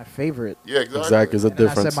said my favorite. Yeah, exactly. Exactly, is a And then I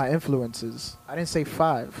difference. said my influences. I didn't say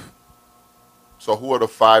 5. So who are the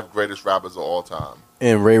 5 greatest rappers of all time?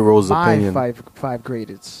 In Ray Rose's My opinion. five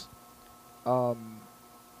greatest.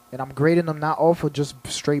 And I'm grading them not off of just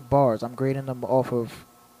straight bars. I'm grading them off of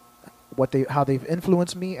how they've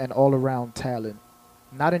influenced me and all around talent.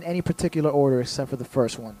 Not in any particular order except for the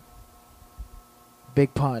first one.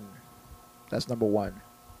 Big Pun. That's number 1.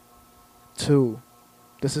 2.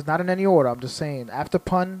 This is not in any order. I'm just saying. After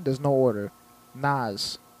Pun, there's no order.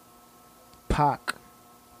 Nas. Pac.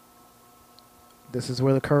 This is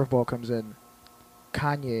where the curveball comes in.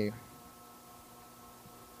 Kanye.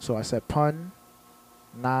 So I said Pun,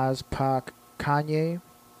 Nas, Pac, Kanye.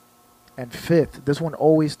 And 5th, this one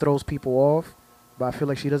always throws people off, but I feel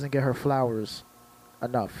like she doesn't get her flowers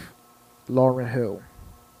enough. Lauryn Hill.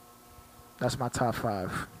 That's my top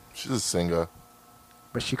 5. She's a singer.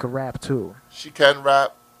 But she could rap too. She can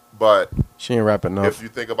rap, but She ain't rapping enough. if you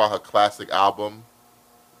think about her classic album,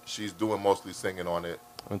 she's doing mostly singing on it.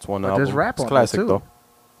 It's one But album. there's rap it's on it, classic too. though.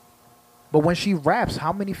 But when she raps,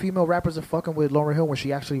 how many female rappers are fucking with Lauryn Hill when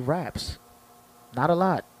she actually raps? Not a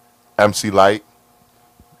lot. MC Light,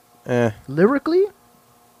 Lyrically?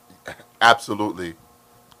 absolutely.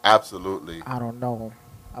 Absolutely. I don't know.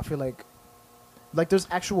 I feel like there's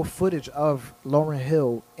actual footage of Lauryn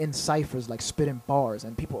Hill in ciphers, like spitting bars,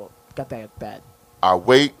 and people got that. I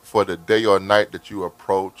wait for the day or night that you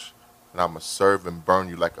approach, and I'ma serve and burn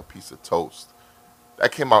you like a piece of toast.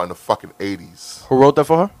 That came out in the fucking 80s. Who wrote that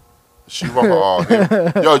for her? She wrote her all here.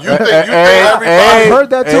 Yo, you think Hey, everybody... I heard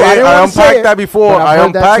that too. I didn't I wanna say unpacked it, that before. but I've I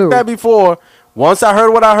heard that unpacked too. that before. Once I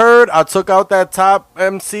heard what I heard, I took out that top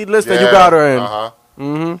MC list that you got her in. Uh-huh.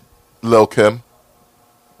 Mm-hmm. Lil Kim.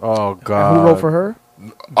 Oh And God. who wrote for her?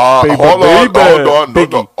 Hold on. No.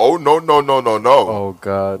 Biggie. Oh, no. Oh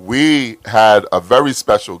God. We had a very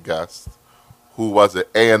special guest who was an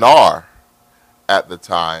A&R at the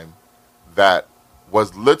time that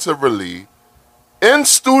was literally in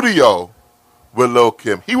studio with Lil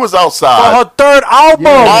Kim. He was For outside. her third album.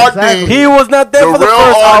 Yeah, RD, exactly. He was not there for the real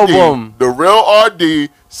first RD, album. The real RD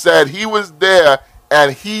said he was there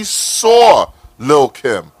and he saw Lil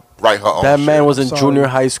Kim write her own That shit. man was in Sorry. junior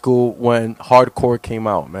high school when hardcore came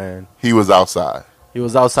out, man. He was outside. He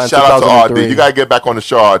was outside in Shout out to 2003. RD. You got to get back on the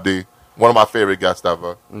show, RD. One of my favorite guests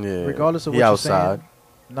ever. Yeah. Regardless of He what you're outside. saying,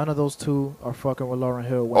 none of those two are fucking with Lauryn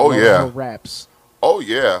Hill when Oh, Lauryn yeah. Hill raps. Oh,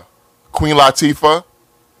 yeah. Queen Latifah.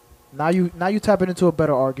 Now you tapping into a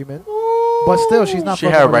better argument, but still, she's not. She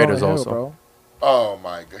fucking had with writers Lauryn Hill, also. bro. Oh,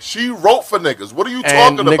 my God. She wrote for niggas. What are you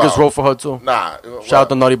And talking niggas about? wrote for her too. Nah. Shout out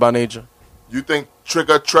to Naughty by Nature. You think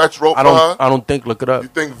Trigger Tretch wrote I for her? don't think. Look it up. You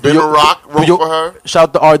think Do Vin you- Rock do wrote you- for her?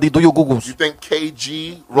 Shout out to RD. Do your Googles. You think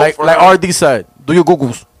KG wrote Like for like her? RD said. Do your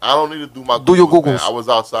Googles. I don't need to do my Do your Googles, man. Googles. I was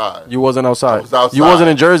outside. You wasn't outside. I was outside. You wasn't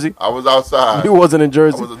in Jersey. I was outside. You wasn't in I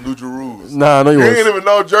Jersey. was in New Jerusalem. Nah, no, you You was. didn't even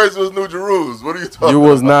know Jersey was New Jerusalem. What are you talking You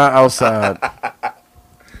was about? not outside.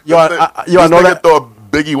 Yo, I This know nigga that.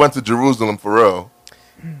 thought Biggie went to Jerusalem for real.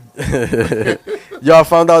 Yo, I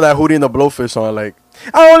found out that Hootie and the Blowfish song. Like,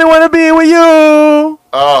 I only want to be with you.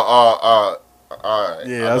 All right.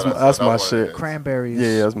 Yeah, I know that's my one shit. is. Cranberries.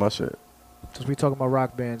 Yeah, that's my shit. Since we talking about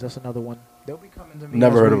rock bands, that's another one. They'll be coming to me.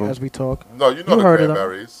 Never as heard we, of them. as we talk. No, you know You the heard of them.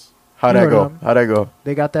 Cranberries. How'd You that heard go? of them. How'd that go?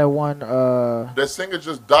 They got that one. Their singer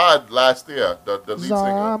just died last year. The lead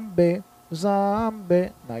singer. Zombie.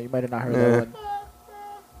 No, you might have not heard Yeah. that one.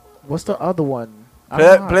 What's the other one? I Play don't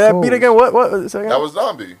know that, how play it that beat goes. again. What? Say again? That was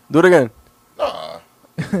Zombie. Do it again. Nah.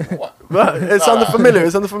 What? It sounded familiar.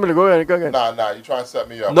 It sounded familiar. Go ahead. Go ahead. Nah. You trying to set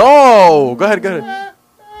me up? No. Go ahead.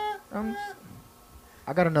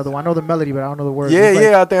 I got another one. I know the melody, but I don't know the words. Yeah, It's like,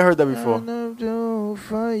 yeah. I think I heard that before.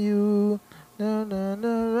 For you. Na, na,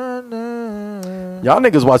 na, na, na. Y'all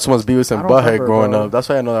niggas watch so much Beavis I and don't Butthead remember, growing bro. up. That's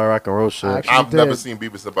why I know that rock and roll shit. Actually I've did. never seen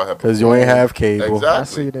Beavis and Butthead. Because you ain't have cable. Exactly. I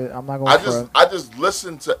see that. I'm not going I just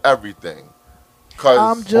listen to everything. Cause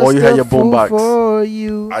I'm just you had a your fool boombox. for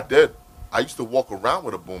you. I did. I used to walk around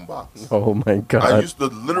with a boombox. Oh my I god. used to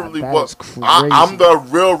literally That walk. is crazy. I'm the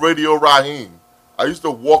real Radio Raheem. I used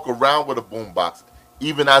to walk around with a boombox,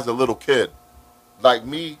 even as a little kid. Like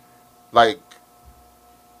me, like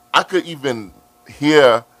I could even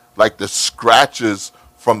hear like the scratches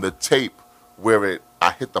from the tape where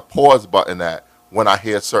I hit the pause button at when I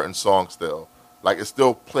hear certain songs still. Like it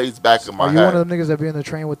still plays back in my Are you head. one of them niggas that be in the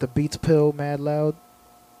train with the Beats pill mad loud?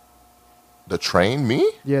 The train,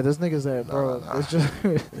 me? Yeah, there's niggas that, bro. Nah. It's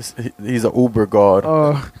just, He's an Uber god.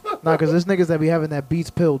 nah, because there's niggas that be having that Beats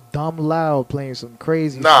pill dumb loud playing some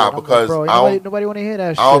crazy Nah, shit. I'm like, because bro, I don't- nobody want to hear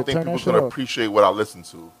that shit. I don't think Turn that people's shit gonna off. appreciate what I listen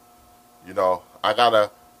to. You know, I got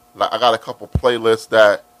a couple playlists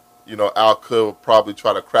that, you know, Al could probably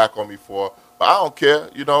try to crack on me for, but I don't care.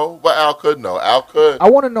 You know, what Al could know. Al could. I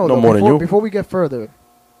want to know No though, more than you. before we get further,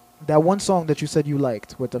 that one song that you said you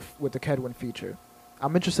liked with the Kedwin feature.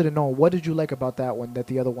 I'm interested in knowing what did you like about that one that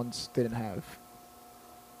the other ones didn't have.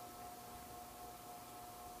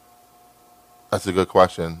 That's a good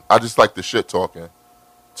question. I just like the shit talking.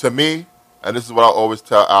 To me, and this is what I always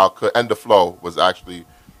tell Al could, and the flow was actually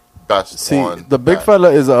best. See, on the big that. fella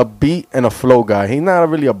is a beat and a flow guy. He's not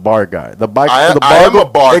really a bar guy. The bar, I am- the I am a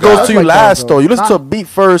bar It guy. goes to you Like that, last though. though. You listen to a beat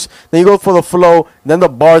first, then you go for the flow, then the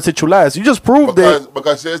bars hit you last. You just proved it.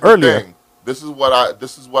 Because here's the earlier. thing. This is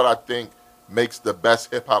what I think makes the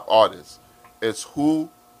best hip hop artists. It's who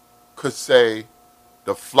could say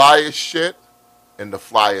the flyest shit in the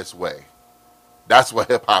flyest way. That's what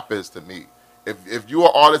hip hop is to me. If you're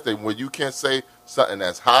an artist and when you can't say something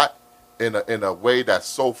that's hot in a way that's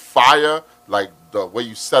so fire, like the way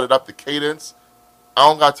you set it up, the cadence, I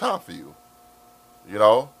don't got time for you. You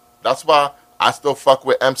know? That's why I still fuck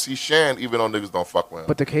with MC Shan even though niggas don't fuck with him.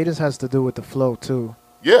 But the cadence has to do with the flow too.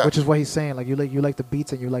 Yeah. Which is what he's saying. Like you like the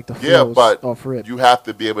beats and you like the Yeah, flows but off rip. you have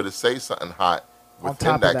to be able to say something hot On within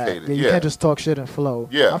top of that that, cadence. yeah, you can't just talk shit and flow.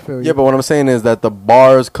 Yeah. I feel you. Yeah, but what I'm saying is that the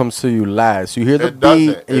bars comes to you last. You hear the It doesn't. beat,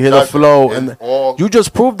 and It you hear the doesn't. flow, It and all- you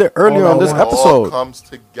just proved it earlier all on this at It all episode. comes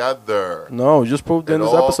together. No, you just proved it in It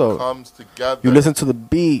this all episode. comes together. You listen to the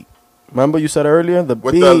beat. Remember you said earlier the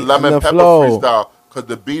with beat the lemon and the pepper flow. freestyle because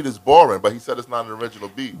the beat is boring, but he said it's not an original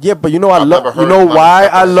beat. Yeah, but you know I I've love. never You heard know Lemon why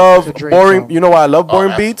Pepper. I love It's a Drake boring. song. You know why I love Oh, boring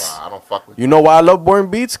that's beats. why I don't fuck with You know why I love boring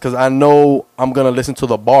beats? Because I know I'm gonna listen to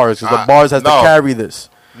the bars. Because the I- bars has no. to carry this.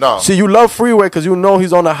 No, See, you love Freeway because you know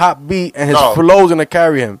he's on a hot beat and his No. flow's gonna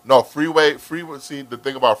carry him. no, Freeway. See, the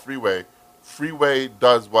thing about Freeway Freeway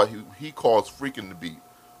does what he calls freaking the beat.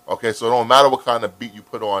 Okay, so it don't matter what kind of beat you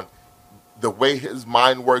put on. The way his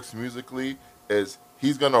mind works musically is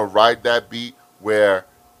he's gonna ride that beat where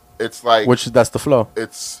it's like that's the flow.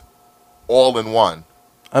 It's all in one.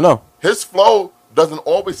 I know. His flow doesn't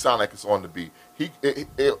always sound like it's on the beat.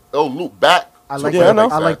 It'll loop back. I like that.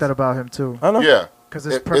 I like that about him too. I know. Yeah, because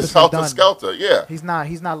it's it's helter skelter. Yeah, he's not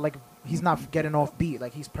getting off beat.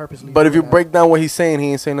 Like he's purposely. But if you break down what he's saying,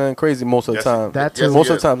 he ain't saying nothing crazy most of the time. That too. Most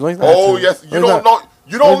of the time. No, he's not. Oh yes, you don't know.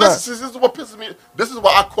 You don't listen. This is what pisses me. This is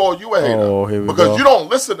why I call you a hater. Oh, here we because go. you don't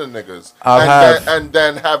listen to niggas and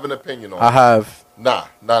then have an opinion on it. I have. Nah.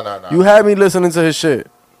 You had me listening to his shit.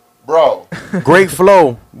 Bro. Great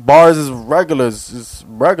flow. Bars is regular. It's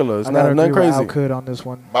regular. It's not nothing crazy. Al Could on this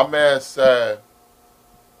one. My man said.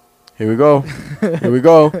 Here we go.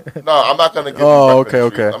 No, I'm not going to give you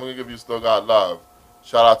okay. I'm going to give you Still Got Love.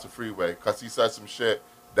 Shout out to Freeway. Because he said some shit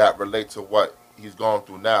that relate to what he's going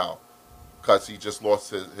through now. Because he just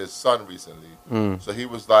lost his son recently. So he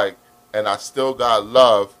was like, and I still got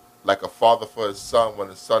love like a father for his son when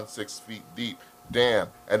his son's 6 feet deep. Damn.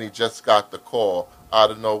 And he just got the call out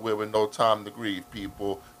of nowhere with no time to grieve,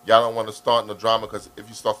 people. Y'all don't want to start no drama because if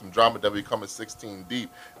you start some drama, then we come at 16 deep.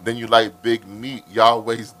 Then you like big meat, y'all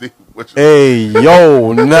waist deep. Hey,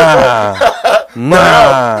 yo, nah.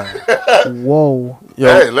 Whoa. Yo,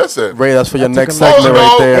 hey, listen. Ray, that's for your next segment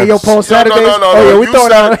right there. Hey, yo, Paul Saturdays. No. We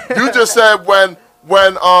throwing out. You just said when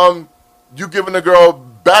you giving the girl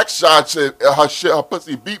back shots at her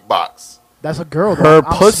pussy beatbox. That's a girl. Her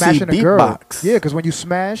I'm pussy smashing a girl. beatbox. Yeah, because when you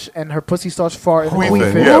smash and her pussy starts farting,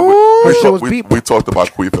 Queefing. her shit was beat. We talked about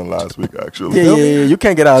queefing last week, actually. Yeah. You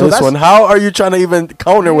can't get out of this one. How are you trying to even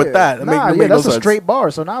counter with that? That's a straight bar.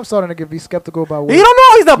 So now I'm starting to be skeptical about what he don't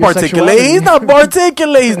know. He's not particulate. He's not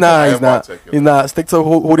particulate. He's not. He's not. Stick to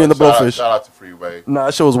Hootie and the Blowfish. Shout out to Freeway. Nah,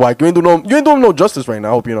 that shit was whack. You ain't doing him no justice right now.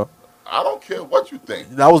 I hope you know. I don't care what you think.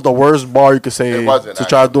 That was the worst bar you could say to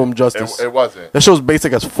try to do him justice. It wasn't. That shit was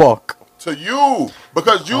basic as fuck. To you,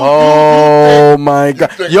 because you. Oh my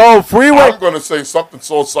god, yo, Freeway! I'm gonna say something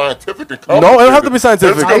so scientific and complicated. No, it don't have to be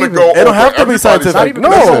scientific. It's gonna go. It don't have to be scientific.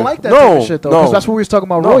 No, I don't like that type of shit though. Because that's what we was talking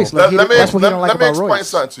about, Royce. Like, let me explain Royce.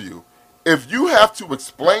 Something to you. If you have to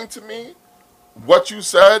explain to me what you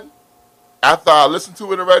said after I listened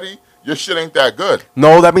to it already, your shit ain't that good.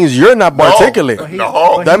 No, that means you're not particulate.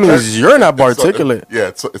 No, that means you're not particulate.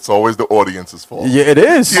 It's always the audience's fault. Yeah, it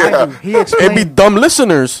is. Yeah. It'd be dumb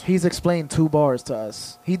listeners. He's explained 2 bars to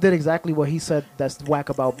us. He did exactly what he said that's whack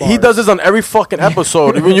about bars. He does this on every fucking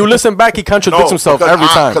episode. When you listen back, he contradicts himself every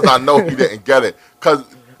time. Because I know he didn't get it. Because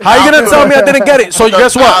how you gonna tell me I didn't get it? So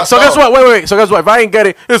guess what? Wait. So guess what? If I ain't get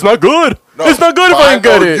it, it's not good. It's not good if I ain't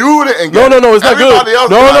get it. You didn't get it. No, it's not good.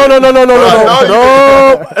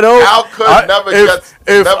 No. Al could never get.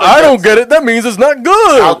 If I don't get it, that means it's not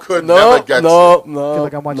good. Al could never get it. I feel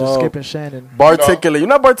like I'm watching Skip and Shannon. Particulate. You're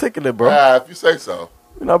not particulate, bro. Yeah, if you say so.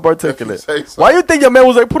 You're not particulate. So. Why you think your man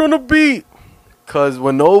was like, put on a beat? Because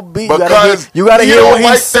when no beat, because you gotta hear what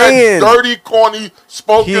he's saying. That dirty, corny,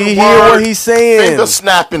 spoken word. He hear what he's saying. Finger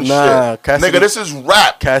snapping shit. Nigga, this is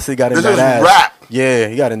rap. Cassidy got in that ass. This is rap. Yeah,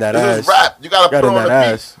 he got in that ass. This is rap. You gotta put on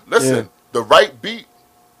a beat. Listen, the right beat.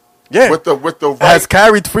 Yeah. With the right. Has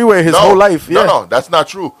carried Freeway his whole life. Yeah. No, that's not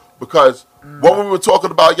true. Because what we were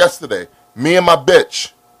talking about yesterday, me and my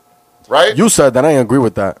bitch. Right? You said that. I ain't agree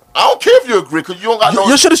with that. I don't care if you agree because you don't got no.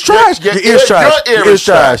 Your shit is trash. Your ear's trash. Your ear's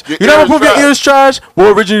trash. You never prove your ear's trash.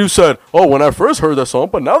 Well, originally you said, "Oh, when I first heard that song,"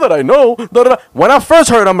 but now that I know, when I first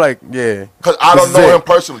heard, I'm like, "Yeah." Because I don't know him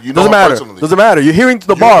personally. You know him personally. Doesn't matter. You're hearing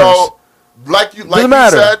the bars. Like you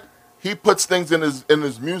said, he puts things in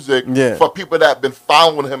his music for people that have been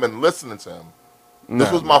following him and listening to him.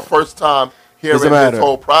 This was my first time hearing his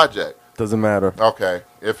whole project. Doesn't matter. Okay,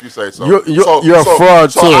 if you say so. You're a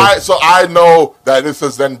fraud too. So I know that it's a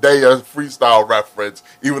Zendaya freestyle reference,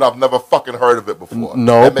 even I've never fucking heard of it before.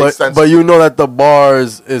 No, but you know that the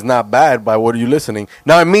bars is not bad by what are you listening.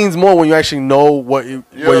 Now it means more when you actually know what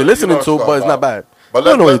you're listening to, but it's not bad. But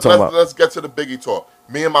let's get to the Biggie talk.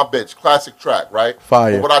 Me and my bitch, classic track, right?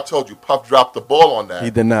 Fire. But what I told you, Puff dropped the ball on that.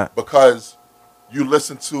 He did not. Because you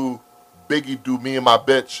listen to Biggie do Me and My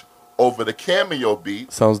Bitch over the Cameo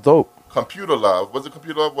beat. Sounds dope. Computer Love. Was it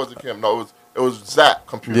Computer Love? Was it Cam? No, it was Zach,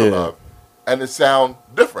 Computer Love. And it sound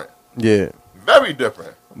different. Yeah. Very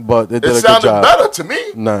different. But it did a good sounded job. better to me.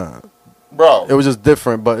 Nah. Bro. It was just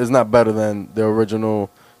different, but it's not better than the original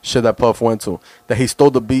shit that Puff went to. That he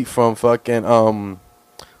stole the beat from fucking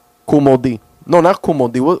Kumo D. No, not Kumo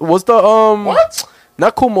D. What's the What?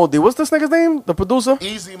 Not Kool Moe D. What's this nigga's name? The producer?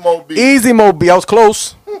 Easy Mo B. Easy Mo B. I was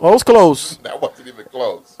close. That wasn't even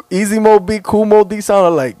close. Easy Mo B, Kool Moe D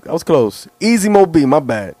sounded like. I was close. Easy Mo B, my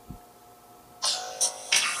bad.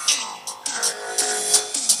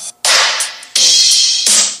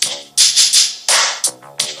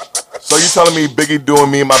 So you telling me Biggie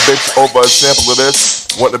doing Me and My Bitch over a sample of this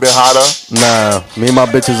wouldn't have been hotter? Nah, Me and My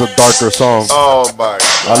Bitch is a darker song. Oh my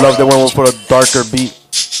God. I love that one for a darker beat.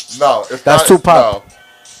 No, it's That's not, Tupac. No.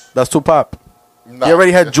 That's Tupac. No, He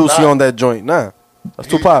already had it's Juicy not. on that joint. Nah, that's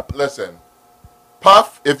Tupac. Listen,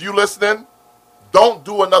 Puff, if you listening, don't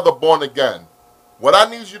do another Born Again. What I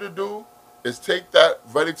need you to do is take that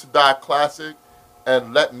Ready to Die classic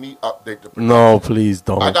and let me update the production. No, please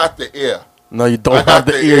don't. I got the ear. No, you I don't got have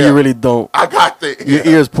the ear. You really don't. I got the ear. Your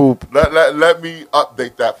ears poop. Let me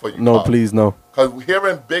update that for you. No, Puff. please, no. Because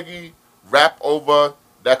hearing Biggie rap over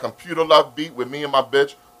that Computer Love beat with Me and My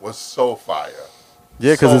Bitch was so fire.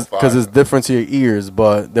 Yeah, So because it's different to your ears,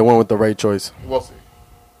 but they went with the right choice. We'll see.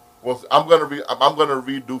 I'm gonna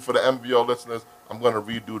redo for the MVO listeners. I'm gonna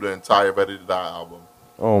redo the entire Ready to Die album.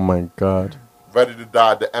 Oh my God. Ready to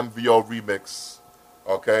Die, the MVO remix.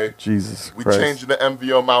 Okay. Jesus We Christ. changing the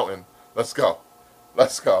MVO mountain. Let's go.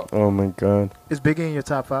 Let's go. Oh my God. Is Biggie in your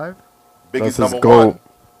top 5? Biggie's That's his number goal. 1. What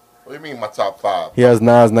do you mean my top 5? He has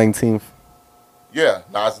Nas 19th. Yeah,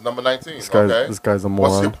 Nas is number 19. This guy's a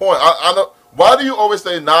What's moron. your point? I know. Why do you always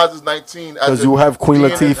say Nas is 19? Because you have Queen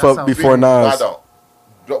Latifah before Nas. I don't.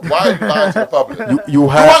 Why are you lying to the public? You Do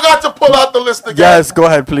have. I got to pull out the list again? Yes, go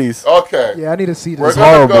ahead, please. Okay. Yeah, I need to see this. We're It's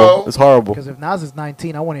gonna horrible. go. It's horrible. Because if Nas is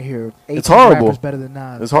 19, I want to hear 18 It's horrible. rappers better than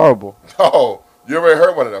Nas. It's horrible. Oh, you already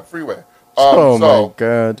heard one of them. Freeway. Oh so, my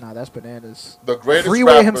God. Nah, that's bananas. The greatest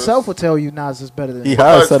Freeway rappers, himself will tell you Nas is better than He him.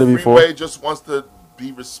 has because said it before. Freeway just wants to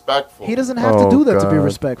be respectful. He doesn't have Oh, to do that to be God.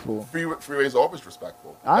 respectful. Freeway's always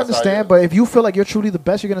respectful. I That's how he understand, is. but if you feel like you're truly the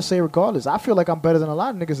best, you're going to say regardless. I feel like I'm better than a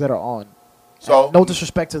lot of niggas that are on. So No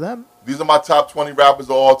disrespect to them. these are my top 20 rappers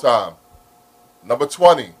of all time. Number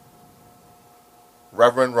 20,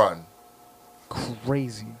 Reverend Run.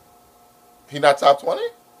 Crazy. He not top 20?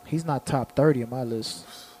 He's not top 30 on my list.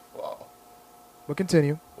 Wow. But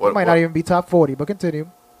continue. What- He might what- not even be top 40, but continue.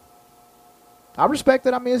 I respect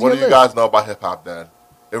it. I mean, it's What your do you list. guys know about hip hop then?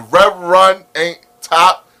 If Reverend Run ain't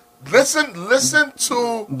top, listen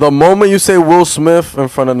to The moment you say Will Smith in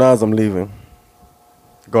front of Nas, I'm leaving.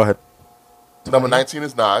 Go ahead. number 19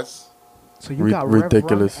 is Nas. So you got Rev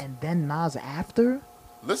ridiculous. Run and then Nas after?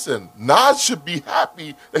 Listen, Nas should be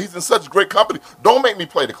happy that he's in such great company. Don't make me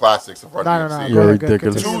play the classics in front No, of no, no. you. You're Go ahead,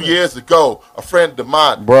 ridiculous. continue. 2 years ago, a friend of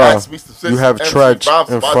mine Bruh, asked me to you have Tretch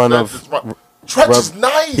in front of Tretch Rev- is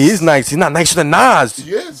nice. He's nice. He's not nicer than Nas.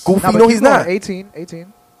 He is. Goofy, Nah, but no, keep he's going. not.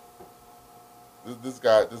 18. This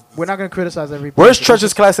guy. This We're not going to criticize every Where's person.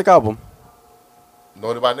 Tretch's classic album?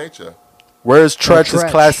 Naughty by Nature. Where's Tretch's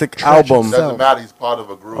Tretch. classic Tretch album? himself. Doesn't matter. He's part of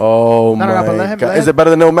a group. Oh No, no, no, my but let him- God. let Is him- it better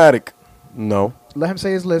than Illmatic? No. Let him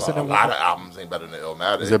say his list. A And then lot of albums ain't better than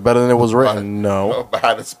Illmatic. Is it better than it was written? No.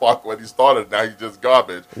 Behind the spark when he started, now he's just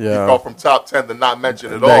garbage. Yeah. He fell from top 10 to not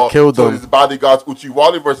mention at That all. killed so him. his Bodyguards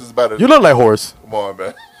Uchiwali versus better. You look like horse. Come on,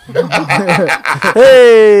 man.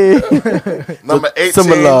 Hey. Number 18,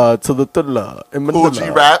 Similar to the Tula. Cool G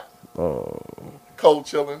Rap. Oh. Cold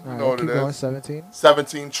Chillin'. You All know right, what keep it going. is. 17.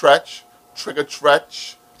 17, Tretch. Trigger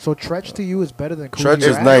Tretch. So Tretch to you is better than Cool Tretch G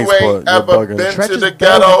is Rap? nice, You ain't but you're ever bugging. been Tretch to is the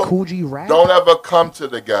better than ghetto. Cool G Rap? Don't ever come to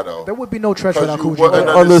the ghetto. There would be no Tretch 'Cause without you Cool G wouldn't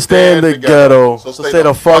Rap. Understand the ghetto. So stay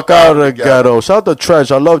the fuck out of the ghetto. ghetto. Shout out to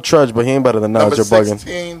Tretch. I love Tretch, but he ain't better than Nas. Number You're bugging.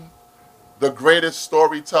 16, the greatest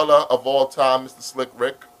storyteller of all time, Mr. Slick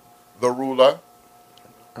Rick, the ruler.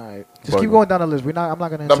 All right. Just keep going down the list. I'm not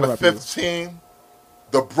going to Number interrupt you. 15,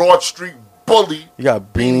 the Broad Street bully. You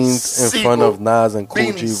got Beans in front of Nas and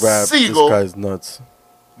Cool G Beanie Rap. Siegel. This guy's nuts.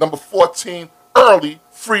 Number 14, Early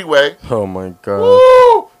Freeway. Oh my God.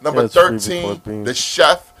 Woo! Number He has Free before 13, Beans. the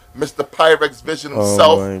chef, Mr. Pyrex Vision Oh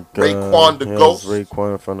himself, my God. Raekwon the He has Ghost.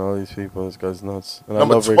 Raekwon in front of all these people. This guy's nuts. And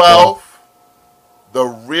Number I love 12, the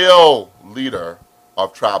real leader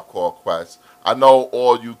of Tribe Called Quest. I know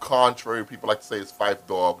all you contrary people like to say it's Phife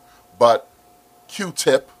Dawg, but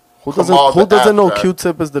Q-Tip. Who Kamal doesn't the know Abstract.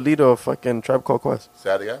 Q-Tip is the leader of fucking Tribe Called Quest? Say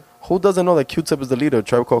that again? Who doesn't know that Q-Tip is the leader of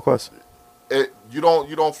Tribe Called Quest? You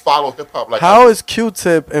don't follow hip hop like How that. is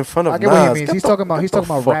Q-Tip in front of I Nas? get what he means. Get He's the- talking about get the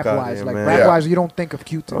fuck rap outta wise. here, Like man. rap wise, you don't think of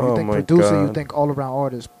Q-Tip. Oh You think my producer. You God. think all around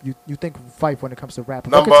artist. You think Phife when it comes to rap.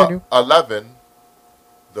 But Number continue. 11,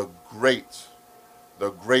 the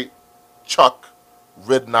great Chuck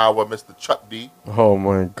Ridnour, Mr. Chuck D. Oh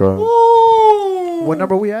my God. What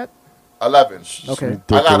number we at? 11. Okay. I got a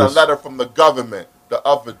Ridiculous. letter from the government the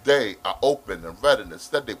other day. I opened and read it and it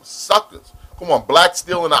said they were suckers. Come on, Black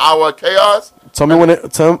Steel in the Hour of Chaos. Tell me one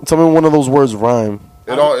of those words rhyme.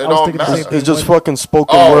 It don't matter. It's just fucking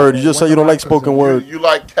spoken word. You just said you don't like spoken word. You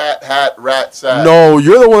like cat, hat, rat, sack. No,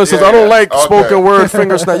 you're the one that says I don't like spoken word,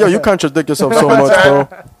 finger snap. Yo, you contradict yourself so much, bro.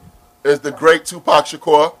 Is the great Tupac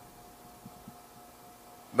Shakur.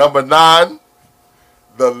 Number 9,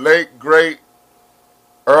 the late great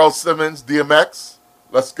Earl Simmons, DMX.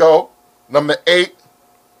 Let's go. Number 8,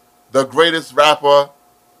 the greatest rapper,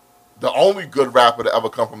 the only good rapper to ever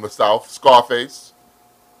come from the South, Scarface.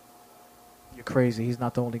 You're crazy. He's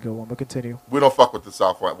not the only good one, but continue. We don't fuck with the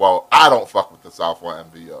South one. Well, I don't fuck with the South one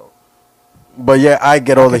MVO. But yeah, I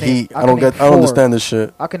get all the heat. I don't understand this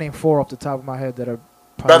shit. I can name 4 off the top of my head that are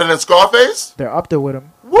better than Scarface. They're up there with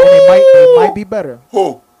him. And they might be better.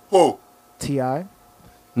 Who? T.I.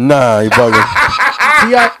 Nah, you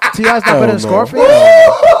bugging. T.I.'s not better than Scarface.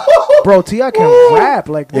 Bro, T.I. can rap.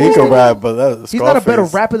 Like he can rap, but he's not a better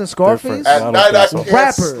rapper than Scarface. At night I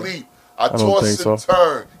can't sleep. I toss and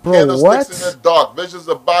turn. Bro, Candlesticks in the dark. Visions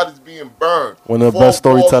of bodies being burned. One of the best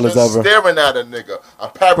storytellers ever. Staring at a nigga.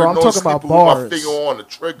 I'm paranoid. I'm talking about with bars. my finger on the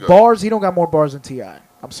trigger. Bars. He don't got more bars than T.I.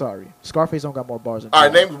 I'm sorry. Scarface don't got more bars than T.I.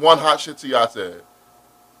 All right, name one hot shit T.I. said.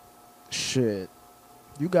 Shit.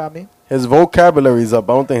 You got me. His vocabulary's up.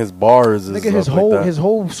 I don't think his bars is Nigga, up his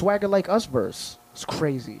whole swagger like us verse. It's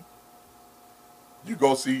crazy. You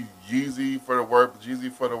go see Jeezy for the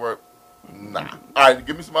work. Nah. All right,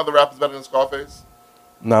 give me some other rappers better than Scarface.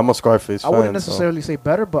 Nah, I'm a Scarface fan. I wouldn't necessarily say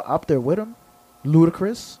better, but up there with him.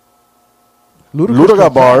 Ludacris. Luda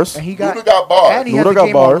got bars. And Luda got bars. And he had the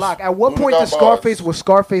game on lock. At what point did Scarface was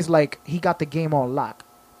Scarface like he got the game on lock?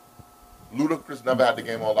 Ludacris never had the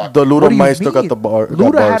game on lock. The Luda Maestro got the bar.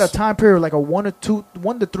 Luda had a time period like a 1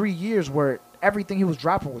 to 3 years where everything he was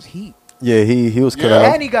dropping was heat. Yeah, he was killing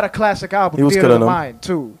him. And he got a classic album, He was Theater of killing the him. Mind,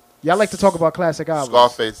 too. Y'all like to talk about classic albums.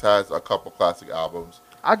 Scarface has a couple classic albums.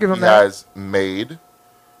 I'll give him he that. He has Made.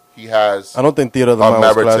 He has I don't think Theater of the Mind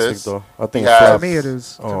was classic, though. I think it's To me it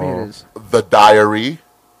is. To me it is. The Diary.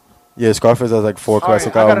 Yeah, Scarface has like 4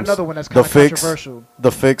 classic I got albums. another one that's kind of controversial.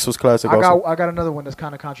 The Fix was classic also. I got another one that's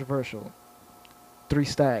kind of controversial. 3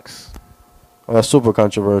 Stacks. Oh, that's super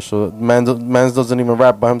controversial. Man doesn't even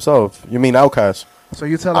rap by himself. You mean Outkast? So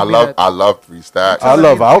you telling me that I love 3 Stacks. I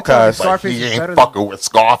love Outkast. But he ain't fucking with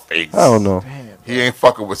Scarface. I don't know. Damn, he ain't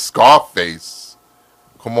fucking with Scarface.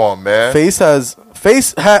 Come on, man. Oh,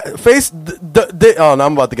 no,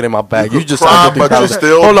 I'm about to get in my bag. You just cry, but you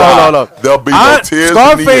still hold on. There'll be no tears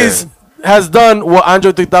Scarface in the end. has done what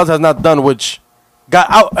Andre 3000 has not done, which got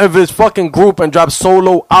out of his fucking group and dropped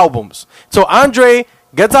solo albums. So Andre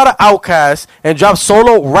gets out of Outkast and drops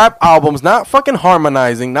solo rap albums, not fucking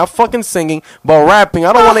harmonizing, not fucking singing, but rapping.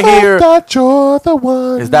 I don't want to hear. That you're the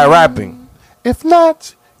one. Is that rapping? If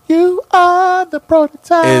not, you are the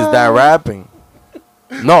prototype. Is that rapping?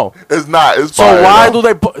 No, it's not. It's so fire, why though. do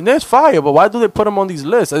they put? There's fire, but why do they put him on these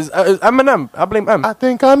lists? It's Eminem. I blame M. I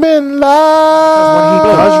think I'm in Because love. when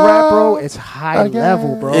he does rap, bro, it's high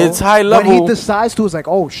level, bro. It's high level. When he decides to, it's like,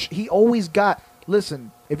 oh, he always got.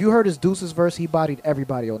 Listen, if you heard his Deuces verse, he bodied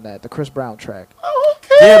everybody on that. The Chris Brown track.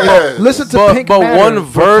 Yeah, but listen to Pink Matter one with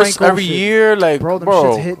verse Frank every Ocean. year, like Bro, them bro,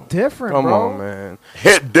 shits hit different, come bro. on, man.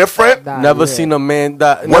 Hit different. Never seen a man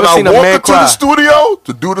that. When Never I seen a walked man into cry. the studio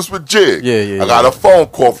to do this with Jig, Yeah. I got a phone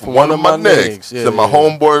call from one of my niggas. Yeah, Said my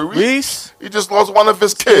homeboy Reese, he just lost one of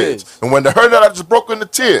his kids. And when they heard that, I just broke into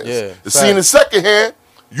tears. Yeah, The scene in secondhand,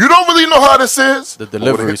 you don't really know how this is. The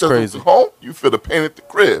delivery is crazy. Home, you feel the pain at the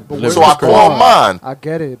crib. Where's So I the called bar? mine I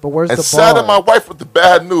get it, but where's and the sat at my bar? wife with the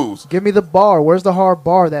bad news. Give me the bar. Where's the hard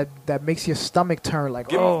bar that makes your stomach turn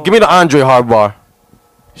like, oh, Give me the Andre hard bar.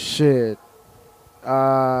 shit.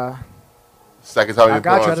 Second time I you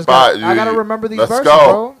got you. put on spot. I gotta remember these Let's verses,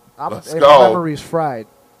 go. bro. Let's My go. memory's fried.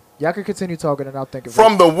 Y'all can continue talking and I'll think of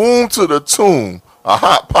From it. the womb to the tomb, a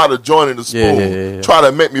hot pot of joint in the spoon. Yeah. Try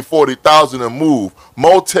to make me 40,000 and move.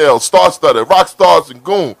 Motel, star-studded, rock stars and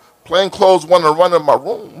goon. Plain clothes want to run in my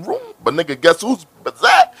room. But nigga, guess who's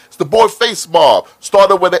that? It's the boy Face Mob.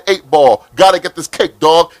 Started with an 8-ball. Gotta get this cake,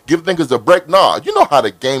 dog. Give niggas a break. Nah, you know how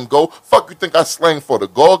the game go. Fuck you think I slang for the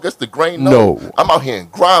goal? Guess the grain? No. I'm out here in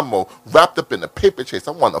grind mode, wrapped up in a paper chase.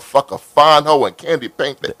 I want to fuck a fine hoe and candy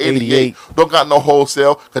paint the 88. Don't got no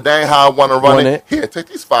wholesale, cause that ain't how I want to run it. Here, take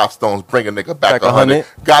these 5 stones, bring a nigga back 100.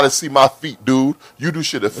 Gotta see my feet, dude. You do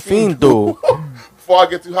shit a fiend do. Before I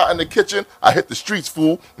get too hot in the kitchen, I hit the streets,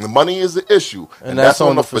 fool. And the money is the issue. And that's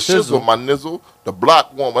on the for shizzle, my nizzle. The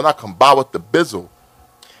block one when I come by with the bizzle.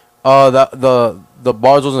 The the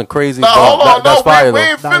bars wasn't crazy. No, but hold on, that's fire we though.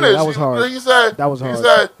 ain't Nah, yeah, finished. that was hard. He said, That was hard. He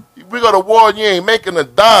said, we go to war and you ain't making a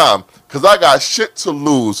dime. Cause I got shit to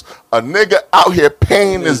lose. A nigga out here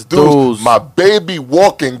paying his dues. My baby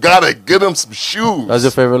walking, gotta get him some shoes. That's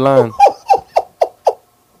your favorite line.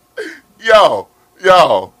 Yo,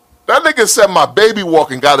 that nigga said my baby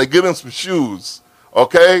walking, gotta get him some shoes.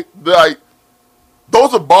 Okay, like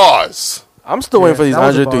those are bars. I'm still waiting for these that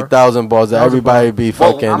was a Andre bar. 3000 bars that That was a everybody bar. be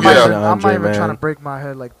Well, fucking I'm mentioning not Andre, even trying to man. break my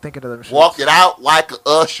head like thinking of them shit. Walk it out like a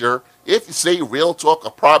usher. If you say real talk, I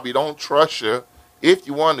probably don't trust you. If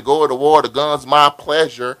you want to go to war, the gun's my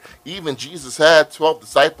pleasure. Even Jesus had 12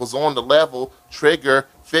 disciples on the level. Trigger,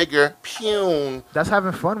 figure, pune. That's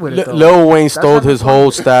having fun with it. Though. Lil Wayne That's stole having his fun whole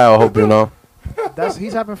with it. style, I hope you know.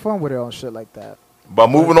 He's having fun with it on shit like that. But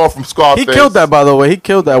moving on from Scarface. He killed that, by the way. He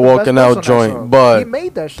killed that walking That's out on that joint. song. But he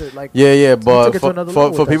made that shit like yeah, he but took it to for, another for,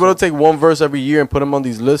 level for with that people to song. take one verse every year and put him on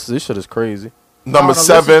these lists, this shit is crazy. Number This is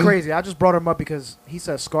 7. crazy. I just brought him up because he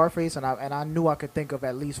said Scarface, and I knew I could think of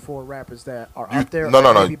at least 4 rappers that are up there. No.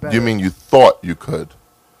 or maybe better. You mean you thought you could?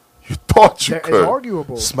 You thought you It's could.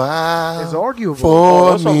 arguable. Smile. It's arguable.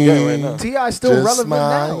 for that's what I'm getting right me. now. T.I. is still Just relevant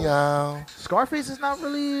smile. now. Scarface is not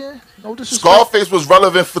really no disrespect. Scarface was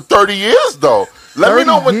relevant for 30 years, though. Let me 30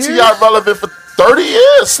 know when years? T.I. relevant for 30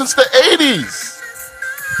 years, since the 80s.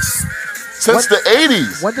 Since the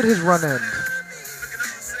 80s. When did his run end?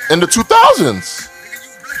 In the 2000s.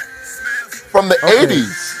 From the Okay.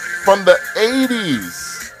 80s. From the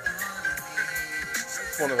 80s.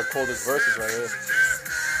 One of the coldest verses right here.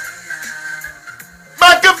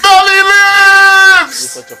 Machiavelli You're lives!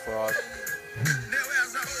 such a fraud.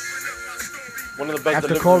 One of the best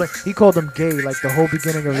After calling, he called him gay like the whole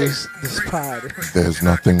beginning of this pod. There's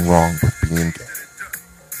nothing wrong with being gay.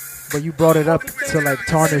 But you brought it up to like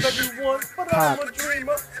tarnish Pac.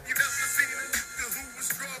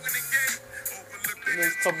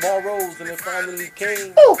 It's tomorrow's and it finally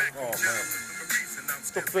came. Oh man,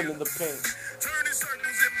 still feeling the pain.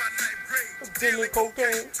 I'm dealing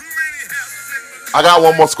cocaine. I got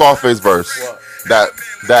one more Scarface verse. What?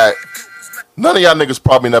 That none of y'all niggas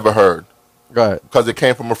probably never heard. Go ahead. Because it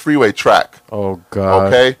came from a Freeway track. Oh god.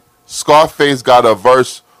 Okay? Scarface got a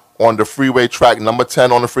verse on the Freeway track, number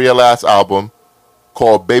 10 on the Free Your Last album,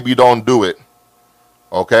 called Baby Don't Do It.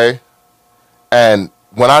 Okay? And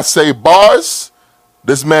when I say bars,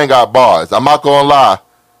 this man got bars. I'm not gonna lie.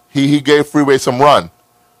 He gave Freeway some run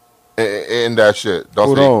in that shit.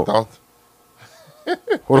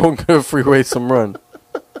 Who don't give Freeway some run?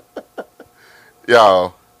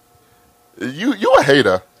 Yo. You a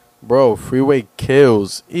hater. Bro, Freeway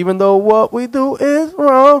kills. Even though what we do is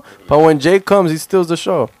wrong. But when Jay comes, he steals the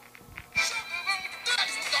show.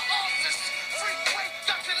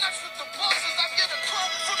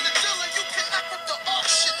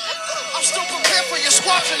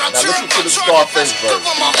 Now listen to the Scarface verse.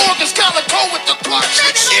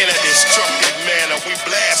 In a destructive manner, we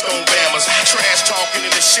blast on Bamas. Trash talking in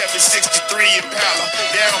the Chevy 63 Impala.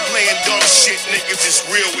 Downplaying dumb shit, niggas is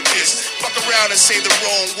real with this. Fuck around and say the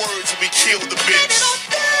wrong words and we kill the bitch.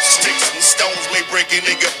 Sticks and stones may break a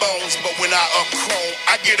nigga bones, but when I up chrome,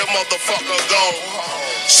 I get a motherfucker gone.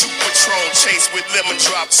 Shoot Patron, chase with lemon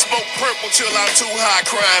drop. Smoke purple till I'm too high,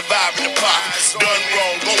 crying, vibe in the pot. Done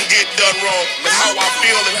wrong, gon' get done wrong. But how I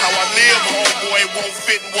feel and how I live, homeboy, won't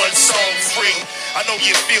fit in one song free. I know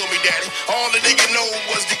you feel me, daddy. All the nigga know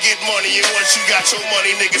was to get money, and once you got your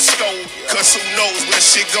money, nigga stole. Cause who knows where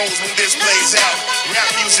shit goes when this plays out. Rap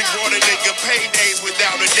music brought a nigga paydays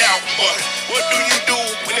without a doubt. But what do you do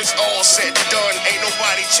when it's all said and done? Ain't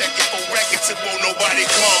nobody checking for records and won't nobody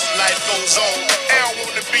come. Life goes on. I don't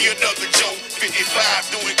wanna be another Joe.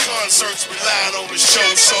 55 doing concerts, relying on the show.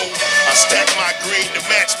 So I stack my green to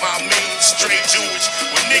match my means. Straight Jewish.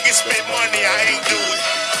 When niggas spend money, I ain't do it.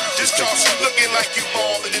 Just cause you looking like you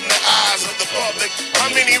ballin' in the eyes of the public.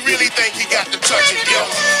 How many really think you got to touch it, yo?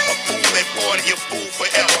 A fool at 40, a fool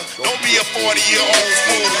forever. Don't be a 40-year-old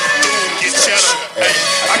fool. Doom, get cheddar. Hey,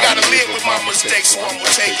 I gotta live with my mistakes, so I'ma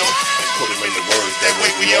take them and put them in the words. That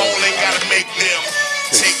way we all ain't gotta make them.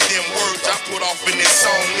 Take them words I put off in this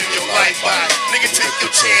song, live your life by. Nigga, take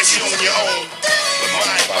your chance, you on your own. But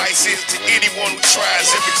my advice is to anyone who tries,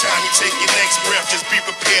 every time you take your next breath, just be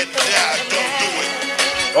prepared to die. Don't do it.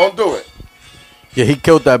 Don't do it. Yeah, he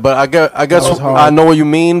killed that. But I guess was hard. I know what you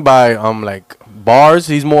mean by like bars.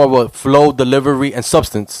 He's more of a flow, delivery, and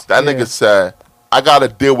substance. That nigga said, I gotta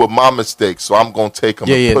deal with my mistakes, so I'm gonna take them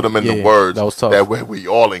and put them in the words. That was tough. That way we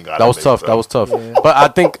all ain't got. That was tough. That was tough. But I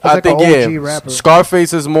think like an OG yeah, rapper.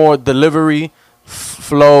 Scarface is more delivery,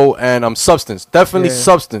 flow, and substance. Definitely Yeah.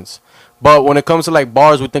 substance. But when it comes to like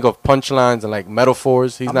bars, we think of punchlines and like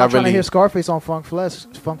metaphors. He's I'm not not trying to really. hear Scarface on Funk Flex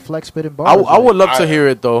spitting bars. I would love to hear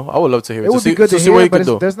it though. I would love to hear it. It would to be good to see hear, what he but could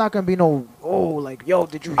do. there's not gonna be no like yo,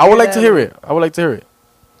 did you? I would hear like to that? hear it. I would like to hear it.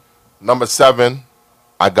 Number 7,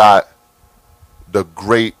 I got the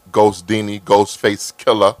great Ghost Dini, Ghostface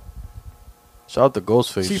Killer. Shout out to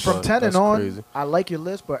Ghostface. See, from son. 10 and That's on, crazy. I like your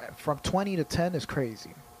list, but from 20 to 10 is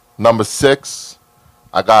crazy. Number 6,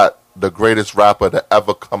 I got the greatest rapper to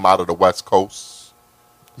ever come out of the West Coast,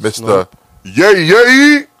 Mr. Snoop.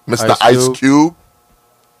 Mr. Ice Ice Cube.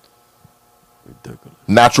 Ridiculous.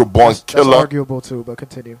 Natural Born That's Killer. arguable too, but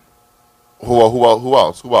continue. Who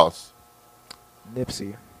else?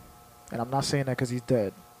 Nipsey, and I'm not saying that because he's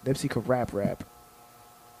dead. Nipsey could rap. I'm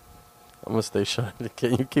gonna stay shut.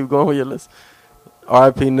 Can you keep going with your list?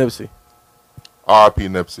 R.I.P. Nipsey. R.I.P.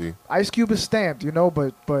 Nipsey. Ice Cube is stamped, but don't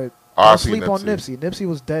R.I.P. sleep on Nipsey. Nipsey. Nipsey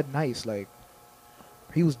was dead nice, like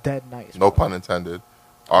he was dead nice. No pun intended.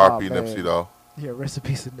 R.I.P. man. Nipsey though. Yeah, rest in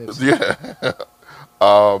peace to Nipsey.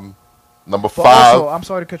 Yeah. Number But 5. also, I'm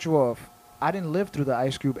sorry to cut you off. I didn't live through the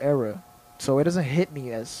Ice Cube era, so it doesn't hit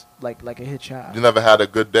me as like it hit y'all. You never had a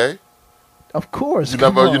good day? Of course. You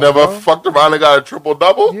come never on, bro. fucked around and got a triple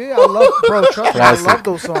double? Yeah, I love, bro. Trust me, I Classic. love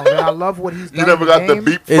those songs. Man. I love what he's done. You never in got the game.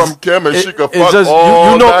 beat from Kim and she could It's fuck just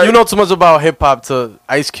all night? you know too much about hip hop to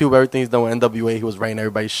Ice Cube. Everything he's done with NWA, he was writing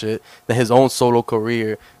everybody's shit. Then his own solo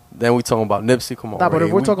career. Then we talking about Nipsey. Come on, Nah, but Ray,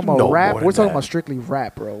 if we're talking know about rap, more we're than talking that. about strictly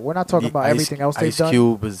rap, bro. We're not talking The about everything else they've Ice done.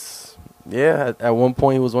 Cube is at one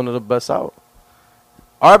point he was one of the best out.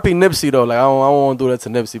 R.I.P. Nipsey though, like I don't want to do that to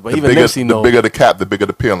Nipsey, but The even bigger, Nipsey the knows. bigger the cap, the bigger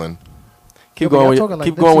the peeling. Keep Yeah, but going. y'all With, talking like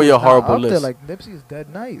keep going Nipsey with your is not horrible up there, list. like Nipsey is dead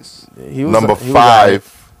nice. He was Number he was alright.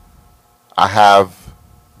 5, I have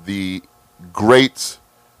the great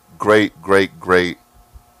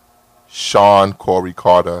Sean Corey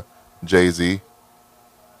Carter, Jay-Z.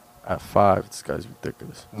 At 5, this guy's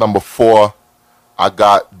ridiculous. Number 4, I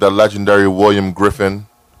got the legendary William Griffin,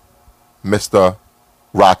 Mr.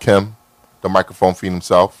 Rakim, the microphone fiend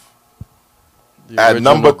himself. The At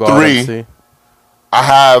original number God 3, MC. I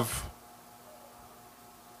have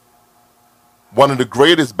one of the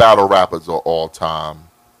greatest battle rappers of all time.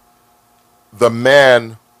 The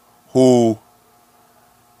man who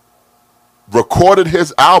recorded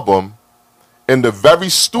his album in the very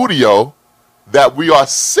studio that we are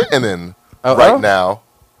sitting in right now.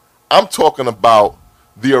 I'm talking about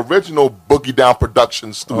the original Boogie Down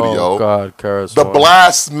Production studio. Oh God, Karis the One.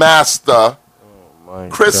 Blast Master, My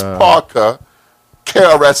Chris God. Parker,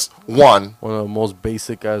 KRS-One. One of the most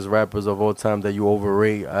basic ass rappers of all time that you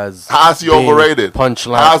overrate as. How's he being overrated?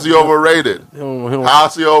 Punchline. How's he overrated? He don't-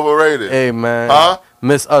 How's he overrated? Hey man, Huh?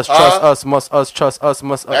 Miss us, trust us, must us, trust us,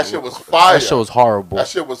 must us. That shit was fire. That shit was horrible. That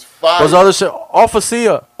shit was fire. Those other shit,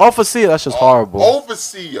 Officer, that shit's horrible.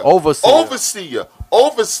 Overseer. Officer.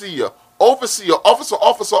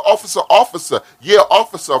 Yeah,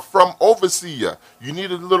 officer from Overseer. You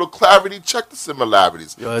need a little clarity. Check the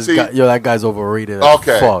similarities. That guy's overrated. As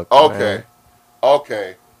Okay. fuck, man.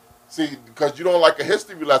 Okay. See, because you don't like a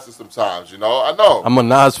history lesson sometimes, you know? I know. I'm a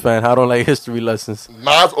Nas fan. I don't like history lessons.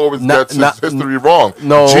 Nas always Nah, gets his nah, history wrong.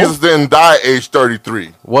 no. Jesus didn't die at age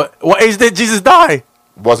 33. What age did Jesus die?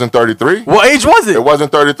 Wasn't 33? What age was it? It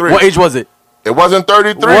wasn't 33. What age was it? It wasn't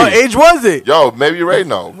 33. What age was it? Yo, maybe Ray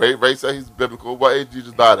know. Ray said he's biblical. What age did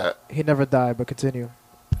Jesus die at? He never died, but continue.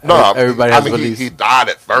 No, Everybody I has mean, beliefs. he died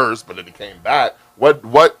at first, but then he came back.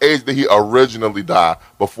 What age did he originally die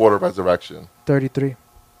before the resurrection? 33.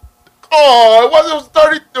 Oh, it wasn't. It was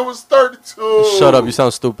 30. It was 32. Shut up! You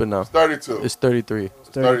sound stupid now. It's 32. It's 33. It's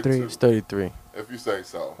 33. It's 33. If you say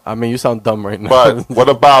so. I mean, you sound dumb right now. But what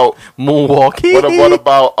about moonwalk? what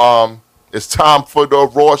about it's time for the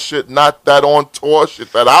raw shit, not that on tour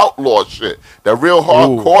shit, that outlaw shit, that real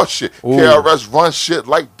hardcore shit. Ooh. KRS run shit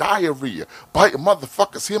like diarrhea. Bite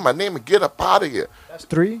motherfuckers, hear my name and get up out of here. That's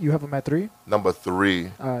 3. You have him at 3. Number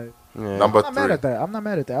 3. All right. Yeah. Number I'm not 3. mad at that. I'm not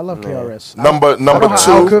mad at that. I love KRS. Number I don't know how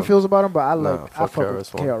 2. Alcud feels about him, but I Nah, like. I fuck fuck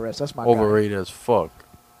with KRS-One. KRS. That's my guy. Overrated as fuck.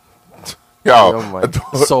 Yo, Oh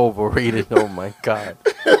my, so overrated. Oh my god.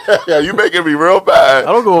 yeah, you making me real bad.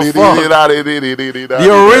 I don't give a fuck. The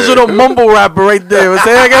The original mumble rapper right there.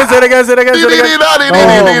 Say it again. Say it again. Say it again. Say it again.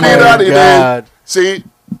 Oh my god. See,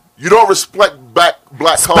 you don't respect black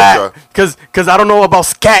culture. Cause I don't know about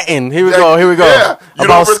scatting. Here we go. Here we go. Yeah,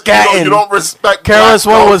 About scatting. You don't respect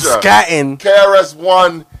KRS-One was culture. scatting.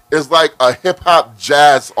 KRS-One is like a hip hop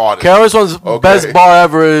jazz artist. KRS-One's best bar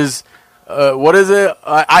ever is what is it?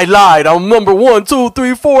 I lied. I'm number 1, 2,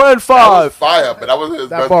 3, 4, and 5. That was fire, but that was his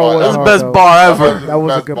best bar That's ever. best bar ever. That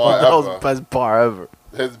was a good bar. That was the best bar ever.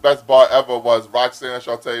 His best bar ever was Roxanne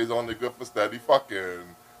Shante is only good for steady fucking.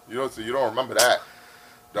 You don't remember that.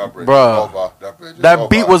 That bridge Bruh. is over. That bridge is That over.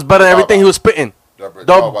 beat was better than everything he was spitting. That bridge is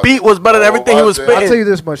The over. beat was better than everything he was Over. I'll tell spitting. you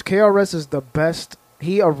this much: KRS is the best.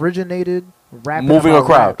 He originated rapping Moving about a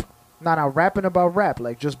crowd. rap. Nah, rapping about rap,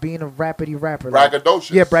 like just being a rapidy rapper. Like,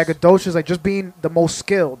 Braggadocious. yeah, braggadocious, like just being the most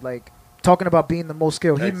skilled, like talking about being the most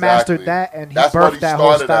skilled. He Exactly. mastered that, and he That's what birthed he that whole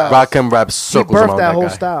started style. as. Rakim rap He circles birthed around that that whole guy.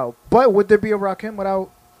 style. But would there be a Rakim without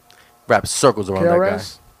Rap circles around that guy.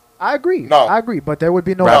 KRS? I agree. No. I agree. But there would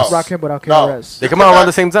be no Raps. Rakim without No. KRS. They come out around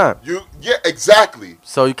the same time, Yeah, exactly.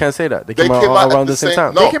 so you can't say that. They They came out came out at around the the same same-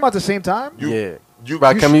 time. no. They came out at the same time. Yeah. You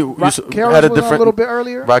Rakim, you KRS had a was on a little different. bit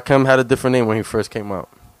earlier. Rakim had a different name when he first came out.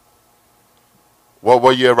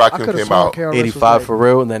 What year I Rakim could have came sworn out? KRS was 85 like- for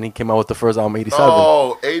real, and then he came out with the first album, 87.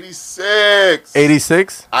 No, 86.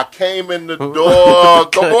 86? I came in the door.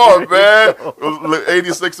 Come on, man.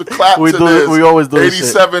 86 a clap We to do- this. we always do this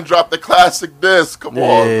 87 dropped the classic disc. Come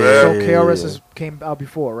on, Yeah. man. So KRS came out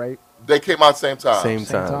before, right? They came out same time. Same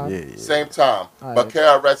Same time. time? Yeah, yeah. Same time. All But right.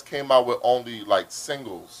 KRS came out with only like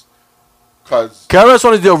singles. Cause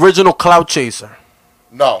KRS-One is the original clout chaser.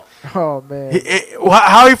 no, Oh man.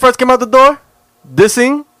 How he first came out the door?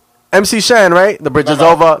 Dissing MC Shan, right? The bridge is No.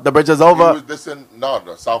 over. The bridge is he over. was dissing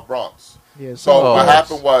the South Bronx. Yeah, So Oh. what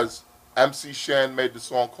happened was MC Shan made the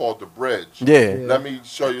song called The Bridge. Yeah. Yeah. Let me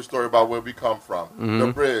show you a story about where we come from. Mhm. The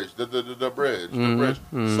bridge, the bridge, the Mhm, bridge.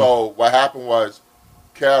 mhm. So what happened was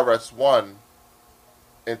KRS-One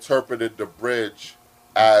interpreted the bridge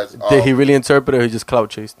as Did he really interpret it or he just clout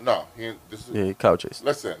chased? no. This is, Yeah, he clout chased.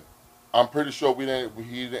 Listen, I'm pretty sure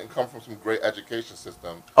he didn't come from some great education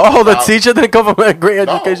system. Oh, the Now- teacher didn't come from a great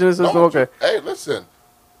No, education system? no, Okay. Hey, listen,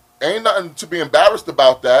 ain't nothing to be embarrassed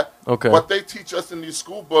about that. Okay. What they teach us in these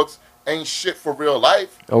school books ain't shit for real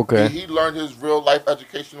life. Okay. He learned his real life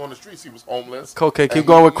education on the streets. He was homeless. Okay, keep And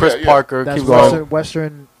going he- with Chris yeah, yeah. Parker. That's Keep going.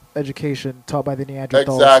 Western education taught by the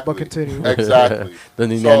Neanderthals. Exactly. But continue. Exactly. The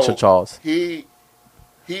Neanderthal Charles.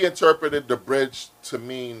 He interpreted the bridge to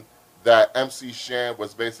mean that MC Shan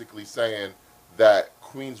was basically saying that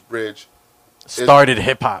Queensbridge Started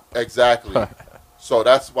hip hop. exactly. So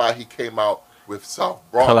that's why he came out with South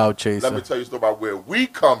Bronx. Clout chaser. Let me tell you a story about where we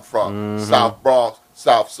come from. Mhm. South Bronx,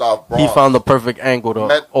 South Bronx. He found the perfect angle to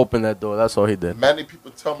Men- open that door. That's all he did. Many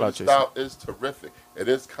people tell me Clout the chaser. style is terrific. It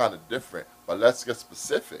is kind of different, but let's get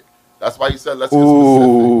specific. That's why he said let's get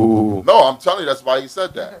Ooh. specific. No, I'm telling you, that's why he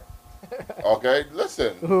said that. Okay,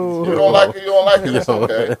 listen. Ooh. You don't like it, you don't like it. It's Yo,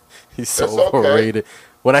 okay. He's so It's okay. overrated.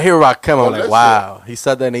 When I hear Rakim, I'm Well, like, listen. wow. He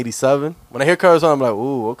said that in 87. When I hear KRS-One, I'm like,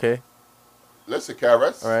 ooh, okay. Listen,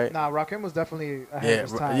 KRS. All right. Nah, Rakim was definitely ahead Yeah, of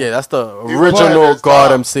his time. yeah, that's the He was ahead of original his God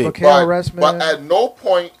time. MC. But KRS, But man. at no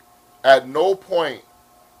point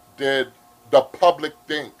did the public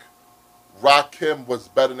think Rakim was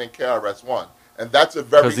better than KRS-One. And that's a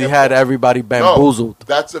very Because he had everybody bamboozled. No,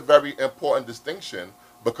 that's a very important distinction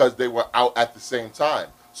because they were out at the same time.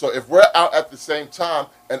 So if we're out at the same time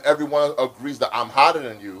and everyone agrees that I'm hotter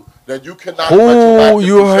than you, then you cannot Who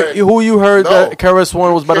you heard No, that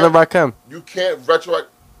KRS-One was better than can't- Rakim? You can't retroact.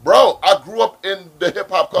 Bro, I grew up in the hip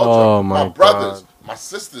hop culture. Oh, my brothers, God. my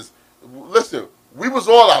sisters. Listen, we was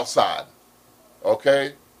all outside.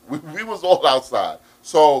 Okay? We was all outside.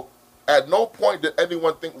 So at no point did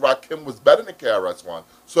anyone think Rakim was better than KRS-One.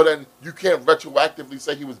 So then you can't retroactively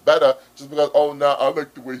say he was better just because, oh, no, I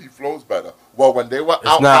like the way he flows better. Well, when they were It's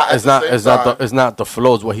out not. at It's the not. same It's time, not. It's not the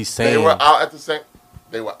flows. What he's they saying. were out at the same.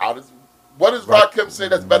 They were out. What does Rakim say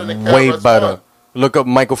that's better than KRS-One? Way better. Look up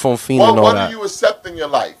microphone fiend and all What that. do you accept in your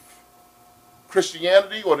life?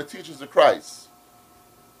 Christianity or the teachings of Christ?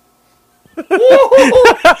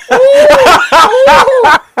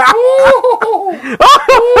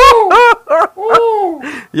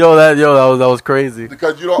 Yo, that was crazy.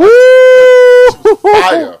 Because you don't.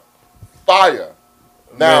 Fire.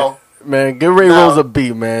 Now, man, give Ray now, Rose a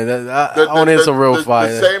beat, man. I want to hear some real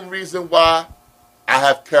fire. The same reason why I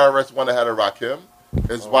have KRS-One ahead of Rakim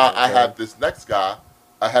is why I have this next guy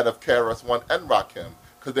ahead of KRS-One and Rakim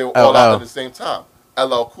because they were all out at the same time.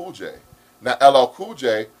 LL Cool J. Now, LL Cool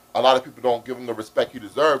J, a lot of people don't give him the respect he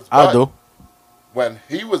deserves. I but do. when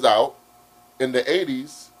he was out in the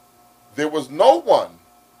 80s, there was no one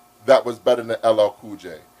that was better than LL Cool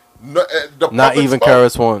J. No, the Not public even spoke.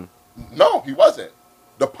 KRS-One. No, he wasn't.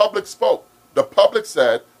 The public spoke. The public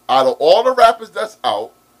said, out of all the rappers that's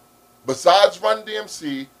out, besides Run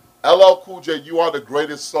DMC, LL Cool J, you are the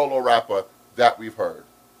greatest solo rapper that we've heard.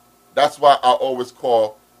 That's why I always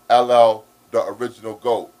call LL the original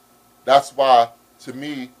GOAT. That's why, to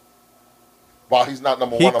me, while he's not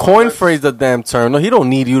number He one on my coin list, phrased the damn term. No, he don't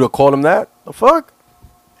need you to call him that. The fuck?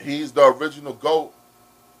 he's the original GOAT.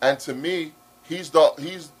 And to me,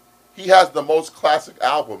 he he has the most classic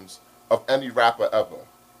albums of any rapper ever.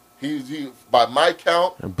 He by my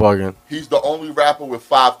count, Bugging. he's the only rapper with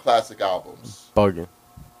 5 classic albums. Bugging.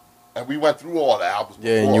 And we went through all the albums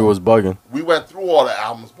before. Yeah, and you was bugging. We went through all the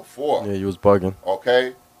albums before. Yeah, you was bugging.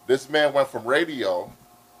 Okay? This man went from radio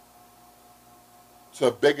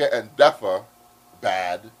to Bigger and Deffer,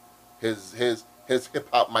 Bad, his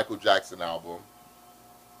hip-hop Michael Jackson album.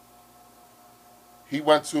 He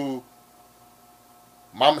went to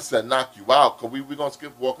Mama Said Knock You Out, because we're going to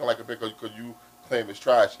skip Walking Like a Bitch because you claim it's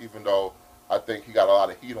trash, even though I think he got a lot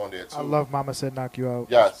of heat on there, too. I love Mama Said Knock You Out.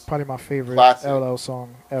 Yes. It's probably my favorite Classic. LL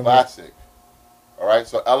song ever. Classic. All right,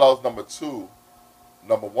 so LL's number 2.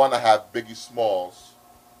 Number 1, I have Biggie Smalls,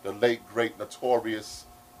 the late, great, notorious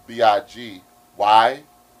B.I.G. Why?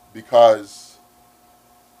 Because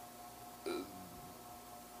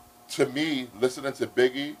to me, listening to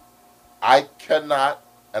Biggie, I cannot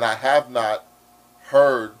and I have not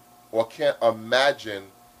heard or can't imagine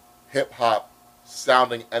hip-hop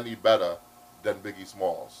sounding any better than Biggie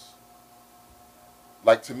Smalls.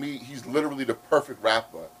 Like, to me, he's literally the perfect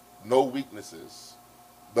rapper. No weaknesses.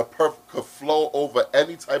 The perfect, could flow over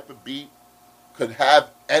any type of beat, could have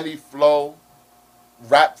any flow,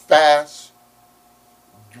 rap fast.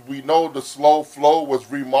 We know the slow flow was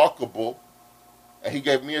remarkable. And he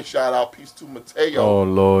gave me a shout out. Peace to Mateo. Oh,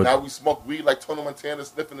 Lord. Now we smoke weed like Tony Montana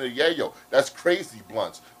sniffing the yayo. That's crazy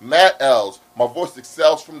blunts. Matt L's. My voice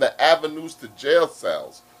excels from the avenues to jail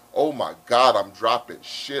cells. Oh my God, I'm dropping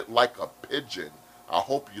shit like a pigeon. I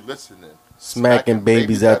hope you listening. Smacking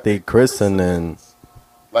babies at their christening.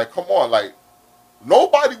 Like, come on, like,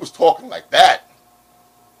 nobody was talking like that.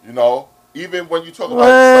 You know? Even when you talk about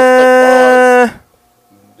suspect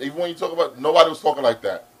bars, even when you talk about, nobody was talking like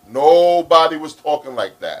that. Nobody was talking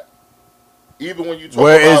like that. Even when you talk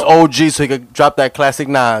Where is about... OG so he could drop that classic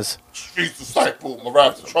Nas? Streets disciple, my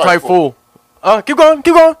rap's a Trifle. Keep going,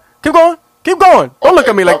 keep going, keep going, keep going. Don't look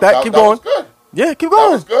at me like that. Keep going. That was good. Yeah, keep going.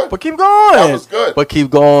 That was good. But keep going. That was good. But keep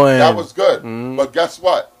going. That was good. But guess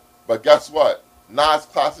what? Nas'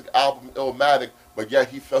 classic album, Illmatic, but yet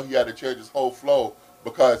he felt he had to change his whole flow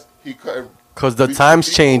because he couldn't... Because the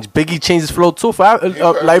times changed. Biggie changed his flow too for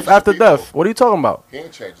Life After Death. What are you talking about? He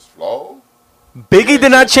didn't change his flow. Biggie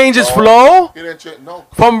did not change his flow? He didn't change, no.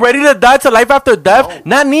 From Ready to Die to Life After Death?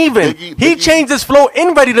 No. Not even. He changed his flow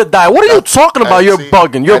in Ready to Die. What are you talking about? You're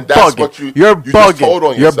bugging. You're bugging. You're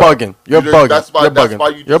bugging. You're bugging. You're bugging. You're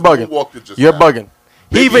bugging. You're bugging. You're bugging.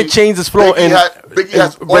 He even changed his flow in Biggie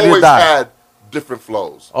has always had different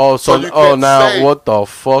flows. Oh, so now what the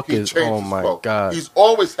fuck is? Oh my flow. God! He's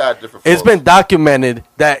always had different flows. It's been documented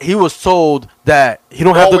that he was told that he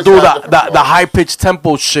don't have to do the high pitched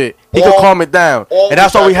tempo shit. He could calm it down, and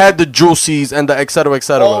that's why we had the juicies and the et cetera, et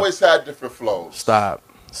cetera. Always had different flows. Stop.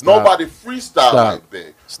 Nobody freestyle like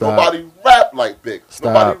Big. Stop. Nobody rap like Big.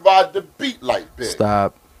 Stop. Nobody ride the beat like Big.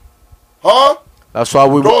 Stop. Huh? That's why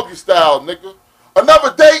we doggy style, nigga.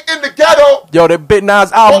 Another day in the ghetto. Yo, that Big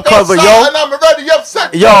Nas album cover, yo. And I'm already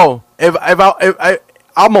upset. Yo, if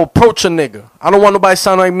I'm gonna approach a nigga. I don't want nobody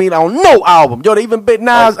sound like me on no album. Yo, they even Big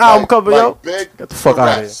Nas album cover, yo. Big, get the fuck out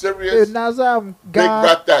of here. Serious. Big Nas album, Big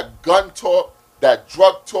rap that gun talk, that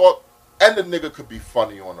drug talk, and the nigga could be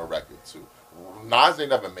funny on the record too. Nas ain't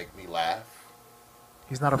never make me laugh.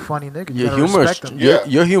 He's not a funny nigga. Your humor is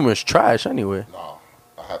your humor is trash anyway. No,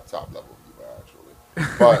 I have top level humor actually.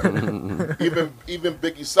 But even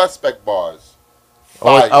Biggie Suspect bars.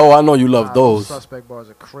 Oh, I know you love those. Suspect bars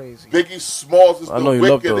are crazy. Biggie Smalls is I know the you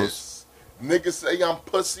love wickedest. Niggas say I'm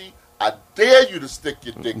pussy. I dare you to stick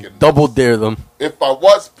your dick in. Double dare them. If I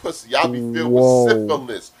was pussy, I'd be filled with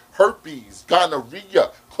syphilis, herpes, gonorrhea,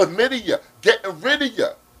 chlamydia, getting rid of ya.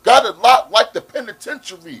 Got it locked like the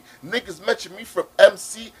penitentiary. Niggas mention me from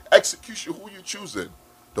MC Execution. Who you choosing?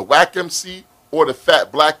 The whack MC or the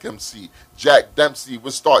fat black MC? Jack Dempsey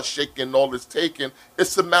would start shaking all his taking.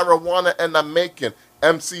 It's the marijuana and I'm making.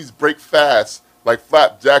 MCs break fast like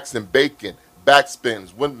flapjacks and bacon.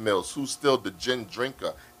 Backspins, windmills, who's still the gin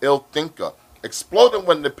drinker? Ill thinker. Exploding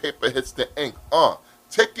when the paper hits the ink.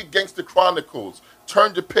 Take your Gangster Chronicles.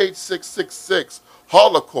 Turn to page 666.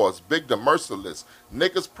 Holocaust, Big the Merciless.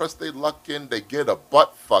 Niggas press they luck in, they get a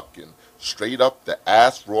butt fucking. Straight up the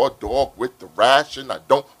ass, raw dog with the ration. I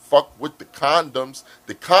don't fuck with the condoms.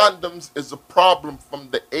 The condoms is a problem from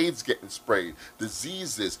the AIDS getting sprayed.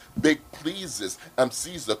 Diseases, big pleases.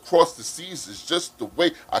 MCs across the seas is just the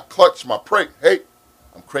way I clutch my prey. Hey,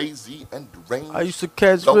 I'm crazy and deranged. I used to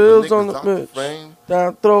catch reels on the bitch.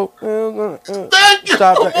 Down throat. Thank you.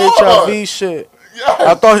 Stop the HIV shit. Yes.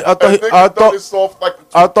 I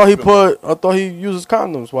thought he uses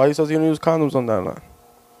condoms. Why he says he don't use condoms on that line?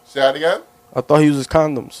 Say that again? I thought he uses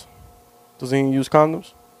condoms. Doesn't he use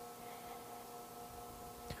condoms?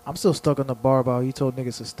 I'm still stuck on the bar about he told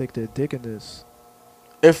niggas to stick their dick in this.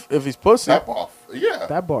 If he's pussy. That bar, yeah.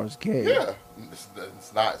 That bar is gay. Yeah.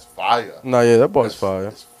 It's not. It's fire. Nah, yeah, that bar's fire.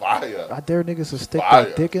 It's fire. I dare niggas to stick fire.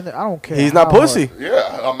 their dick in it. I don't care. He's not how pussy. hard.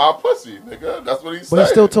 Yeah, I'm not pussy, nigga. That's what he said. But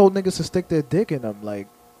he still told niggas to stick their dick in them. Like,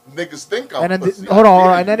 niggas think I'm and then pussy. hold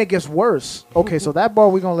on, and then it gets worse. Okay, so that bar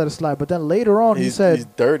we gonna let it slide. But then later on, he He's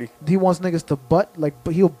said dirty. he wants niggas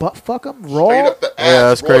to he'll butt fuck them raw. Straight up the ass. Yeah,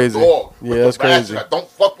 that's raw crazy. dog, Yeah, with that's the ratchet. crazy. I don't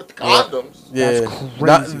fuck with the condoms. Yeah, That's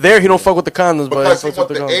not crazy. there. He don't fuck with the condoms, but Because he he fucks want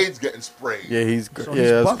with the the condoms. AIDS getting sprayed. Yeah, he's So he's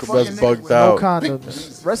yeah, butt that's fucking niggas bugged with out. No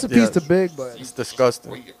condoms. Rest in peace Yes. to Big, but It's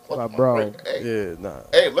disgusting. my bro. Yeah, nah.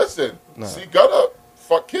 Hey, listen. Nah. See, Gutter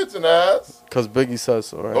fuck kids in the ass. Cause Biggie says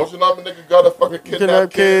so, right? Don't you know I'm a nigga Gutter fucking Kidnap kidnap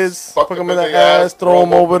kids, fuck them in the their ass, throw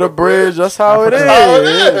them over the bridge. That's how it That's how it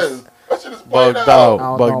is. is. That shit is played Bugged out.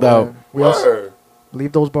 out, bugged out. We also Word.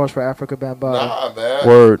 leave those bars for Africa Bambaataa. Nah, man.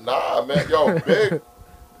 Word. Nah, man.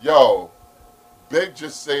 Big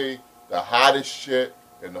just say the hottest shit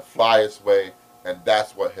in the flyest way, and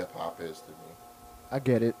that's what hip hop is to me. I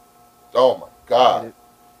get it. Oh my I God. get it.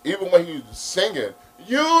 Even when he was singing,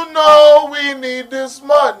 you know we need this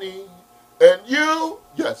money, and you,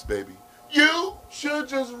 yes, baby, you should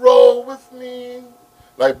just roll with me.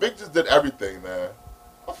 Like, Big just did everything, man.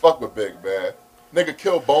 I fuck with Big, man. Nigga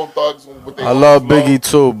killed Bone Thugs with their I love Biggie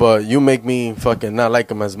too, but you make me fucking not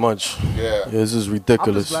like him as much. Yeah. This is I'm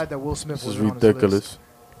ridiculous. just glad that Will Smith This was is on his ridiculous.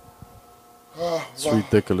 list. It's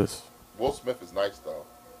ridiculous. Will Smith is nice, though.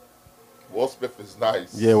 Will Smith is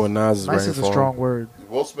nice. Yeah, when Nas is Nice writing is a for strong him. word.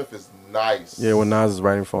 Will Smith is nice. Yeah, when Nas is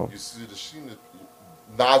writing for him. You see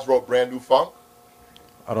Nas wrote Brand New Funk?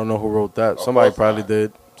 I don't know who wrote that. Of Somebody course probably not.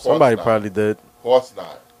 did. Course Somebody not. probably did. Of course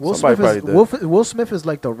not. Will Somebody Smith, is, probably did. Will Smith is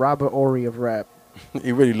like the Robert Ory of rap.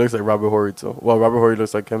 He really looks like Robert Horry too. Well, Robert Horry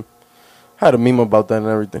looks like him. Had a meme about that and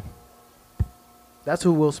everything. That's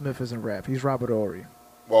who Will Smith is in rap. He's Robert Ory.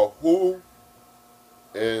 Well, who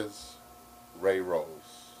is Ray Rose?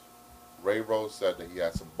 Ray Rose said that he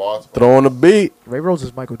had some bars. For Throw on the beat. Ray Rose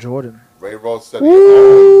is Michael Jordan. Ray Rose said we're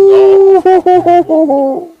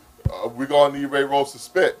going to need Ray Rose to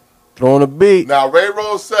spit. Throw on the beat. Now, Ray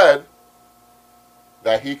Rose said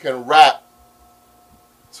that he can rap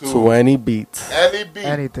To any beat. any beat.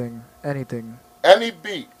 Anything. Any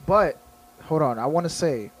beat. But hold on, I want to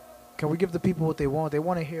say, can we give the people what they want? They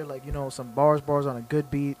want to hear like some bars on a good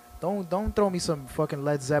beat. Don't throw me some fucking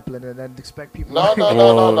Led Zeppelin and then expect people. No.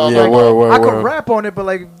 Yeah, word. I could rap on it, but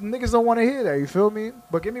like niggas don't want to hear that. You feel me?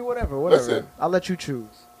 But give me whatever. Listen. I'll let you choose.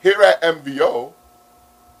 Here at MVO,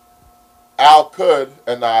 Al Kud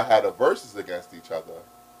and I had a versus against each other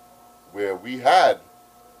where we had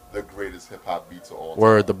the greatest hip hop beats of all time.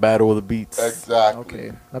 Word, the battle of the beats. Exactly.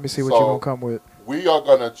 Okay, let me see what So, you're gonna come with. We are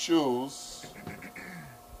going to choose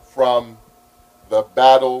from the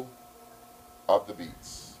battle of the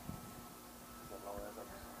beats.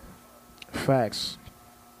 Facts.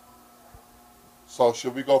 So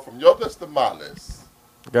should we go from your list to my list?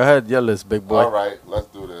 Go ahead, your list, big boy. All right, let's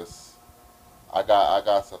do this. I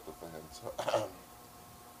got something for him. So,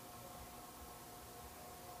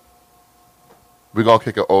 we're gonna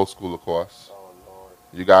kick it old school, of course. Oh, Lord.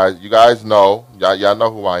 You guys know, y'all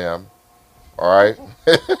know who I am. All right.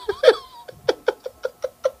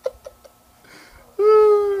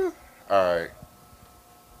 All right.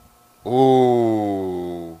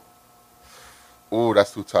 Ooh,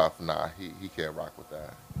 that's too tough. Nah, he can't rock with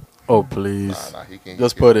that. Oh, please. Nah, he can't.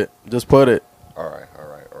 Just put it. All right.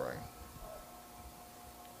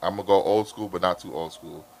 I'm gonna go old school, but not too old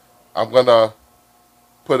school. I'm gonna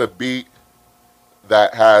put a beat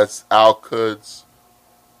that has Al Kud's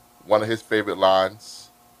one of his favorite lines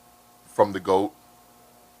from the GOAT,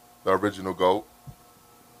 the original GOAT.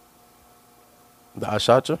 The I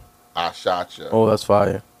Shot Ya? I Shot Ya. Oh, that's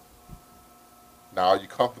fire. Now, are you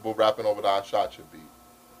comfortable rapping over the I Shot Ya beat?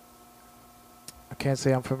 I can't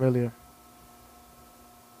say I'm familiar.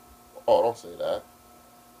 Oh, don't say that.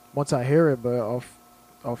 Once I hear it, but off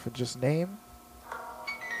of just name.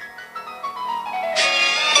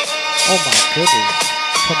 Oh my goodness!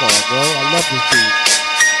 Come on, bro. I love this beat.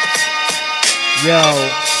 Yo.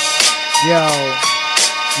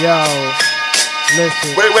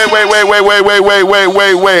 Listen.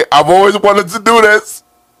 Wait. I've always wanted to do this.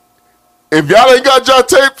 If y'all ain't got your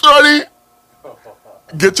tapes ready,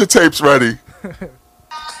 get your tapes ready.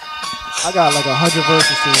 I got like 100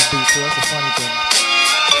 verses to this beat, so that's a funny thing.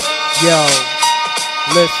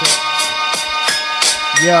 Listen.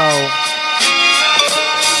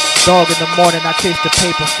 Dog in the morning, I chase the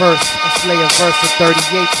paper first and slay a verse of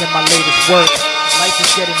 38's in my latest work. Life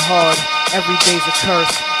is getting hard, Every day's a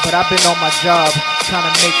curse, but I've been on my job, trying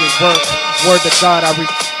to make it work. Word to God,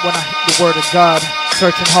 when I hit the word of God,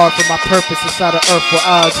 searching hard for my purpose inside of earth for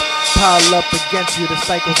odds. Pile up against you, the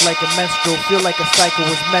cycle's like a menstrual. Feel like a cycle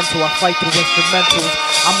was mental, I fight through instrumentals.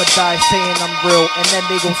 I'ma die saying I'm real, and then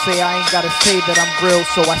they gon' say I ain't gotta say that I'm real,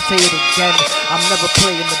 so I say it again. I'm never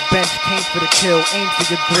playing the bench, came for the kill, aim for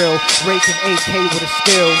your grill, raking AK with a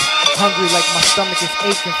skill. Hungry like my stomach is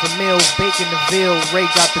aching for meals, bacon the veal. Ray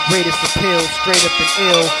got the greatest appeal, straight up and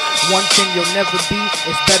ill. One thing you'll never be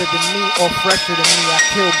is better than me or fresher than me. I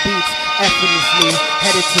kill beats effortlessly,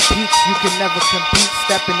 headed to peaks. You can never compete.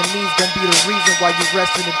 Stepping to me's gonna be the reason why you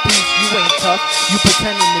resting in peace. You ain't tough, you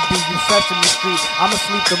pretending to be. You Sesame Street. I'ma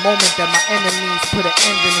sleep the moment that my enemies put an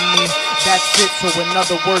end in me. That's it. So in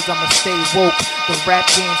other words, I'ma stay woke. The rap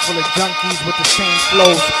game's full of junkies with the same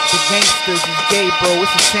flows. The gangsters is gay, bro.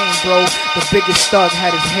 It's a shame, bro. The biggest thug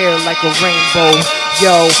had his hair like a rainbow.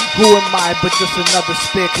 Yo, who am I but just another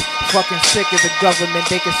spick? Fucking sick of the government,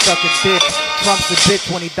 they can suck a dick. Trump's a bitch,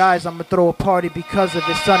 when he dies I'ma throw a party because of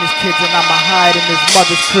his son, his kids, and I'ma hide in his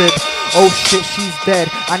mother's crib. Oh shit, she's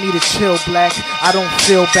dead, I need a chill, black. I don't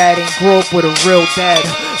feel bad, ain't grow up with a real dad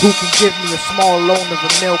who can give me a small loan of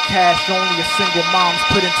 $1 million cash. Only a single mom's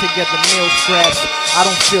putting together meal scraps. I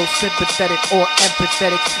don't feel sympathetic or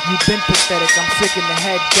empathetic. You've been pathetic, I'm sick in the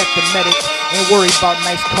head, get the medic. Ain't worried about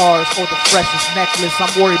nice cars or the freshest necklace.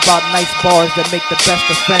 I'm worried about nice bars that make the best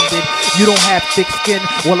offended. You don't have thick skin,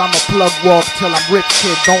 well I'ma plug walk till I'm rich,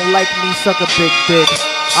 kid. Don't like me, suck a big dick.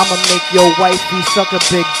 I'ma make your wifey suck a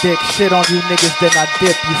big dick. Shit on you niggas, then I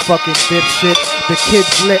dip, you fucking dipshit. The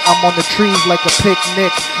kid's lit, I'm on the trees like a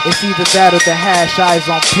picnic. It's either that or the hash, eyes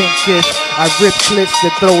on pinkish. I rip clits,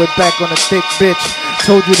 then throw it back on a thick bitch.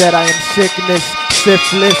 Told you that I am sickness,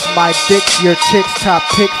 syphilis. My dick's your chick's top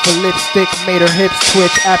pick for lipstick. Made her hips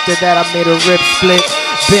twitch, after that I made her rib split.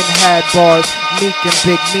 Been had bars, Meek and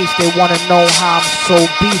Big Meech. They wanna know how I'm so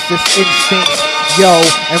beast, it's instincts. Yo,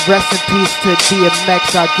 and rest in peace to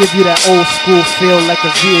DMX. I'll give you that old school feel like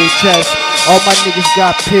a VHS. All my niggas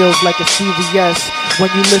got pills like a CVS.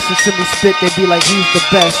 When you listen to me spit, they be like, he's the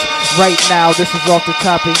best. Right now, this is off the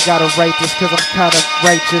top, ain't gotta write this, cause I'm kinda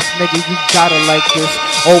righteous, nigga, you gotta like this.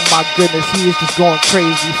 Oh my goodness, he is just going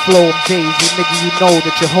crazy. Flow, I'm Jay-Z, nigga, you know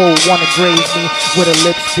that your hoe wanna graze me with a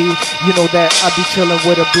lip speed. You know that I be chillin'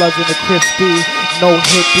 with a Bloods and a Crispy. No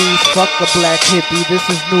hippies, fuck a black hippie. This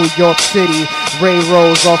is New York City. Ray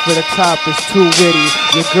Rose off of the top is too witty.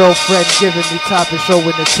 Your girlfriend giving me top and showing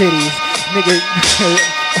the titties. Nigga,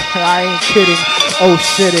 I ain't kidding. Oh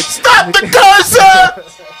shit, it's... Stop the cursor!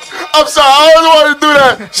 I'm sorry, I always wanted to do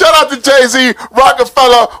that. Shout out to Jay-Z,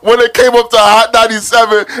 Rockefeller, when they came up to Hot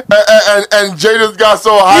 97 and Jada's got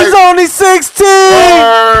so high. He's only 16!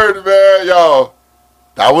 Word, man, yo.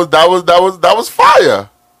 That was fire.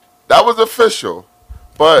 That was official.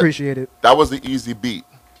 But appreciate it. That was the easy beat.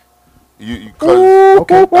 Okay.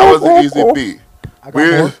 That was the easy beat.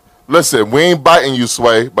 Listen, we ain't biting you,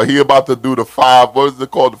 Sway, but he about to do the 5, what is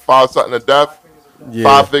it called? The 5 something of death? Yeah.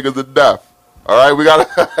 5 figures of death. All right,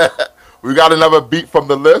 we got another beat from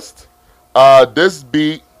the list. This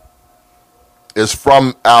beat is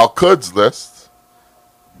from Al Qud's list.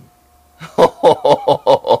 And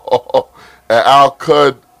Al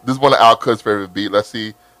Qud, this is one of Al Qud's favorite beats.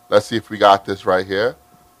 Let's see if we got this right here.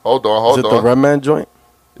 Hold on. Is it the Redman joint?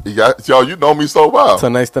 Yeah, yo, you know me so well.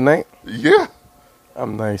 Tonight's the night? Yeah.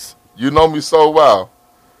 I'm nice. You know me so well.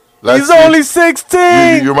 He's only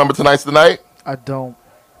 16! You remember Tonight's the Night? I don't.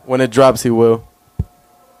 When it drops, he will.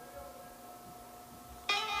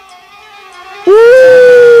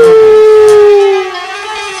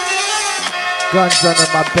 Guns under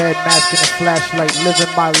my bed, mask and a flashlight.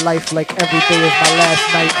 Living my life like every day is my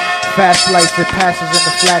last night. Fast life, it passes in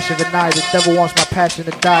the flash of an eye. The devil wants my passion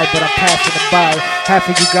to die, but I'm passing it by. Half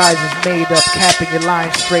of you guys is made up, capping your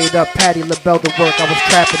lines straight up. Patty LaBelle to work, I was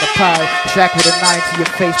trapping the pie. Shaq with a 9 to your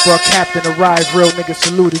face, bro. Captain arrived, real niggas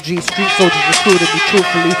saluted. G Street soldiers recruited me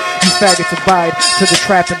truthfully. You faggots abide to the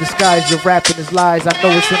trap in disguise. You're rapping his lies, I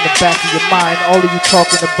know it's in the back of your mind. All of you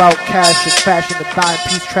talking about cash and fashion, the dime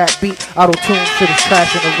piece trap beat. Auto-tune shit is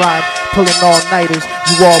trash in the rhyme. Pulling all-nighters,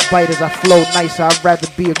 you all biters. I flow nicer, I'd rather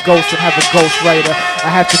be a ghost and have a ghostwriter.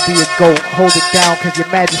 I have to be a goat, hold it down cause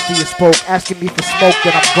your majesty is spoke. Asking me for smoke,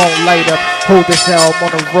 then I'm gon' light up. Hold this L, I'm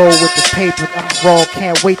on a roll with the paper. I'm raw,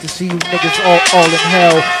 can't wait to see you niggas all in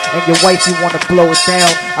hell. And your wife, you wanna blow it down.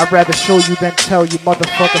 I'd rather show you than tell you,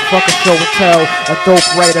 motherfucker, fucker, show and tell. A dope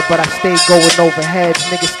writer, but I stay going over heads.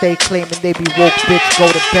 Niggas stay claiming they be woke, bitch,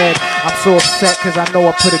 go to bed. I'm so upset cause I know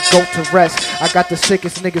I put a goat to rest. I got the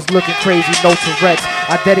sickest niggas looking crazy, no Tourette's.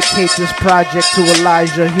 I dedicate this project to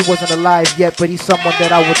Elijah. He wasn't alive yet, but he's someone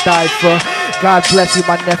that I would die for. God bless you,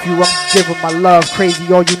 my nephew, I'm giving my love. Crazy,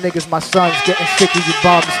 all you niggas, my sons, getting sick of you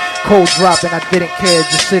bums. Cold drop and I didn't care,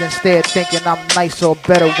 just sit instead thinking I'm nice or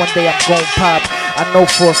better. One day I'm gon' pop. I know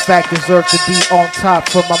for a fact deserve to be on top.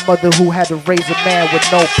 For my mother who had to raise a man with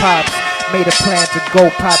no pops. Made a plan to go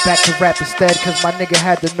pop back to rap instead. Cause my nigga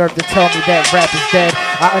had the nerve to tell me that rap is dead.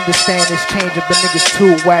 I understand this change of the niggas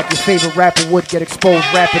too whack. Your favorite rapper would get exposed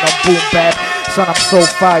rapping on boom bap. Son, I'm so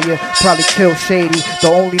fire, probably kill Shady. The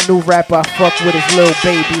only new rapper I fuck with is Lil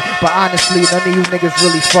Baby. But honestly, none of you niggas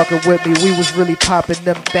really fucking with me. We was really popping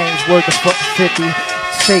them things, word the fuck 50.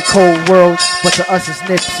 Say cold world, but to us it's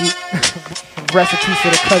Nipsey. Recipe for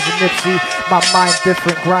the cousin Nipsey. My mind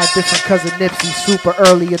different, grind different, cousin Nipsey. Super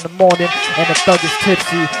early in the morning, and the thug is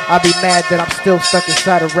tipsy. I be mad that I'm still stuck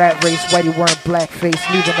inside a rat race. Whitey wearing blackface,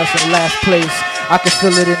 leaving us in last place. I can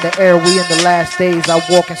feel it in the air, we in the last days. I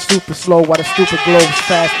walking super slow while the stupid globe's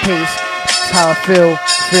fast paced. That's how I feel,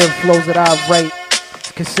 fear flows that I write.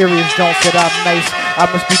 Cause Sirius Jones said I'm nice. I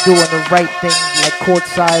must be doing the right thing, like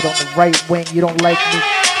courtside on the right wing. You don't like me?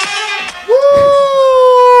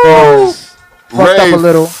 Woo! Fucked up a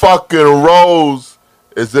little. Fucking Rose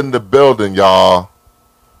is in the building, y'all.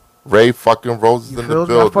 Ray fucking Rose is in the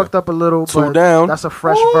building. I fucked up a little, Two but down. that's a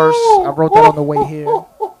fresh verse. I wrote that on the way here.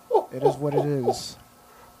 It is what it is.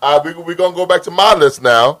 All right, we're gonna go back to my list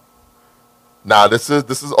now. Now this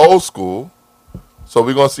is old school, so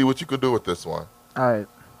we're gonna see what you could do with this one. All right.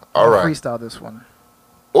 All right. Freestyle this one.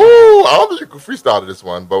 Ooh, I don't think you can freestyle to this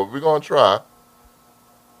one, but we're gonna try.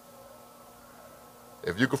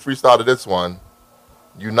 If you can freestyle to this one,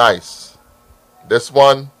 you nice. This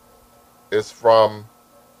one is from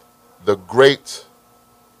the great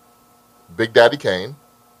Big Daddy Kane,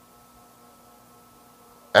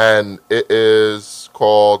 and it is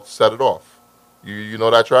called "Set It Off." You know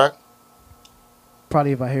that track?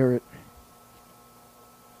 Probably if I hear it.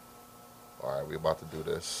 All right, we're about to do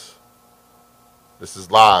this. This is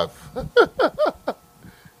live.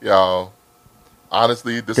 Yo,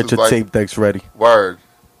 honestly, this Get is your like tape decks ready. word.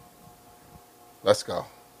 Let's go.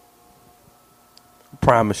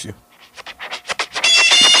 Promise you.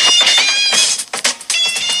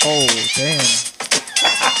 Oh, damn.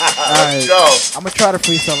 All right. Go. I'm going to try to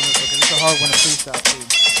freestyle this because it's a hard one to freestyle, too.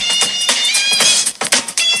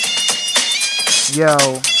 Yo.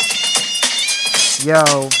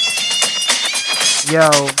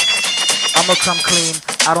 I'ma come clean.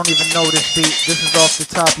 I don't even know this beat. This is off the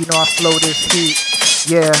top. You know I flow this heat.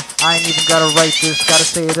 Yeah, I ain't even gotta write this. Gotta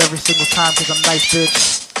say it every single time cause I'm nice,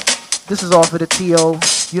 bitch. This is off of the T.O.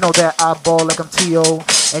 You know that I ball like I'm T.O.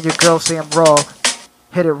 And your girl say I'm raw.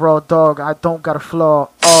 Hit it raw, dog. I don't got a flaw.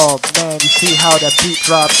 Oh, man, you see how that beat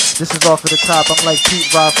drops. This is off of the top. I'm like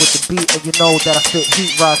Pete Rock with the beat. And you know that I fit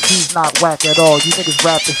Heat Rock. He's not whack at all. You niggas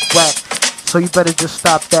rap is whack. So you better just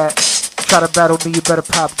stop that. Try to battle me, you better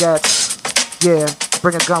pop gats. Yeah,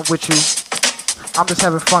 bring a gun with you. I'm just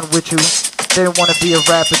having fun with you. Didn't want to be a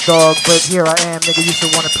rapper, dog, but here I am, nigga. Used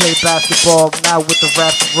to want to play basketball. Now with the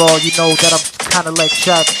raps and raw, you know that I'm kind of like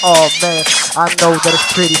Shaq. Oh, man, I know that it's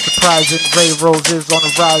pretty surprising. Ray Rose is on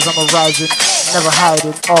the rise, I'm a rising. Never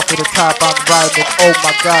hiding, off of the top, I'm riding. Oh,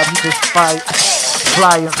 my God, he just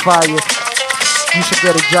flying fire. You should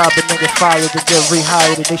get a job and nigga fired and get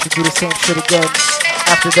rehired, and they should do the same shit again.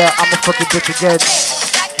 After that, I'm a fucking bitch again.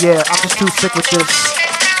 Yeah, I'm just too sick with this.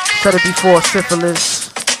 Said it before,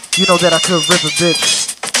 syphilis. You know that I could rip a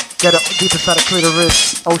bitch. Get it deep inside a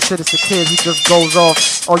clitoris. Oh shit, it's a kid, he just goes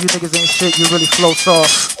off. All you niggas ain't shit, you really flow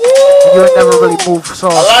soft. And you ain't never really move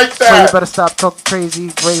soft. I like that. So you better stop talking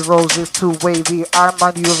crazy. Ray Rose is too wavy. I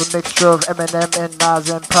remind you of a mixture of Eminem and Nas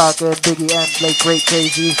and Pac and Biggie and Blake Great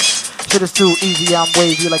Crazy. Shit is too easy, I'm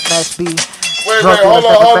wavy like Max B. Wait, hold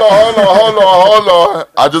on.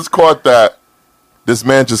 I just caught that. This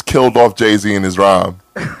man just killed off Jay-Z in his rhyme.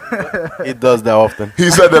 He does that often.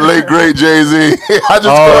 He said the late great Jay-Z. I just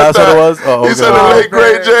caught that's that. what it was? Oh, He said the late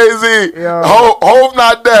great Jay-Z. Hove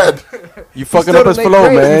not dead. You fucking up his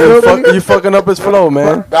flow, man. You fucking up his flow,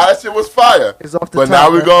 man. That shit was fire. It's off the But top, now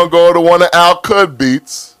we're man. going to go to one of Al Kud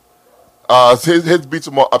beats. His beats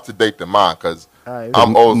are more up to date than mine because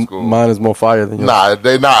I'm old school. Mine is more fire than yours. Nah,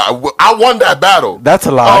 they not. I won that battle. That's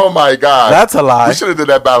a lie. Oh my god, that's a lie. We should have did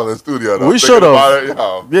that battle in the studio. Though. We should have.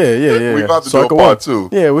 Yeah, yeah. We gonna have to do a part 2.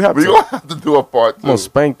 Yeah, we have to. We gonna have to do a part 2. I'm gonna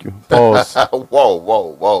spank you. Pause.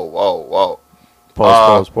 Whoa.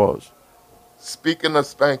 Pause. Speaking of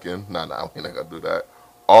spanking, we're not gonna do that.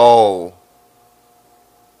 Oh,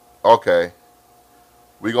 okay.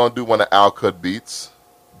 We gonna do one of Al Kud beats.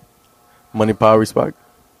 Money, power, respect.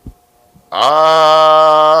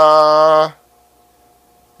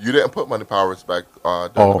 You didn't put Money, Power, Respect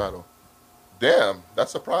during the battle. Damn,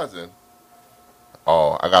 that's surprising.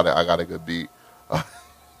 Oh, I got a good beat.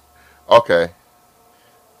 Okay.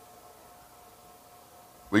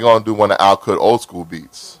 We're gonna do one of Al Kud old school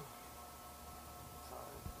beats.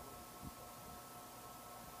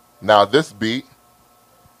 Now this beat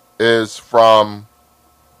is from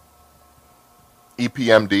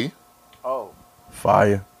EPMD. Oh.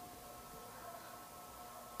 Fire.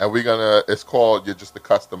 And it's called You're Just a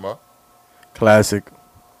Customer. Classic.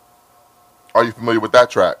 Are you familiar with that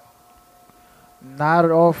track? Not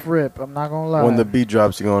at off rip. I'm not gonna lie. When the beat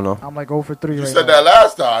drops, you gonna know. I'm like 0 for 3 You right said now. that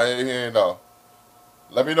last time. He ain't know.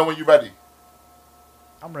 Let me know when you're ready.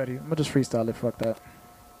 I'm ready. I'm gonna just freestyle it. Fuck that.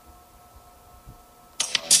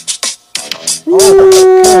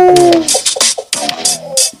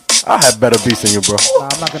 I had better beats than you, bro. Nah,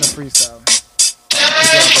 I'm not gonna freestyle.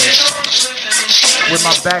 With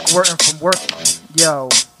my back working from work. Yo,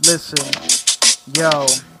 listen. Yo.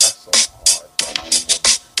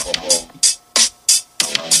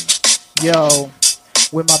 Yo.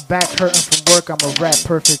 With my back hurting from work, I'ma rap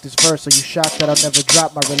perfect as verse. So you shocked that I'll never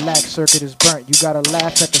drop, my relaxed circuit is burnt. You gotta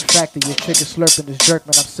laugh at the fact that your chick is slurping this jerk.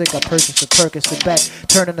 Man, I'm sick, I purchased a Perkins, sit back,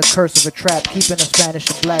 turning the curse of a trap. Keeping the Spanish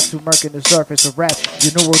and blacks who murking the surface of rap.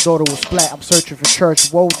 Your new world order was splat, I'm searching for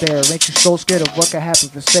church. Whoa there, ain't you so scared of what could happen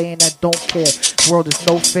for saying that don't care? This world is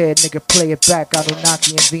no fair, nigga, play it back.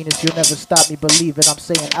 Anunnaki and Venus, you'll never stop me believing. I'm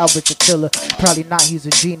saying Albert's a killer, probably not, he's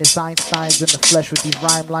a genius. Einstein's in the flesh with these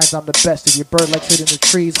rhyme lines, I'm the best. If your bird likes hitting the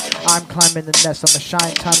trees, I'm climbing the nest. I'm a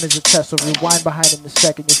shine, time is a test. So rewind behind in a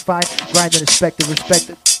second. You're fine, grinding, respected,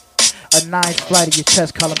 respected. A 9 fly to your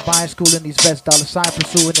chest, Columbine, schooling these vets, $sign,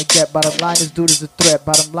 pursuing the get. Bottom line is dude is a threat.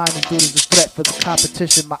 Bottom line is dude is a threat for the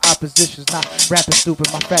competition. My opposition's not rapping stupid.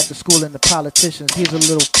 My fact is schooling the politicians. Here's a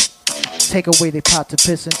little take away they pot to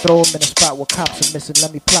piss and throw them in a spot where cops are missing. Let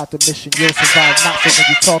me plot the mission. You'll survive. Not so when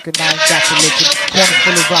you're talking, I ain't got to listen. Corner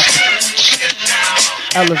full of rocks.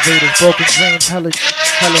 Elevators, broken dreams, hella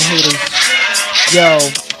haters. Yo,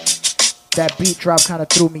 that beat drop kinda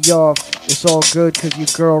threw me off. It's all good cause your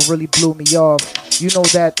girl really blew me off. You know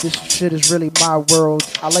that this shit is really my world.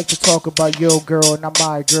 I like to talk about your girl, not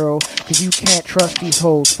my girl. Cause you can't trust these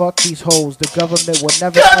hoes. Fuck these hoes. The government will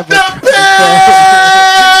never ever.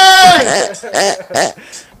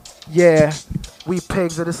 Yeah, we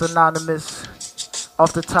pigs and it's anonymous.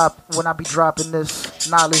 Off the top, when I be dropping this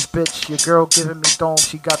knowledge, bitch, your girl giving me dome.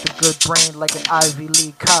 She got the good brain like an Ivy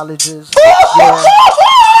League colleges. Yeah.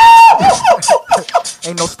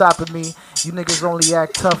 Ain't no stopping me. You niggas only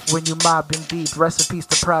act tough when you mobbing deep. Rest in peace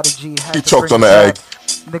to Prodigy. He choked on the egg.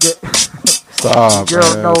 Nigga. Stop, girl,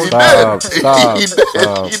 man. No. Stop. He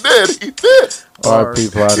did. R.I.P.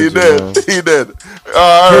 Prodigy, He did. man. He did.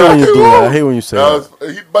 I hate when you do that. I hate when you say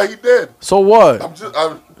that. But he did. So what?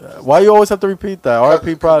 I'm Why you always have to repeat that?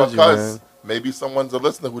 R.I.P. Prodigy, because man. maybe someone's a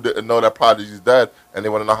listener who didn't know that Prodigy's dead and they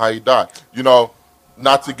want to know how he died. You know,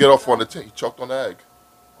 not to get off on the he choked on the egg.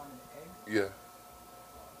 Yeah.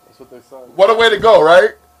 That's what they say. What a way to go,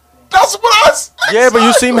 right? That's what I said. Yeah, but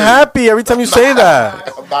you seem happy every time you say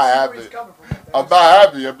that. I'm not happy. I'm not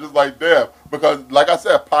happy. I'm just like, damn. Because, like I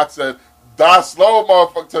said, Pac said, die slow,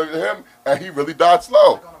 motherfucker, to him, and he really died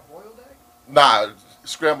slow. Like on a boiled egg? Nah,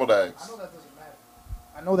 scrambled eggs.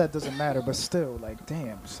 I know that doesn't matter, but still, like,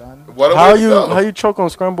 damn, son. What a How way to go. you choke on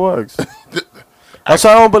scrambled eggs? That's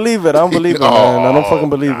why I don't believe it. I don't believe it, man. I don't fucking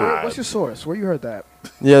believe it. What's your source? Where you heard that?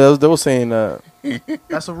 Yeah, they were saying that.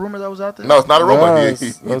 That's a rumor that was out there? No, it's not a rumor. Nah,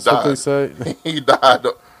 he that's died. what they say. He died.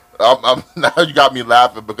 Now you got me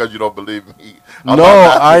laughing because you don't believe me. No,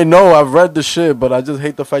 I know. I've read the shit, but I just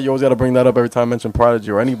hate the fact you always got to bring that up every time I mention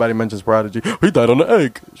Prodigy or anybody mentions Prodigy. He died on the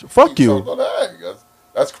egg. Fuck He you. choked on the egg.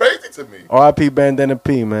 That's crazy to me. R.I.P. Bandana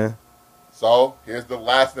P, man. So, here's the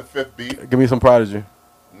last and fifth beat. Give me some Prodigy.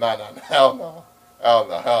 Nah, hell no. Hell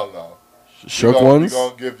no. Shook We're ones?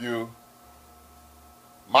 going to give you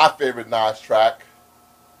my favorite Nas track.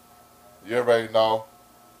 You already know.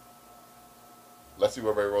 Let's see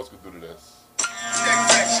what Ray Rose can do to this.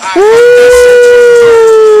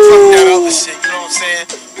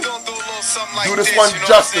 Do this one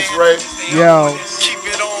justice, Ray. Yo.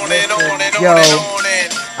 Yo,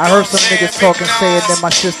 I heard some niggas talking, saying that my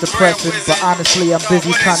shit's depressing, but honestly, I'm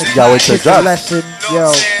busy trying to Yeah, wait teach till kids a it drops. lesson.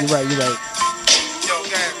 Yo, you right.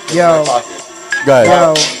 Yo, Go ahead.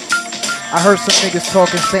 yo. I heard some niggas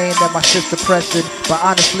talking, saying that my shit's depressing, but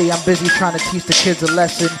honestly, I'm busy trying to teach the kids a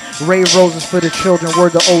lesson. Ray Roses for the children,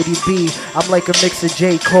 word the ODB. I'm like a mix of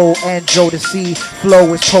J. Cole and Joe to see.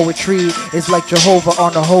 Flow is poetry, it's like Jehovah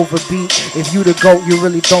on the Hova beat. If you the GOAT, you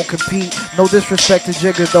really don't compete. No disrespect to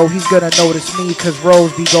Jigga though, he's gonna notice me, cause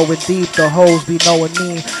Rose be going deep, the hoes be knowing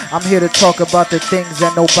me. I'm here to talk about the things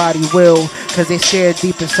that nobody will, cause they scared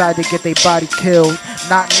deep inside to get their body killed,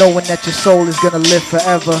 not knowing that your soul is gonna live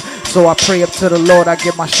forever. So I pray up to the Lord, I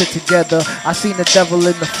get my shit together. I seen the devil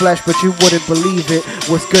in the flesh, but you wouldn't believe it.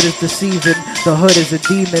 What's good is deceiving. The hood is a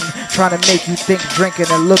demon, trying to make you think drinking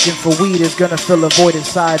and looking for weed is gonna fill a void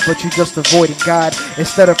inside, but you just avoiding God.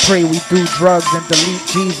 Instead of pray, we do drugs and delete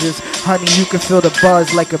Jesus. Honey, you can feel the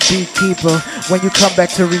buzz like a beekeeper. When you come back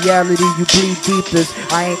to reality, you bleed deepest.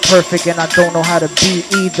 I ain't perfect and I don't know how to be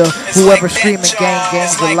either. Whoever screaming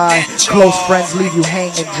gang's a lie. Close friends leave you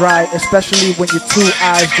hanging dry, especially when your two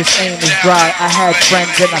eyes just aim is dry. I had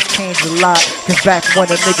friends and I've changed a lot, cause back when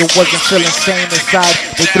a nigga wasn't feeling sane inside,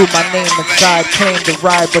 they threw my name inside, claimed the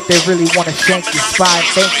ride, but they really wanna shank your spine.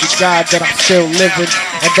 Thank you God that I'm still living,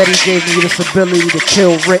 and that he gave me this ability to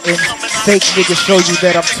kill written. Fake niggas show you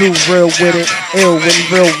that I'm too real with it. Ill with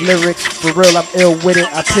real lyrics, for real I'm ill with it.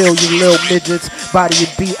 I peel you little midgets, body you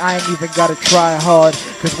beat, I ain't even gotta try hard,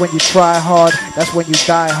 cause when you try hard, that's when you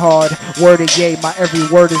die hard. Word of yay, my every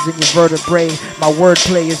word is in your vertebrae. My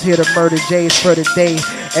wordplay is here to murder J's for the day,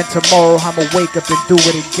 and tomorrow I'ma wake up and do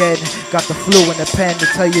it again. Got the flu in the pen to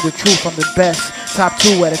tell you the truth, I'm the best. Top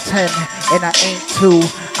 2 out of 10, and I ain't 2.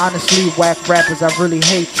 Honestly, whack rappers, I really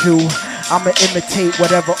hate you. I'ma imitate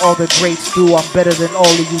whatever all the greats do. I'm better than all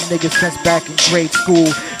of you niggas since back in grade school.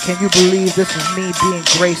 Can you believe this is me being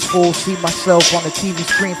graceful? See myself on the TV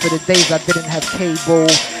screen for the days I didn't have cable,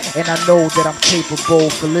 and I know that I'm capable.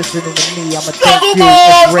 For listening to me, I'ma thank you,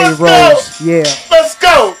 it's Ray Rose. Yeah. Let's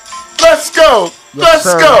go. Let's go. Yes, Let's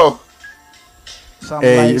sir. go. Something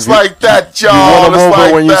Hey, like It's like that, You y'all. won them It's over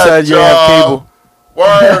like when you that, said you have y'all. cable.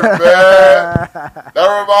 Word, man.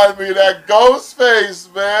 That reminds me of that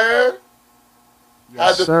Ghostface, man.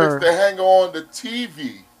 Had to sir. fix the hanger on the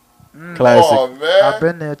TV. Classic. Come on, man. I've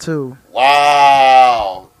been there too.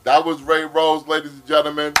 Wow. That was Ray Rose, ladies and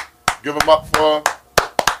gentlemen. Give him up for.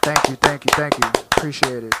 Thank you.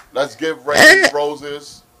 Appreciate it. Let's give Ray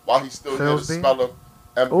roses while he's still here to Filthy. smell them.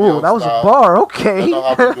 Oh, that was style. a bar. Okay. Let know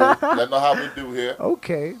how we do. Let know how we do here.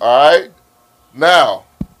 Okay. All right. Now,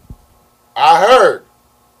 I heard.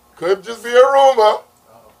 Could just be a rumor.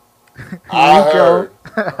 I you go.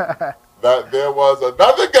 heard that there was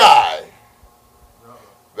another guy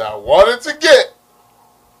that wanted to get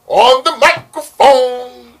on the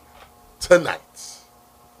microphone tonight.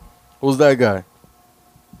 Who's that guy?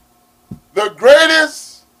 The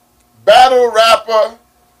greatest battle rapper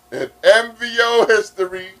in MVO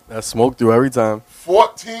history. That smoke through every time.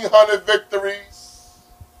 1,400 victories,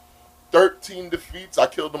 13 defeats. I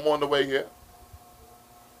killed him on the way here.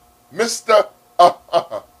 Mr.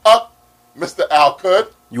 Mr. Al-Kud.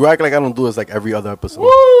 You act like I don't do this like every other episode.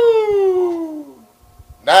 Woo!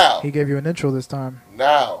 Now, He gave you an intro this time.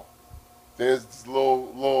 there's this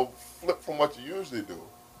little flip from what you usually do.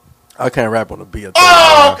 I can't rap on the beat.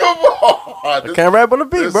 Oh, come on! I can't rap on the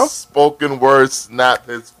beat, This bro. spoken word snap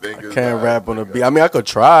his fingers. I can't rap on the beat. I mean, I could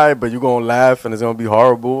try, but you're going to laugh and it's going to be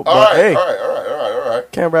horrible. But All right, hey, all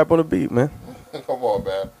right. can't rap on the beat, man. Come on,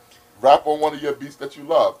 man. Rap on one of your beats that you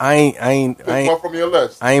love. I ain't Pick one from your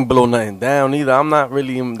list. I ain't blow nothing down either. I'm not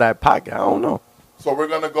really in that pocket. I don't know. So we're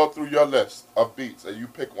going to go through your list of beats, and you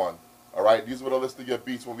pick one. All right? These were the list of your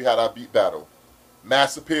beats when we had our beat battle.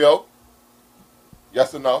 Mass Appeal.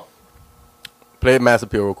 Yes or no? Play Mass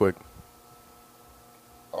Appeal real quick.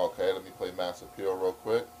 Okay, let me play Mass Appeal real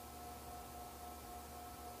quick.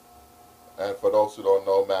 And for those who don't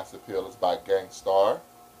know, Mass Appeal is by Gangstar.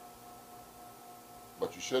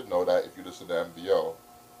 But you should know that if you listen to MVO.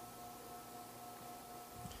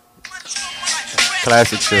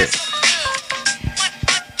 Classic shit.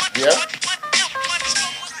 Yeah?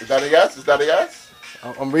 Is that a yes? Is that a yes?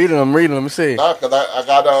 I'm reading. Let me see. Nah, because I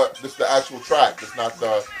got this is the actual track. It's not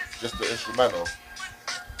just the instrumental. Is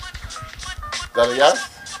that a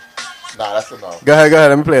yes? Nah, that's a no. Go ahead.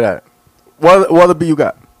 Let me play that. What other beat you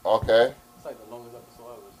got? Okay.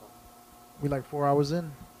 We like 4 hours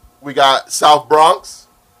in. We got South Bronx.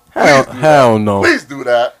 Hell no. Please do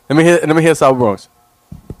that. Let me hear South Bronx.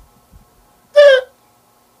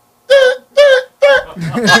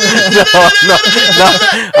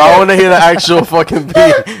 I want to hear the actual fucking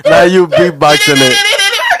beat. Not you beatboxing it.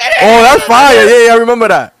 Oh, that's fire. Yeah, I remember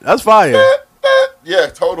that. That's fire. Yeah,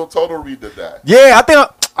 Total Reed did that. Yeah, I think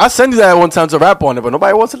I sent you that one time to rap on it, but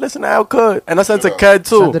nobody wants to listen to Al Kud. And I sent to Ked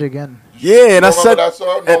too. Send it again. Yeah, and I Remember said that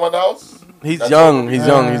song? No one else? he's That's young. all- He's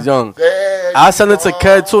young. He's young. There I you sent it to go.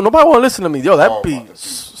 Ked too. Nobody want to listen to me. Yo, that Oh, beat my,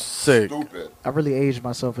 sick. Stupid. I really aged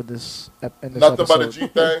myself in this Nothing episode. but a G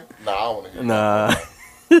thing? Nah, I don't want to hear Nah,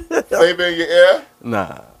 that. Flavor in your ear?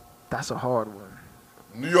 nah, That's a hard one.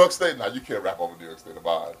 New York State? Nah, you can't rap over New York State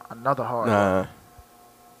about it. Another hard one. nah,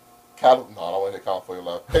 No, I don't want to hear California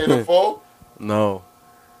Love. Pay the Full? no.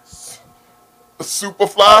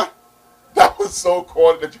 Superfly? That was so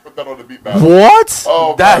corny that you put that on the beat, man. What?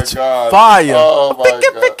 Oh, That's my God. fire. Oh, my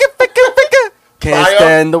God. Can't Triumph?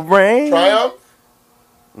 stand the rain. Triumph?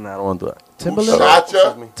 Nah, I don't want to do that. Who shot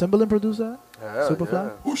ya? Timberland produced that?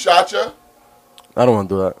 Superfly? Who shot ya? I don't want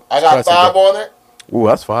to do that. I got Classic, 5 bro. on it. Ooh,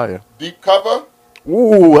 that's fire. Deep Cover.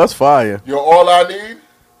 Ooh, that's fire. You're All I Need.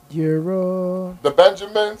 You're The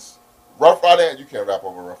Benjamins. Rough Rider. You can't rap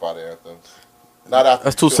over Rough Rider anthems. Not after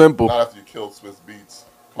That's you too kill- simple. Not after you kill Swiss Beats.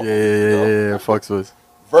 Yeah. Fuck Swiss.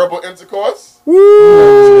 Verbal Intercourse.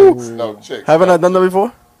 Woo! No, chicks. Haven't I done that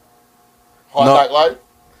before? Hard No. Knock Life.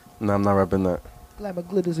 No, I'm not rapping that. glamour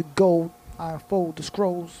glitters in gold. I unfold the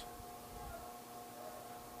scrolls.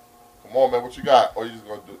 Come on, man. What you got? Or you just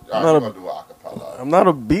gonna do? I'm You're not gonna do an acapella. I'm not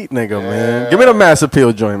a beat nigga, Yeah. man. Give me the Mass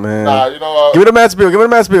Appeal joint, man. Nah, you know what? Give me the Mass Appeal. Give me the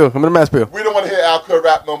Mass Appeal. Give me the Mass Appeal. We don't want to hear Al Kud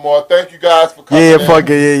rap no more. Thank you guys for coming Yeah, in. fuck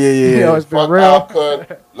it. Yeah. Yo, it's been Fuck real. Al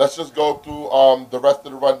Kud. Let's just go through the rest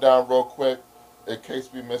of the rundown real quick in case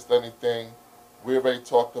we missed anything. We already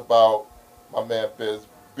talked about my man Biz.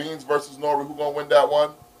 Beans versus Nori. Who gonna win that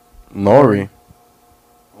one? Nori.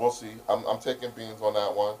 We'll see. I'm taking Beans on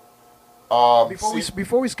that one.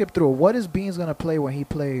 Before we skip through, what is Beans gonna play when he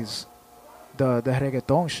plays the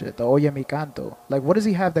reggaeton shit, the Oye Mi Canto? Like, what does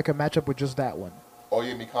he have that can match up with just that one?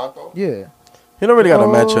 Oye Mi Canto? Yeah. You don't really gotta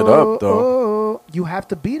match it up though. Oh, you have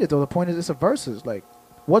to beat it though. The point is, it's a versus. Like,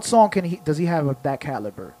 what song does he have of that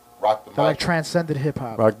caliber? Rock the That like mic. transcended hip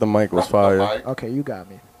hop. Rock the Mic was Rock the fire. mic. Okay, you got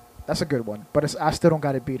me. That's a good one, but I still don't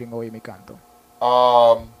got it beating Oye Mi Canto.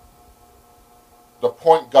 The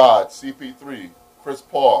Point God, CP3, Chris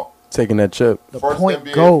Paul, Taking that chip. The first Point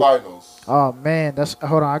NBA Goat. Finals. Oh man,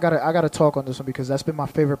 hold on. I gotta talk on this one because that's been my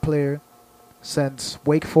favorite player since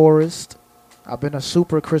Wake Forest. I've been a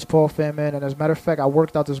super Chris Paul fan, man, and as a matter of fact, I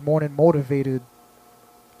worked out this morning motivated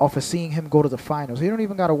off of seeing him go to the finals. He don't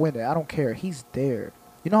even gotta win it. I don't care. He's there.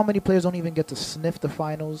 You know how many players don't even get to sniff the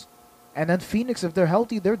finals? And then Phoenix, if they're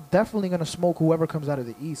healthy, they're definitely gonna smoke whoever comes out of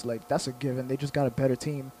the East. Like, that's a given. They just got a better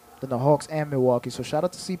team than the Hawks and Milwaukee. So shout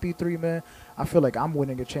out to CP3, man. I feel like I'm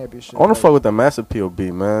winning a championship. I wanna Like, fuck with the Mass Appeal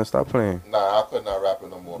beat, man. Stop playing. Nah, I could not rap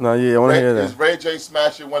it no more. Nah, yeah, I wanna hear Is that. Ray J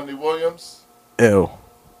smashing Wendy Williams? Ew.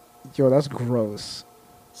 Yo, that's gross.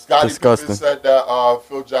 Scottie Disgusting. Pippen said that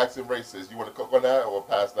Phil Jackson racist. You want to cook on that or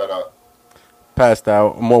pass that up? Passed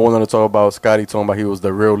out. More wanted to talk about Scotty talking about he was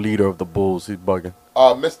the real leader of the Bulls. He's bugging.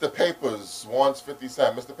 Mr. Papers wants 50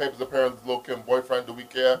 Cent. Mr. Papers apparently Lil Kim boyfriend. Do we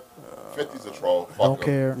care? 50's a troll. Fuck Don't him.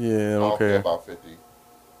 care. Yeah, I I don't don't care care. about 50.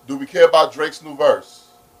 Do we care about Drake's new verse?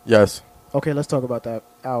 Yes. Okay, let's talk about that.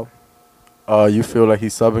 Ow. You feel like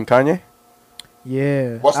he's subbing Kanye?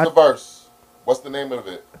 Yeah. What's the verse? What's the name of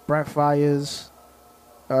it? Brent Fires,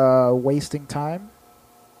 Wasting Time.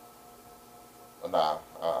 Nah,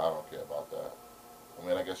 I don't care about that. I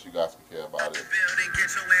mean, I guess you guys can care about it. Building, get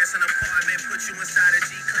your ass an apartment, put you inside a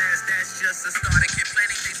G-class, that's just a start. Get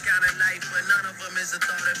plenty things kind of life, but none of them is a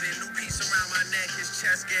thought of it. New piece around my neck is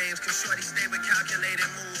chess games, cause shorty stay with calculated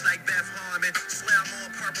moves like Beth Harmon. Swear I'm more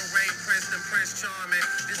Purple Rain Prince than Prince Charming.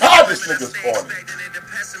 God, this nigga's corny. Expecting it, the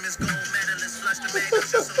pessimist, gold medalist, flush the bagels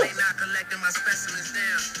just so they not collecting my specimens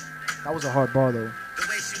down. That was a hard bar, though. The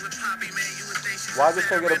way she with Poppy, man, you would think she's Why just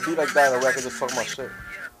can't get a beat like that and a record just talking about shit?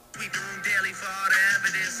 Sweep the room daily for all the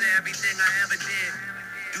evidence of everything I ever did.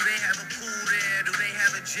 Do they have a pool there? Do they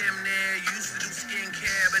have a gym there? You used to do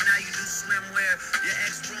skincare, but now you do swimwear. Your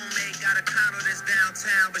ex-roommate got a condo that's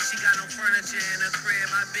downtown, but she got no furniture in her crib.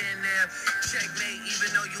 I've been there. Checkmate, even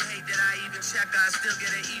though you hate that I even check, I still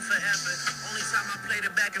get an E for effort. Only time I played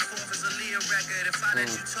it back and forth is a Leah record. If I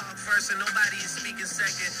let you talk first and nobody is speaking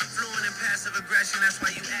second. Fluent in passive aggression, that's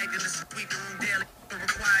why you acting to sweep the room daily. To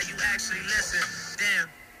require you actually listen. Damn.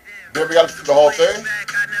 Then we got to do the whole thing.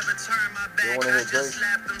 I never turn my back. wanna I hear just Drake?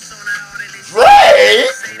 slapped them, so now all that they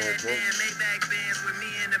Drake? say that damn Maybach bands with me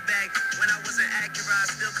in the back. When I wasn't accurate, I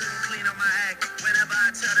still couldn't clean up my act. Whenever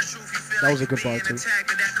I tell the truth, you feel That like was a good you're bar, being too. attacked,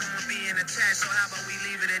 but that come with being attached. So how about we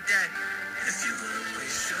leave it at that? If you gonna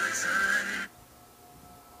waste your time.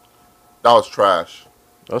 That was trash.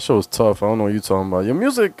 That shit was tough. I don't know what you talking about. Your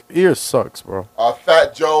music ear sucks, bro.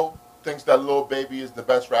 Fat Joe thinks that Lil Baby is the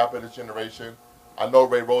best rapper of this generation. I know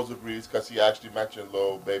Ray Rose agrees because he actually mentioned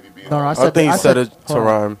Lil Baby being. No, I think he said it to hold on.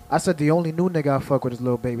 rhyme. I said the only new nigga I fuck with is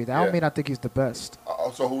Lil Baby. That don't mean I think he's the best.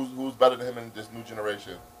 So who's better than him in this new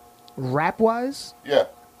generation? Rap wise, Yeah.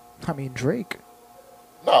 I mean Drake.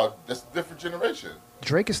 No, that's a different generation.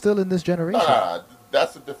 Drake is still in this generation. Nah,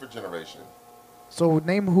 that's a different generation. So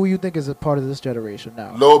name who you think is a part of this generation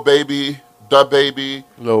now. Lil Baby, Da Baby.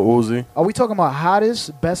 Lil Uzi. Are we talking about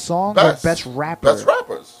hottest, best song, Best. or best rapper? Best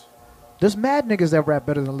rappers. There's mad niggas that rap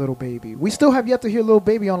better than Lil Baby. We still have yet to hear Lil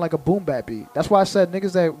Baby on like a boom bap beat. That's why I said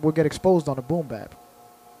niggas that will get exposed on a boom bap.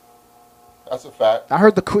 That's a fact. I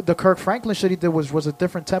heard the Kirk Franklin shit he did was a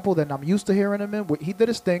different tempo than I'm used to hearing him in. He did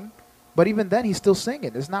his thing, but even then he's still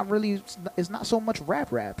singing. It's not so much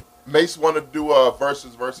rap. Mace want to do a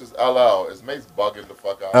versus LL. Is Mace bugging the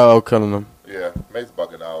fuck out? LL killing him. Yeah, Mace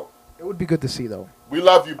bugging out. It would be good to see though. We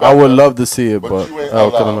love you, I Becca, would love to see it, but you ain't LL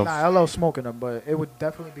LL. killing him. Nah, LL smoking him, but it would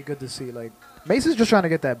definitely be good to see. Like Mace is just trying to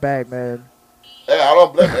get that bag, man. Hey, I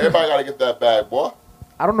don't blame him. Everybody got to get that bag, boy.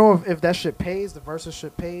 I don't know if that shit pays. The versus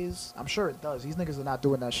shit pays. I'm sure it does. These niggas are not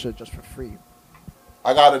doing that shit just for free.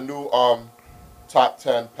 I got a new top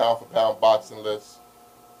 10 pound for pound boxing list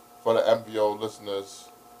for the MVO listeners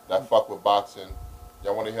that fuck with boxing.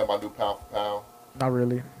 Y'all want to hear my new pound for pound? Not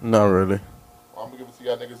really. Not really. Well, I'm going to give it to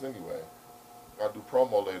y'all niggas anyway. Got to do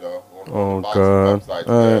promo later on Oh, the boxing God. website.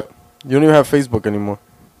 All right. You don't even have Facebook anymore.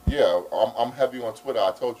 Yeah, I'm heavy on Twitter.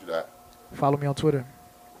 I told you that. Follow me on Twitter.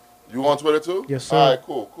 You on Twitter too? Yes, sir. All right,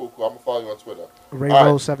 cool. I'm going to follow you on Twitter. Ray All right.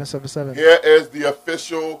 Rose 777. Here is the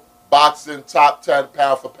official boxing top 10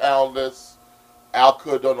 pound for pound list. Al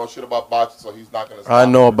Could don't know shit about boxing, so he's not going to I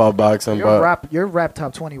know about boxing, but Your rap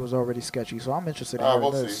top 20 was already sketchy, so I'm interested in hearing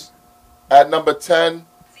we'll this. see. At number 10,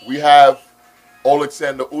 we have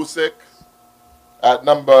Alexander Usyk. At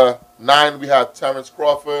number 9, we have Terrence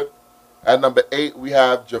Crawford. At number 8, we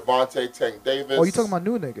have Javante Tank Davis. Oh, you talking about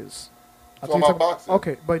new niggas? I Talking thought you about boxing.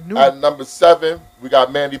 Okay, but new. At number 7, we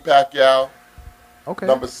got Manny Pacquiao. Okay.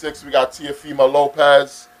 Number 6, we got Teofimo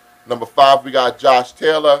Lopez. Number 5, we got Josh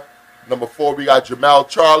Taylor. Number 4, we got Jamal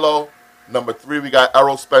Charlo. Number 3, we got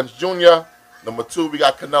Errol Spence Jr. Number 2, we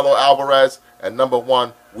got Canelo Alvarez. And number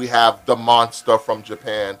 1, we have the monster from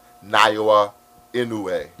Japan, Naoya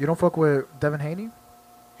Inoue. You don't fuck with Devin Haney?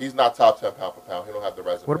 He's not top 10 pound for pound. He don't have the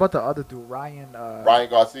resume. What about the other dude, Ryan? Ryan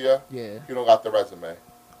Garcia? Yeah. He don't got the resume.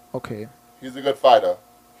 Okay. He's a good fighter.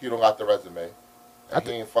 He don't got the resume. And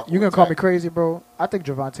he ain't fucking You gonna with call Tank. me crazy, bro? I think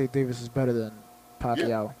Javante Davis is better than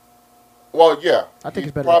Pacquiao. Well, yeah. I think he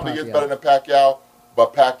he's better probably than is Pacquiao. better than Pacquiao,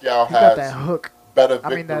 but Pacquiao He has got that hook. better I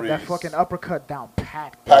victories. mean, that fucking uppercut down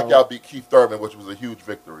packed. bro. Pacquiao beat Keith Thurman, which was a huge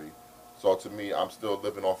victory. So to me, I'm still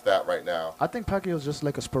living off that right now. I think Pacquiao's just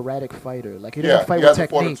like a sporadic fighter. Like he Yeah, doesn't fight he with hasn't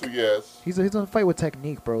fought in technique. 2 years. He doesn't fight with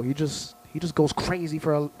technique, bro. He just goes crazy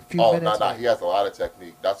for a few Oh, minutes. no, he has a lot of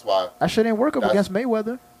technique. That's why. That shit ain't work up That's- against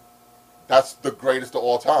Mayweather. That's the greatest of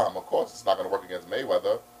all time. Of course, it's not going to work against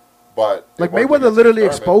Mayweather. But it Like worked Mayweather against literally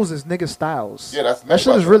Keith Thurman. exposes nigga styles. Yeah, that's that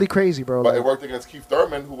shit is Mayweather. really crazy, bro. But Like, it worked against Keith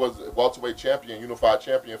Thurman, who was a welterweight champion, unified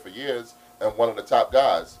champion for years, and one of the top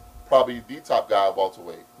guys. Probably the top guy at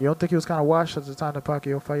welterweight. you don't think he was kind of washed at the time that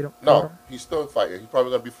Pacquiao fight him? No, he's still fighting. He's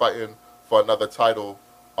probably going to be fighting for another title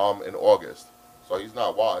in August. So he's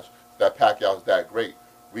not washed. That Pacquiao's that great.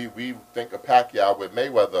 We think of Pacquiao with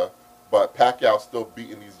Mayweather, but Pacquiao's still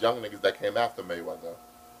beating these young niggas that came after Mayweather.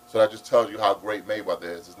 So that just tells you how great Mayweather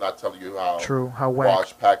is. It's not telling you how whack.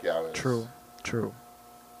 washed Pacquiao is. True.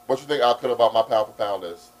 What you think I could about my pound for pound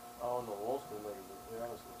list? I don't know. Most of them niggas, to be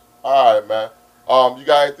honest with All right, man. You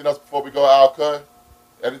got anything else before we go, Al Kud?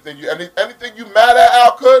 Anything you mad at,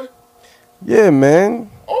 Al Kud? Yeah, man.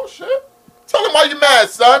 Oh shit! Tell him why you mad,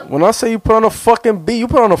 son. When I say you put on a fucking beat, you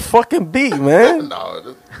put on a fucking beat, man.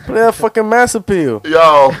 No, Play that fucking Mass Appeal.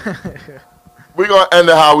 yo, we're gonna end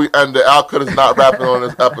it how we end it. Al Kud is not rapping on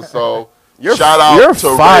this episode. Shout out you're to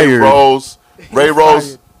Ray fired. Rose. Ray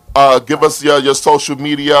Rose, give us your social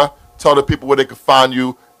media. Tell the people where they can find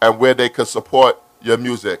you and where they can support your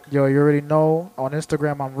music. Yo, you already know. On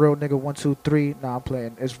Instagram, I'm real nigga 123. Nah, I'm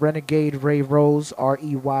playing. It's Renegade Ray Rose,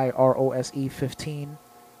 REYROSE 15.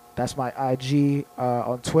 That's my IG.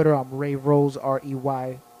 On Twitter, I'm Ray Rose,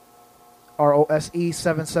 REYROSE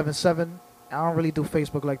 777. I don't really do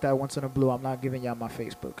Facebook like that. Once in a blue, I'm not giving y'all my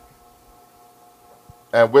Facebook.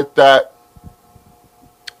 And with that,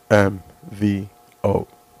 MVO.